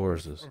all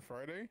Tauruses. On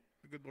Friday?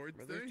 The good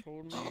Lord's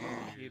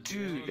Day?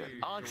 Dude,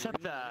 I'll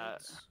accept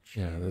that.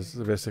 Yeah, this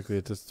is basically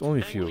it's only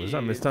a few.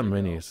 It's not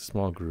many. It's a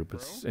small group.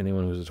 It's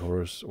anyone who's a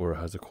Taurus or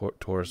has a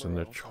Taurus in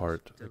their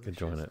chart that can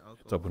join it.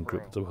 It's open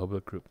group. It's a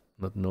public group.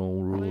 No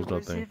rules,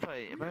 Where's the nothing.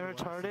 invite? Am I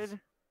retarded?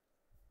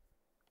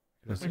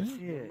 That's Let's it.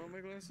 see it. My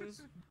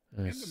glasses?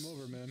 Yes. Hand them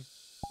over, man.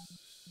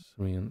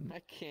 I mean, I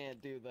can't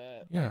do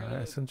that. yeah,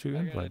 I sent you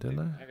an invite, didn't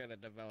I? I gotta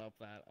develop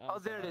that. Oh,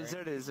 there it is.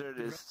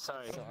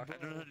 Sorry. I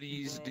don't know how to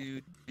use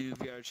do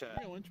VR chat.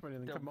 Give me a lunch money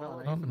then. Come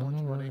on. No, no,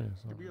 no worries.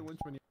 Give me a lunch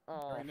money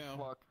Oh, right now.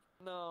 fuck.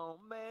 No,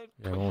 man.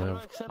 Yeah, I How won't do I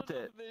have. accept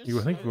it?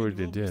 I think we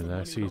already did.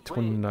 I see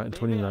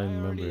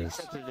 29 members.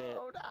 Accepted it.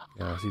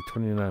 Yeah, I see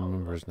 29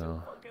 members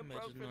now.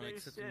 Imagine not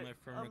accepting my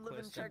friend I'm living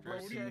request check at by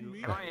first check.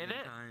 few Am I in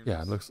it? times.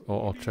 Yeah, it looks.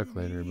 I'll check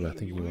later, but I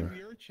think you were.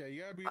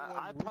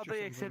 I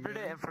probably accepted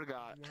it and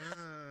forgot.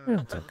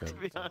 Yeah, it's okay. To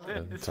be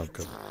honest. It's all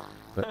good.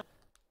 But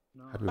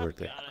happy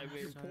birthday. God, I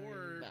mean,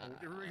 poor.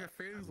 Everybody got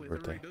fans like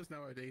Birthday. everybody does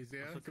nowadays, yeah?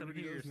 Also, come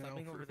Everybody here, does now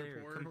something for over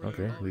there. poor. Come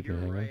Okay, Oh, leave me you're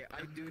hanging. right.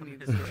 I do need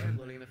to start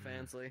uploading the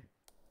Fansly.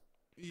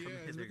 Yeah,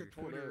 it's like a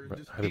Twitter.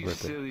 Happy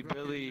birthday. Silly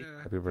Billy.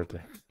 Yeah. Happy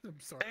birthday. I'm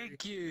sorry.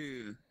 Thank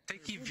you.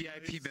 Thank you,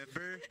 VIP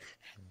member.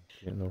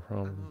 Yeah, no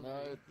problem.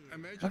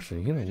 Imagine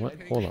Actually, you know what?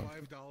 Hold on.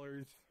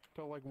 $5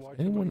 to like watch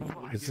Anyone?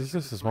 Is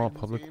this a small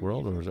public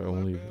world or is it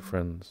only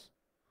friends?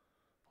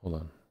 Hold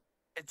on.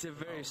 It's a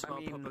very small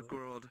public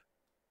world.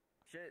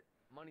 Shit,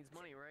 money's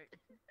money, right?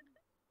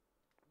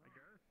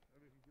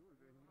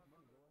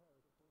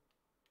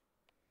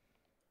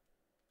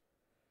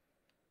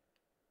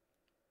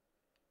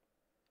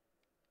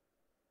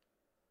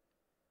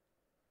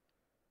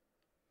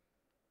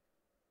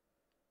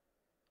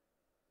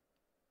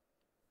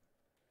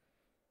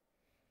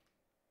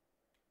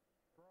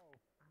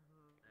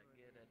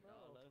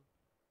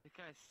 That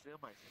guy's still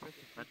my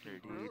freaking thunder,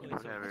 dude.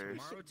 Whatever.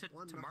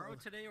 Tomorrow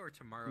today or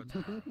tomorrow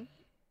tomorrow?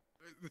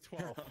 The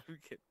 12th.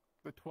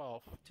 The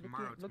 12th.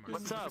 Tomorrow.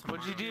 What's up?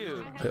 What'd you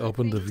do? I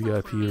opened the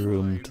VIP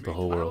room to the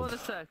whole Hold world. on a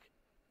sec.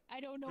 I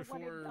don't know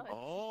what it does.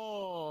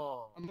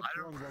 Oh, I'm not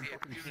drunk, I'm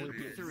fucking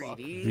sleepy.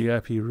 3D.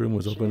 VIP room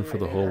was open for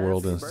the whole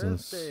world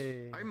instance.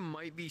 I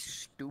might be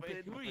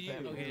stupid. Who are but you?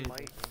 that Okay.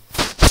 might-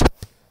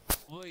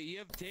 Wait, you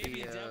have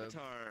Damien's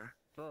avatar.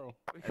 Bro.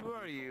 Wait, who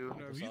are you?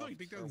 No, if you like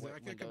think that's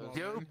Zach, I can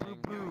Yo, boo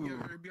boo. Yeah,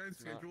 are you behind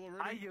schedule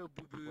Hi, already? yo,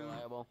 boo boo.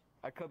 Reliable.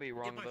 I could be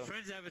wrong Get my though.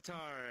 friend's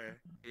avatar.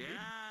 Yeah.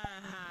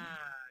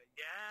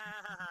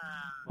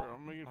 Yeah. Bro,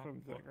 I'm making fun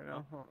of Zach right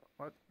now. Hold on.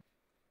 What?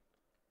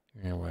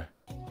 Anyway.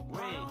 Wait.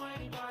 What?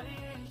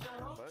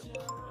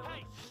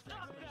 Hey,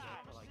 stop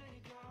that!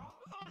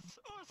 Us!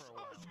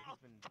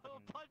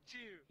 I'll punch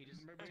you! He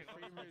just my favorite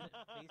face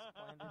planted into the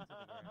ground.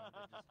 It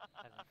just hasn't come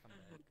back.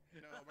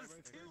 No, my That's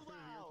favorite too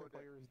loud.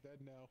 player is dead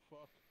now.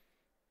 Fuck.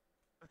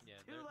 Yeah,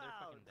 Too they're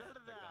loud. fucking dead. None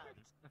of that.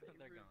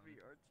 They're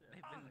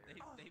gone.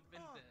 They've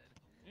been dead.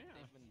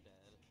 They've been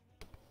dead.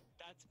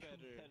 That's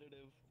better.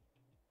 Competitive.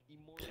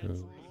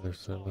 There's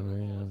 7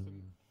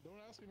 a.m. Don't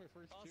ask me my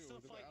first I'll two.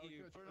 still fight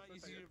you for not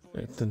using your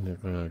voice. It's in there.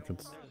 I could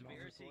There's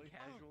VRC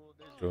casual.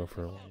 There's go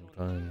for a long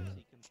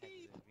time.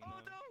 Oh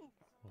no!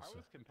 I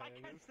was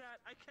competitive.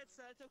 I catch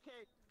that. It's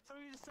okay. Throw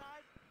you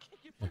aside. Kick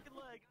your fucking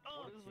leg.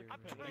 Oh, I'm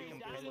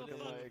trained. I know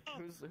Like,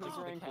 who's The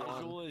rank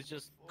casual one? is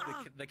just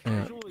the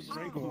casual is just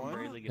people who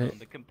rarely get on.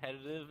 The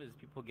competitive is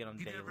people get on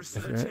daily.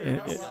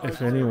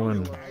 If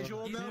anyone,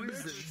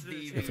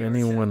 if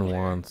anyone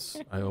wants,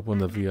 I open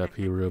the VIP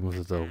room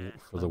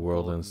for the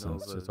world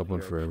instance. It's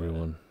open for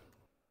everyone.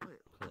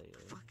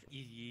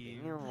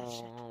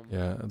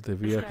 Yeah, the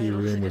VIP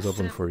room is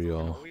open for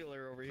y'all.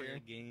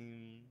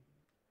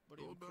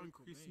 All about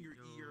increasing your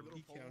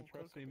ERP count.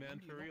 Trust me, man,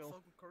 for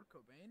real.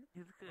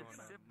 He's gonna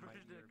sip My the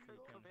ERP count has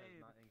cocaine.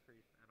 not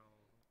increased at all.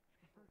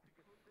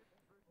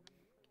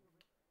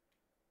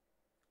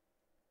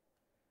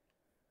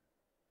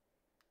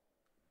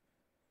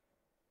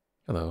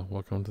 Hello,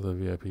 welcome to the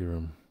VIP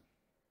room.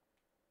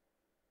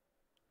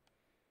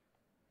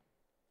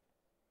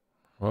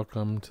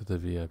 Welcome to the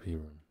VIP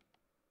room.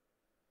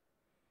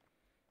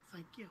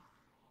 Thank you.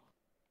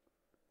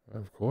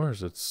 Of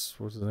course, it's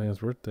what's his name's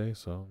birthday,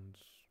 so I'm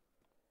just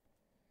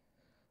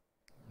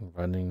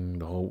inviting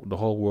the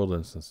whole world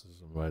instance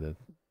is invited.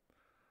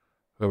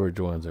 Whoever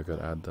joins, I could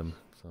add them.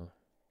 So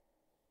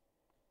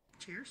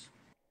Cheers.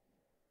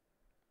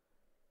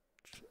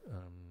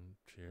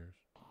 Cheers.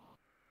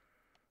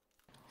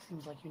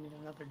 Seems like you need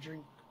another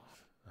drink.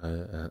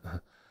 I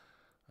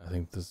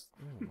think this.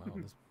 Oh,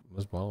 wow,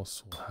 this bottle's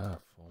sold half.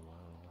 Oh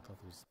wow, I thought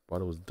this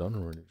bottle was done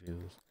already.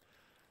 Jesus.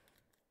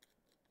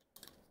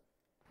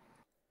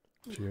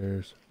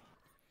 Cheers.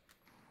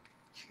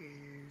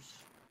 Cheers.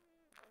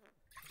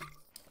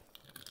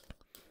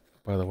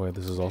 By the way,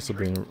 this is also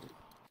being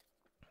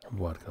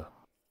vodka.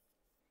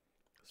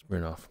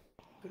 Smirnoff.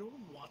 Good old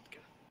vodka.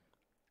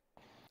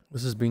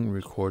 This is being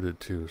recorded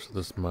too, so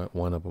this might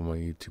wind up on my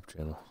YouTube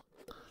channel.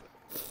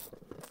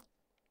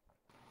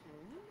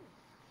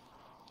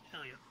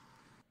 Hell yeah.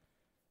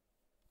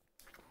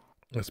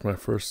 That's my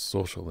first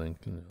social link.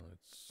 You know,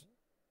 it's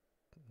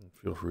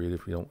feel free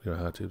if you don't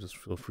have to. Just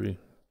feel free.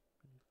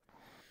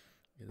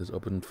 It is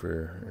open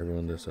for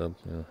everyone to sub.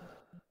 You know.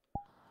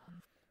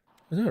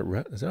 Is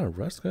that a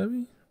Rust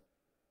Abby?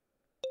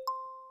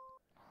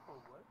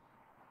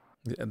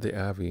 The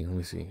Abby. Let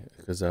me see.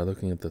 Because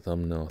looking at the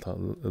thumbnail, I thought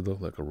it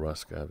looked like a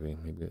Rust Abby.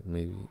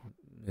 Maybe.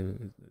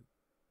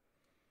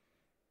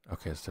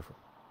 Okay, it's different.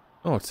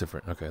 Oh, it's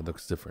different. Okay, it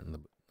looks different.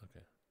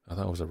 Okay, I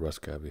thought it was a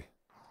Rust Abby.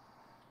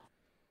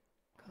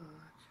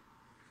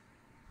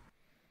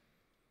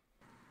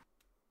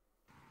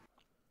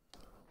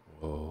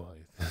 Whoa.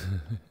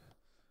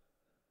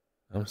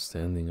 I'm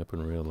standing up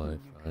in real life.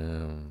 I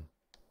am.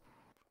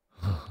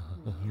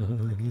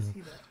 Yeah.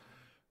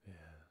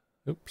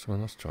 Oops,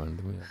 someone else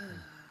joined me.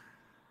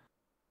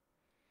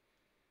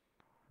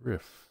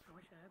 Riff.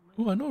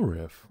 Oh, I know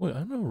Riff. Wait,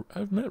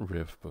 I've met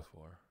Riff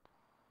before.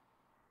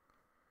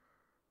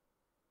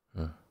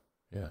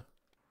 Yeah.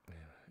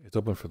 It's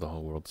open for the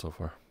whole world so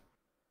far.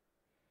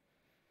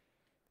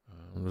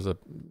 There's a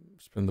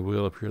spin the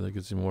wheel up here that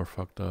gets you more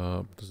fucked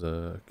up. There's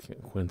a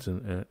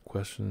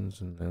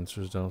questions and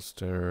answers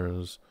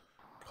downstairs.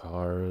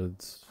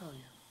 Cards. Oh,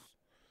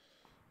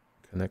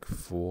 Connect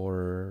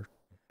 4,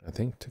 I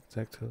think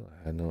tic-tac-toe.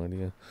 I had no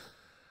idea.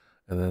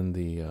 And then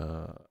the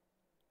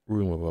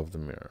room above the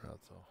mirror.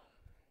 That's all.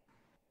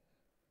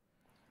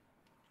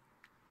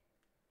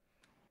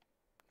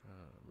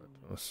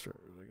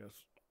 Stairs, I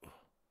guess.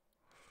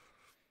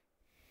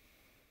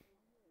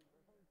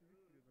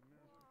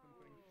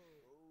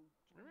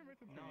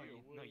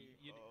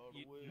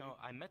 No,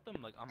 I met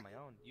them like on my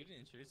own. You didn't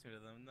introduce me to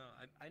them. No,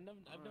 I've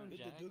known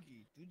Jack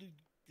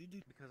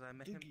because I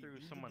met him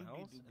through someone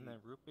else, and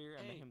then Root Beer,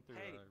 I met him through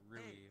a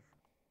really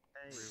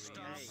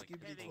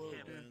Skibbity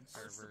toilet dance.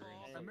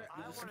 I met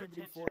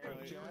Skibbity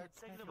through Jack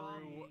through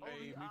a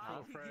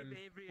mutual friend.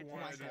 Oh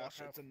my gosh,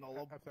 it's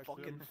another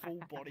fucking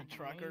full body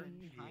tracker.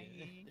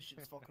 This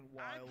shit's fucking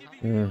wild.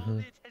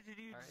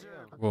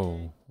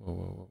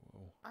 Whoa.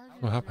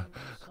 What happened?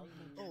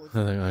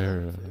 Nothing, I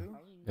heard.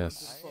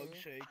 Yes. Fug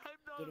shake.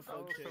 Do the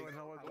fug shake.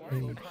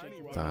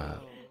 That.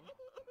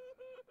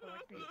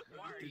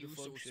 Do the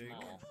fug shake.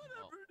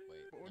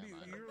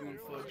 Do the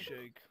fug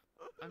shake.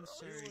 I'm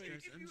sorry,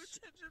 guys.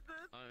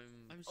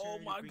 I'm sorry. Oh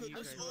my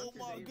goodness! Oh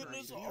my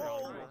goodness!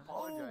 Oh!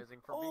 Apologizing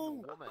for being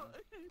a woman.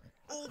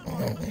 Oh my!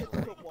 Hit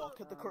the crip walk.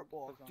 Hit the crip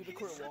walk. Do the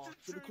crip walk.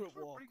 Do the crip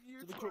walk.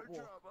 Do the crip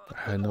walk. I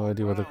had no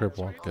idea what the crip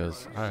walk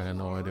is. I had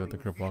no idea what the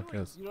crip walk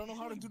is. You don't know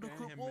how to do the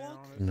crip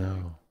walk?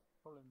 No.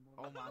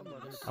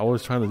 I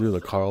was trying to do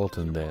the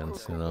Carlton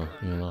dance, you know,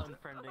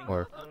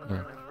 or.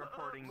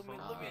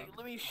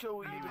 Let me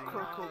show you the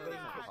Kurt Cobain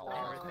crip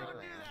walk.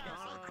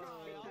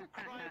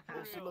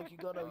 Oh, see, look, you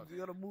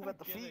gotta move at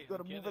the feet. You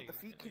gotta move at the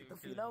feet. Kick the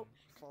feet out.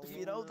 The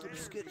feet out. Do the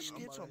skits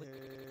on the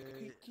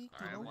kick. You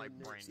know.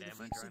 See the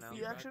feet. See the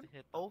feet action.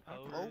 Oh. The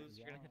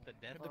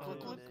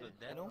click.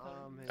 You know.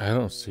 I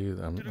don't see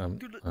them.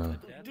 Do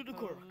the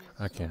Kurt.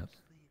 I can't.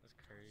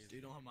 You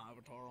don't have my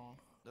avatar on.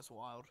 That's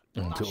wild.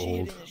 I'm too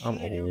old. I'm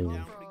old.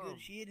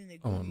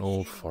 I'm an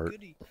old fart.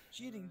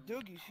 She eating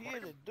Doogie. She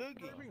ate a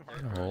Doogie.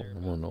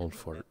 I'm an old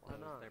fart.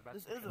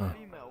 This is a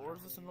female, or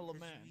is this another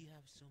man? We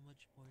have so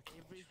much more.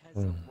 Avery has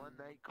a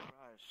one-night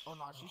crush. Oh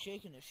no, she's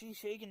shaking it. She's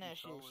shaking that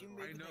shit. She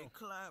making that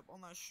clap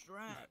on that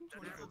strap.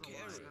 24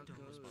 karat.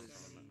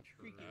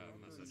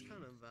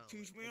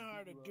 Teach me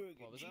how to do it.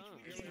 Teach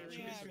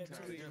me how to do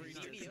it.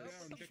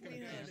 Teach me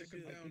how to do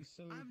it.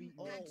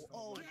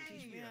 Oh,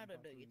 teach me how to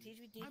do it. Teach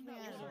me how to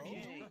do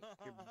it.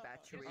 Your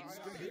battery.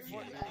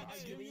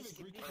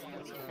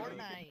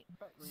 Fortnite.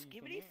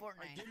 Skibbity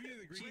Fortnite.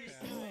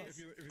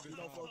 Do you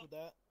know fuck with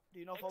that? Do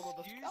you know fuck with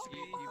the you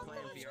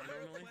play VR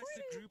normally? What's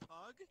the group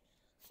hug?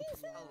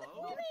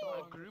 Hello?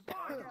 A group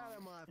hug? Get out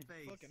of my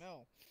face. Fucking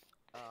hell.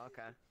 Oh,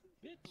 okay.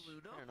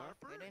 Ludo,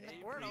 Get in the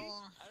portal.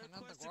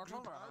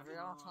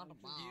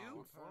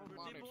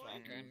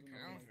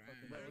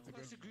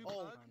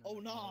 Oh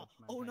no.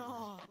 Oh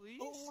no.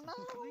 Oh no.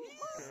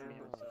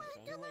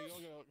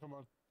 Come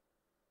on.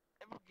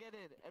 Everyone get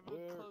it.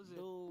 Everyone close it.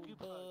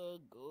 The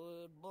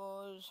good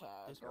boys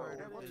have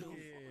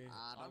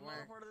I'm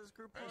not part of this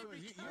group hug. Where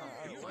do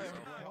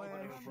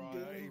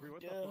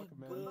the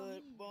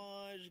good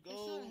boys go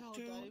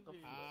to?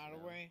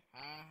 Hideaway.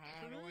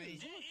 Hideaway.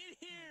 Get in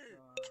here.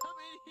 Come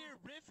in here,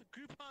 Riff.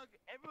 Group hug.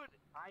 Everyone.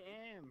 I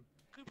am.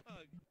 Group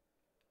hug.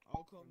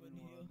 I'll come in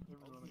here.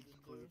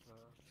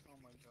 Oh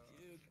my god.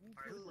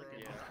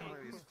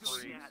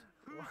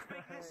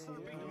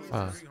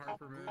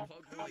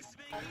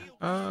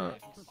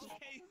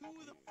 Okay, who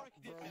the fuck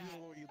did that?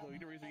 You know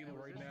reason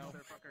right now.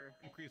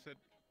 Increase it.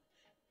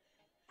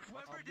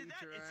 Whoever did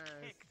that is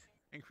kicked.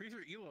 Increase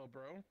your elo,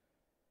 bro.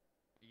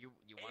 You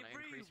want to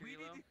increase your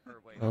elo?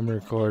 Or wait? I'm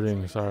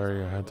recording.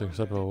 Sorry, I had to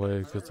step away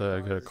because I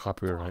got a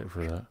copyright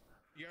for that.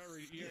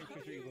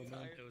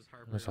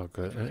 It's all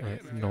good.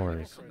 No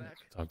worries.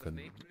 It's all good.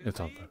 It's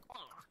all good.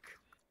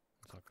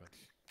 It's all good.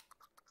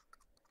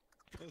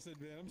 Listen,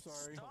 man, I'm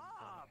sorry.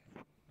 Stop!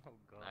 Oh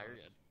god. Nah, you're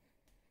good.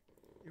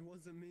 It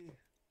wasn't me.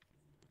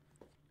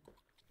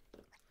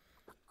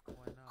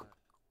 Why not?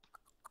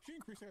 She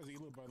increased his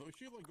elo, by the way.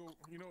 She like go,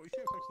 she has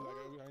sex with that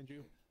guy behind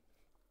you.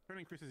 Trying to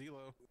increase his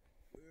elo.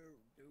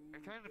 Are you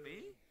trying to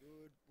be?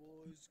 Good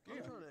boys.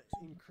 I'm trying to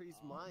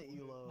increase my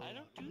elo. I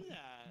don't do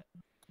that.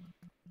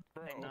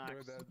 Bro,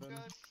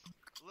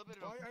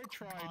 I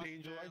tried,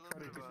 Angel. I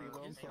tried to increase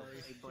elo. I'm sorry.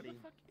 Hey, buddy.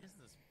 What the fuck is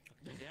this?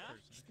 Yeah?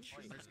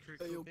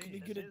 Hey, yo, can you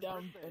get it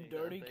down and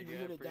dirty? Can you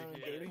hit it down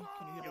and dirty?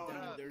 Can you hit it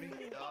down and dirty?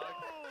 Can you drop it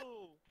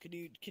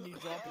down? Can you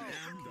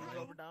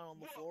drop it down on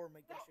the floor and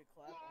make that shit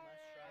clap on that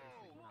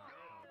strap?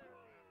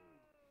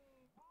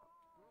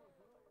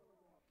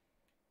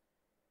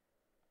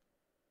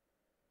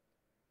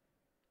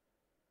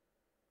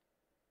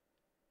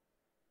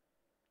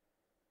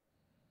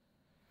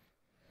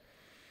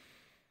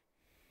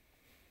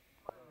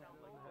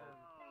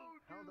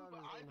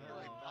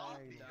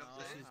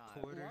 This is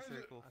quarter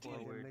circle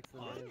forward.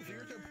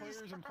 You're the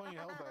players and playing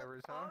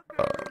Helldivers, huh? I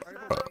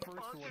the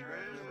first one.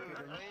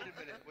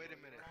 Wait a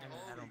minute.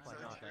 I don't play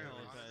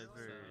Helldivers.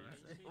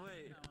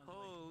 Wait,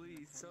 holy,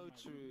 so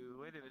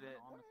true. Wait a minute.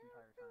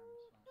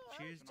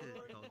 Cheers to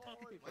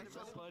What's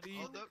up, buddy?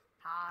 Hold up.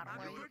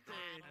 Happy birthday.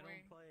 I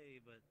don't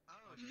play, but.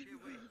 Oh shit!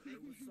 Wait.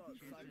 What's up,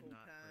 Cheers to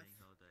not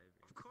psychopath? playing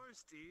Helldivers.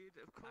 course, dude.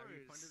 Of course.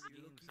 I refunded the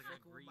game because I got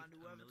griefed a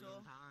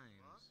million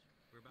times.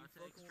 We're about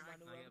to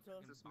extract and I got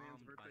fucking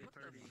bombed by What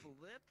the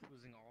flip?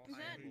 losing all Is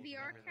that cycles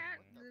VR and cat?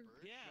 everything.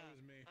 Yeah.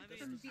 From I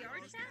mean, VR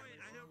chat?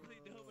 I don't really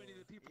know many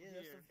of the people Yeah,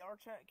 that's here. the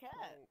VRChat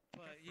cat.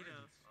 But, you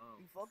know.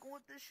 You fucking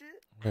with this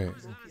shit? Wait,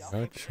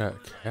 VRChat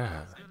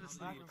cat.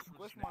 I can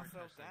squish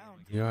myself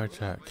down.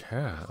 VRChat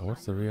cat.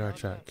 What's the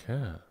VRChat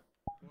cat?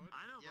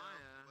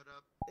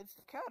 It's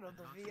the cat of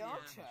the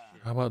VR chat.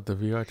 How about the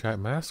VRChat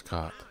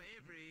mascot?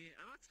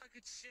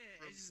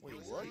 Wait,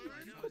 what?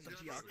 You put the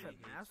VR chat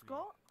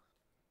mascot?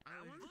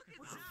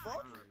 What the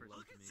fuck?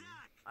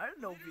 I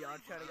didn't know VR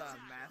chat got a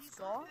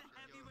mascot.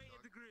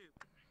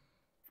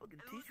 Fucking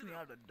teach me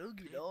how to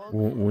doogie, dog.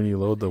 When you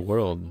load the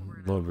world,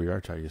 load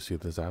VRChat, you see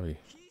this Abby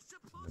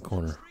in the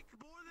corner.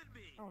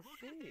 Oh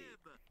shit.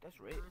 That's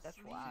right. That's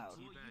wild.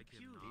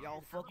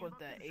 Y'all fuck with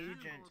the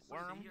agent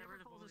worm?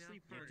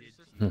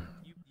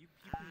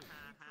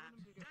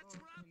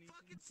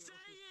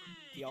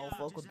 Y'all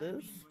fuck with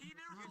this?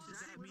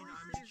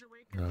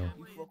 No.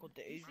 You fuck with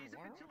the agent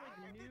worm?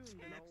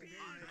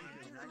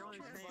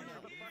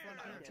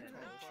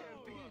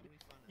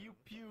 You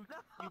puked.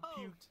 You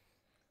puked.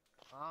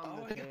 Oh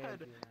my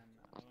god.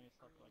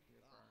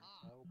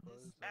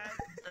 That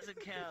doesn't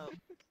count.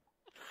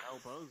 El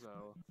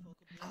Bozo.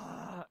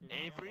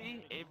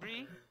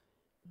 Avery?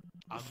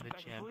 I'm the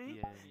champion.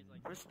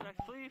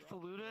 Respectfully,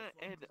 Faluda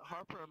and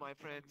Harper are my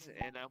friends,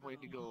 and I'm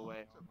waiting to go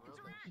away.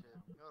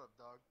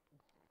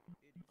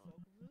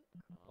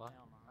 What?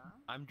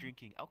 I'm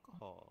drinking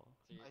alcohol.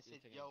 I said,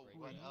 yo,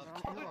 what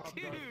up?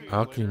 Dude!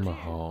 Alki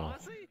Mahal.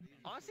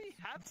 Honestly,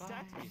 have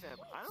sex with them.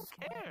 I don't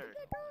care.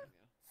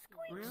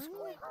 Really?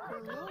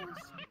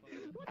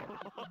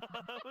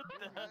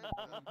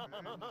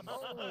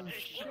 Oh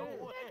shit!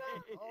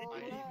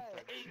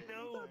 Ain't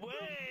no way!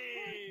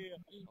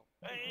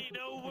 Ain't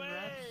no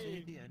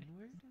way!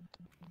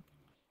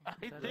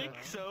 I think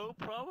so,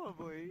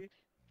 probably.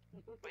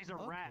 He's a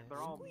rat.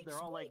 They're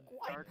all like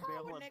dark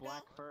navel and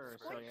black fur.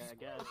 So yeah, I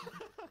guess.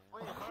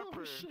 Wait,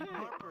 Harper.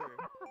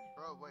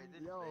 Bro, wait,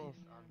 this Yo, face.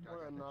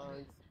 we're a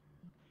nine.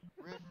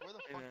 Riff, where the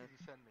fuck did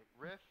you send me?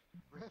 Riff?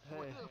 Where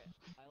the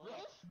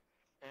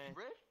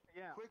Riff?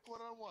 Yeah. Quick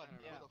one-on-one.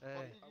 Where the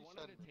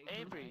fuck did you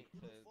send me? Avery.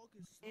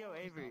 Yo,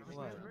 Avery.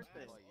 What?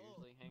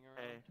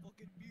 Hey.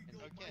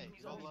 Okay,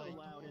 He's so also like,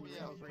 loud and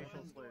yeah. yells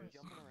racial slurs.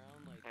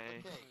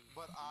 Hey. Okay,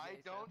 but I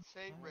don't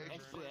say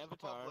racial slurs in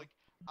public.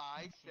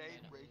 I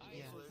say racial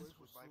slurs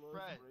with my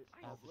friends.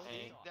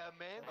 Hey. That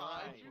man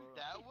behind you,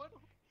 that one,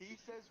 he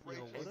says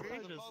racial What if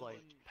I slurs in just like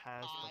public.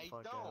 pass the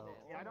fuck out?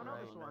 Yeah, I don't know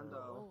this one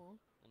though.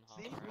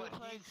 See, but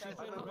he says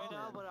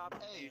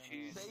hey,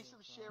 say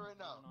some shit right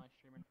now.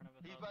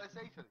 He's about to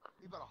say something.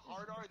 He's about to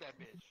hard R that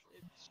bitch.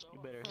 You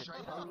better hit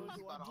Straight up.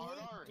 He's about to hard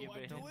R. You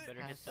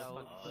better hit the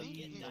fucking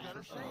He's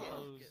gonna say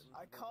it.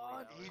 I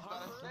can't. He's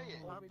about to say it.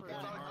 He's about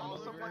to call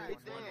somebody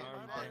dead.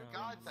 Like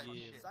God type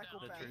shit.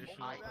 the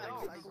traditional I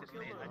don't.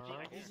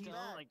 He's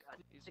not like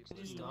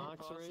 16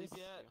 knocks race.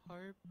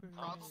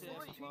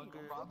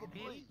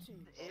 Probably.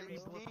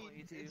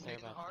 It's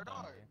hitting hard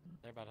R.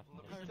 They're about to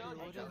He's telling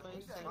you.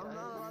 I'm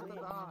not allowed to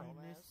die.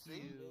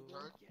 See?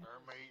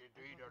 Turn me to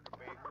do the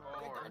big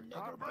board.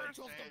 Harper.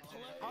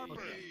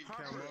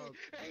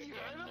 Hey,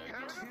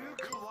 two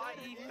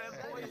kawaii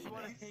femboys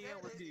want to hang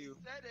out with you.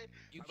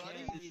 You can't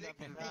lead up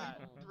to that.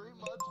 3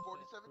 months,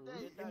 47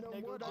 days. You know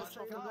what I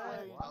say to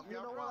that? You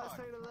know what I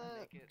say to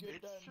that?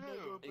 It's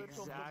true.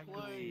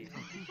 Exactly.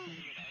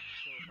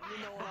 You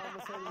know what I'm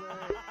gonna say to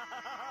that?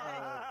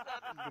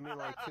 Give me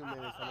like 2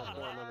 minutes. I'm gonna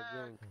pour another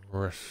drink.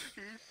 Rush.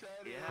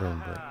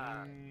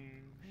 Yeah.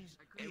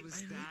 It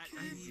was that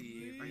easy.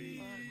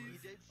 He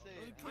did say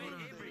it. Wait,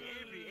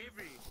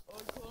 Avery.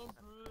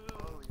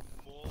 Holy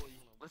moly.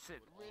 Listen.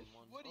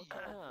 What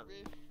are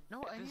you? No,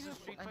 if this is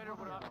Street Fighter,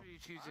 what option are you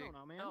choosing?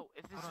 No,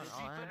 if this is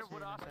Street Fighter,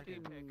 what option do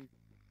you pick?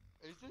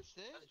 Is this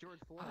it? George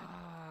Floyd.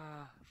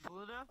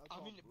 Fluna? I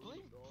mean,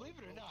 believe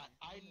it or not,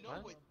 I know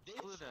what this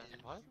Fluna.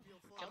 is. What?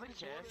 Give me a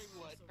kiss.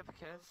 Give a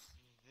kiss.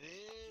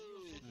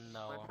 This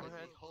No, My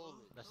forehead.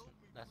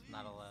 that's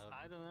not allowed.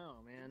 I don't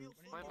know, man.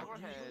 My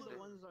forehead. Usually the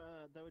ones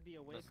that would be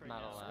awake That's right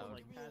not now, allowed.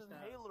 like Give me an passed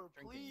out, inhaler,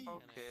 drinking. please.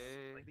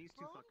 Okay. Like these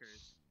two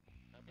fuckers.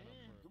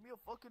 Give me a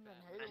fucking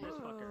inhaler. And this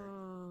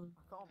fucker.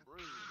 I can't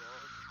breathe,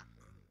 dog.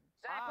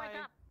 Zach, wake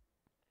up!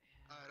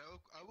 Alright,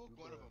 I woke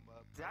one of them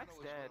up. Zach's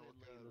dead.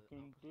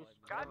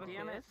 God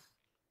damn it.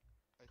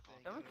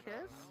 Have a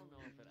kiss?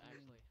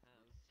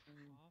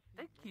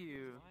 Thank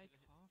you.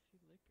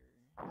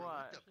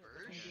 What? The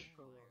bird?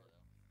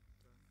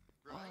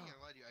 Bro, I ain't gonna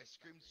lie to you. I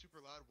screamed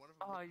super loud. One of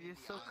them. Oh, looked me you're in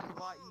the so eyes.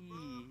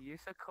 kawaii.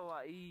 You're so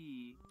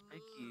kawaii.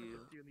 Thank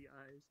you. In the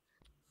eyes.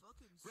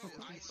 Bro,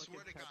 I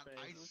swear to God,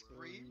 I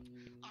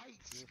screamed.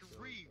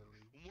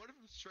 One of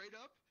them straight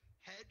up,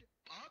 head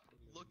up,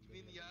 looked me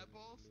in the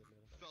eyeballs,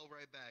 fell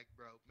right back,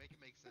 bro. Make it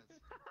make sense.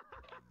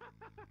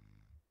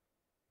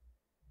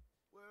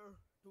 Where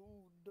do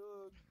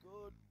the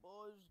good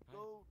boys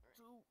go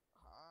to?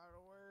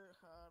 Hardware.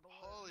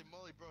 Holy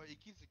moly, bro! He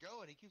keeps it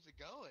going.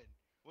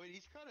 Wait,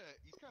 he's kind of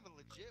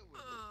legit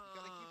with it. He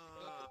kind of keeps it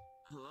going.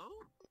 Hello?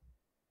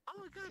 Oh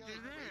my god,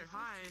 you're there.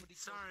 Hi.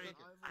 Sorry.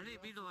 I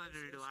didn't mean to land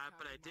on your lap,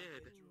 but I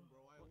did. Did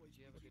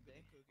you have a good day,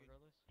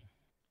 regardless?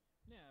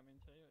 Yeah, I mean,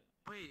 tell you.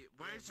 Wait,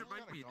 why did you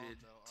remind me, dude?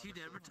 Do you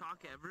never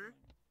talk ever?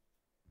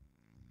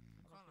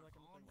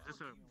 Just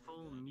a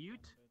full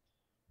mute?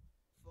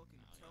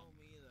 Fucking tell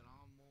me that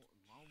I'm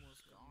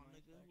almost gone,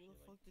 nigga. Where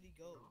the fuck did he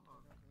go?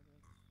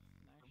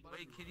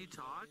 Wait, can you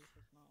talk?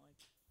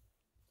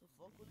 The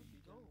fuck, where did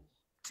he go?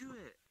 Do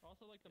it.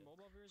 Also, like the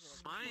mobile viewers are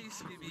like. Mine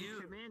used to be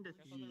mute. Command I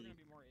thought there were gonna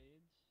be more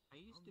aids.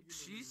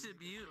 She used to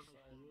mute.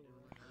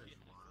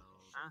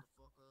 Huh?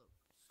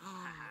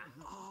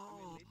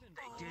 Oh,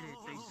 they did it.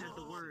 They said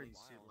the words.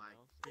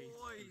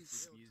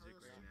 Boys. Music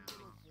right now.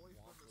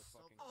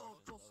 Oh,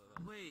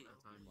 wait.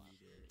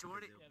 Do you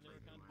want to?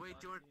 Wait,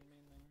 do you want?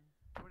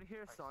 Do you want to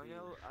hear a song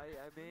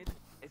I made?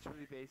 It's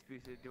really bass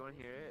boosted. Do you want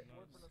to hear it?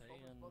 You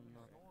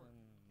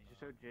should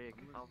show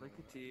Jake. I'll link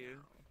it to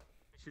you.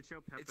 You should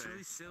show Pepe. It's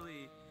really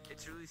silly.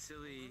 It's really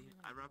silly.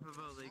 I rap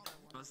about like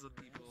Muslim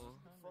people.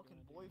 Fucking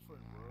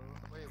boyfriend, bro.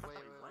 Wait. Time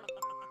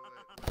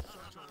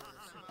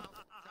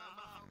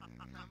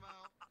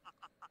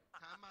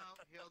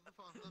out. Here, hold the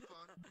phone.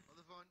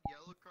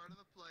 Yellow card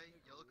on the play.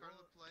 Send it to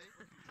me.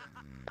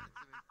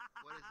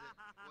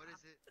 What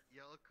is it?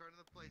 Yellow card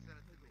on the play. Send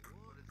it to me.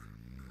 What is it?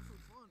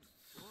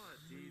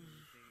 What, dude?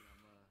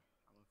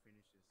 I'm gonna finish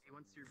this. He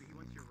wants your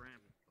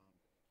ramp.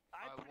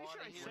 I'm pretty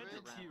sure I sent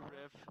it to you,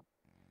 Riff.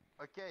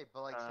 Okay,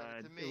 but like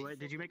send it to me. Wait,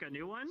 did you make a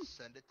new one?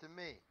 Send it to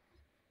me.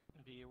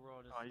 Oh, you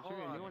should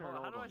make a new one or an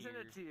how old do I one? send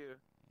it to you?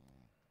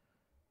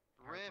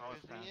 Riff,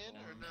 is he in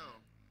or no?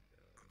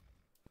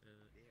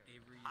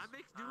 I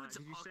make new ones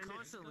Did you send it?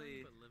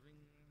 constantly.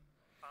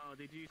 Oh,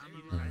 did you?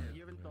 You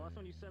haven't. The last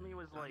one you sent me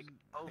was like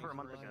over a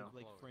month ago.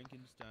 Like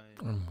Frankenstein.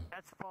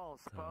 That's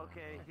false. But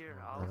okay, here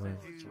I'll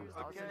send you.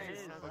 I'll send you.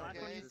 The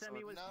last one you sent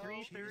me was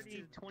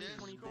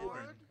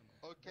 3/30/2024.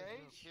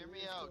 Okay, hear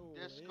me out.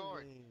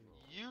 Discord.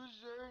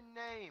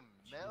 Username.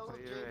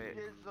 Melvin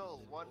Dizzle.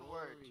 One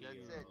word.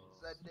 That's it.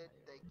 Send it.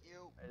 Thank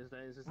you. Is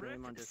his Riff,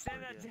 name on Discord?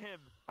 send that to him.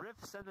 Riff,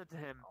 send that to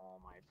him. Oh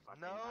my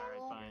fucking. No.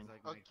 Alright, fine.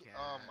 Okay.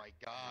 Oh my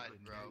god,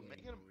 bro.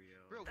 Make him.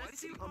 Bro, why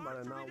That's did you? too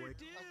hard for me to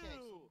do.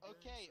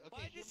 Okay.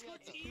 My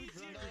Discord's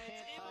easier.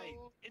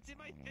 It's in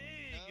my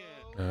thing.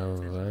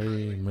 Have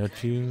I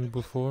met you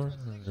before?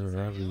 Or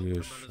have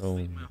you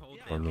shown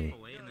for me?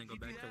 And then go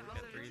back to work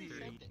at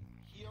 3:30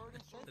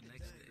 the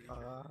next day. I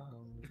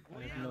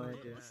have no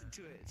idea. Listen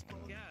to it. It's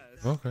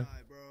podcast. Okay.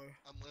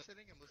 I'm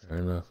listening. Fair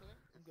enough.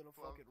 I'm gonna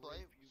fucking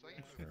play.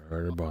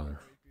 Sorry to bother.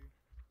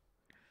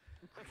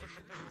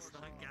 It's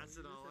not gas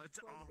at all. It's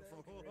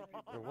awful.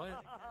 Or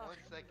what? 1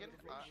 second.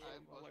 I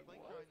was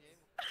playing Kanye.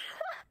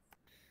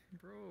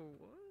 Bro,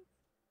 what?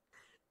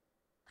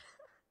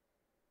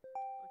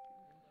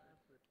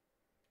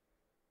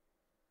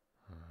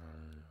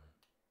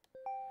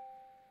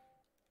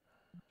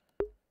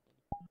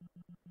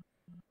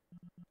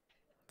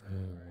 I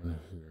want to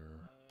hear.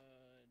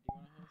 Do you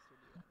want to host or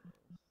do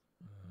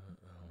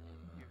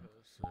you want to host? I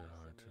want to say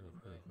hi to the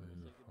people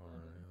before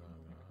anything.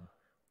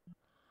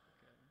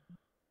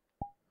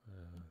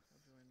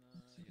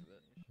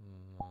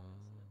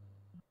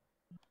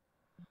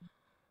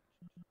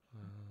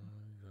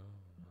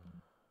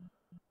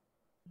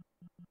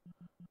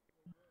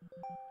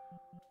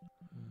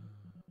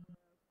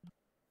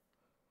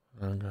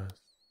 I guess.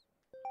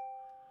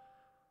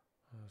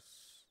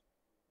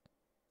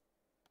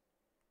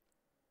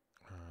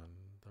 And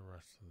the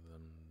rest of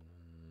them.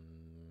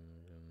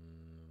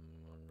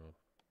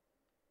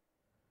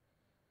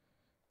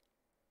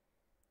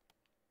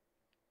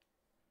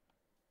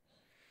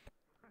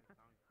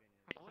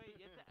 Wait,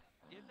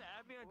 you have to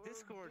add me on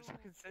Discord so I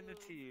can send it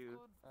to you.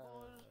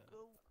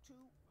 Go to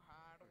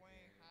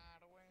hideaway.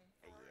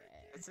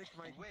 It's like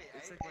my. Wait,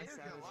 It's I like my ain't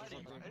gonna lie savage to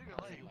you. or I something. ain't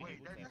gonna lie to you. Wait,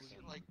 that's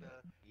like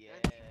the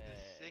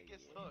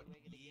sickest hook.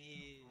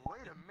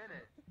 Wait a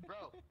minute,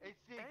 bro.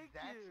 It's the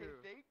exact same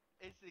thing.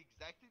 It's the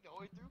exact thing the whole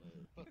way through.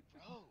 But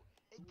bro,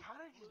 it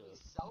kind of just be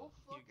so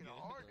fucking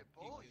hard to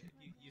pull you.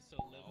 You so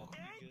level.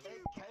 Thank you,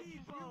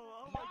 people!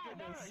 Oh my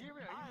goodness! Hear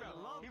me out. I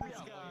love this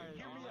guy.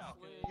 Hear me out.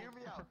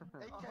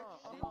 It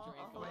catches you.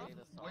 Wait.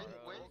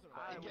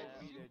 It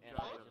catches you.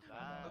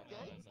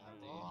 Okay.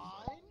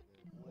 Line.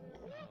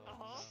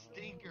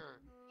 Stinker.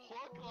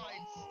 Hook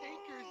line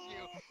stinkers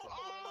you.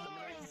 Oh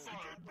my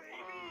god,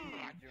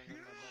 baby!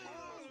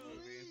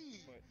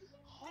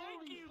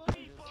 Thank you,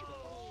 people!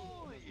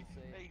 Holy!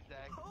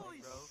 Exactly, Holy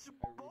bro.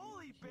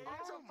 holy,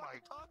 bitch! Oh my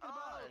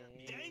god!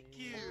 Thank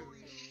you!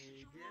 Holy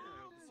shit!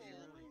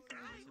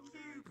 Thank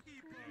you,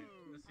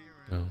 people!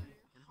 No.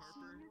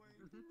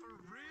 For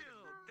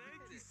real!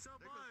 Thank you so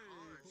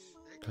much!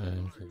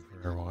 Thank you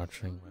for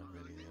watching my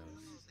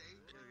videos.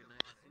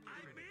 I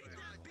made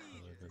that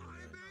beat!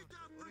 I made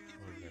that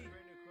fucking beat!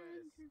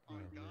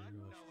 On God?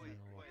 No, wait.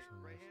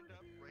 Right hand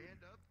up. Right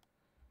hand up.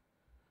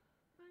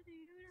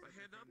 My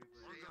hand up.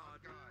 On God.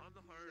 On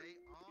the heart. Say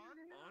on.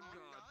 On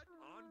God.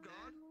 On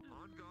God.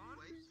 On God.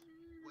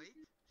 Wait.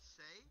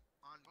 Say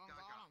on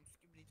God. I'm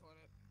skippity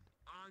toilet.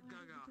 On on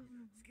Gaga.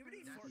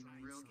 Skibbity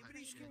Fortnite.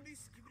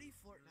 Skibbity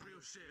Fortnite.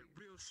 Real shit,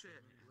 real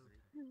shit.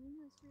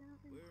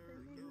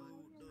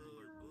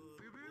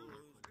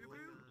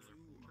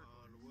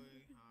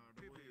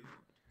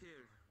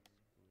 Here.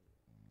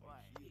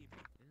 What?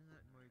 Isn't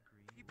that more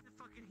green? Keep the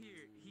fucking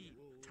here. Heat.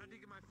 Trying to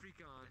get my freak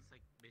on. It's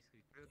like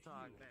basically real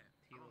talk.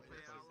 teal.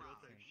 Play out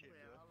loud. Shit,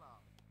 bro.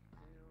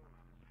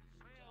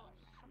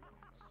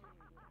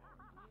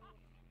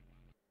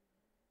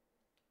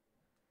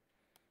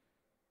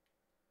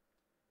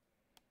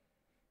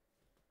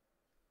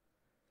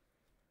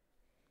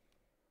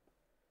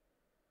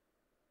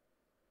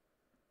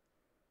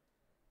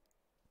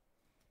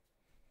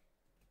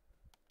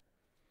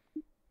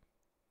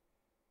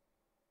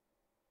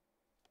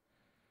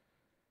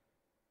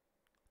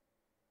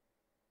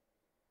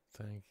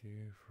 Thank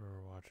you for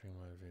watching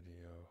my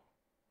video,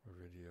 or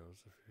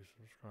videos if you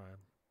subscribe.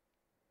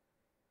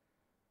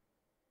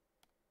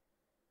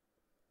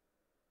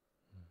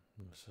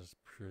 This is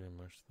pretty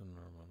much the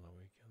norm on the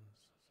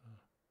weekends.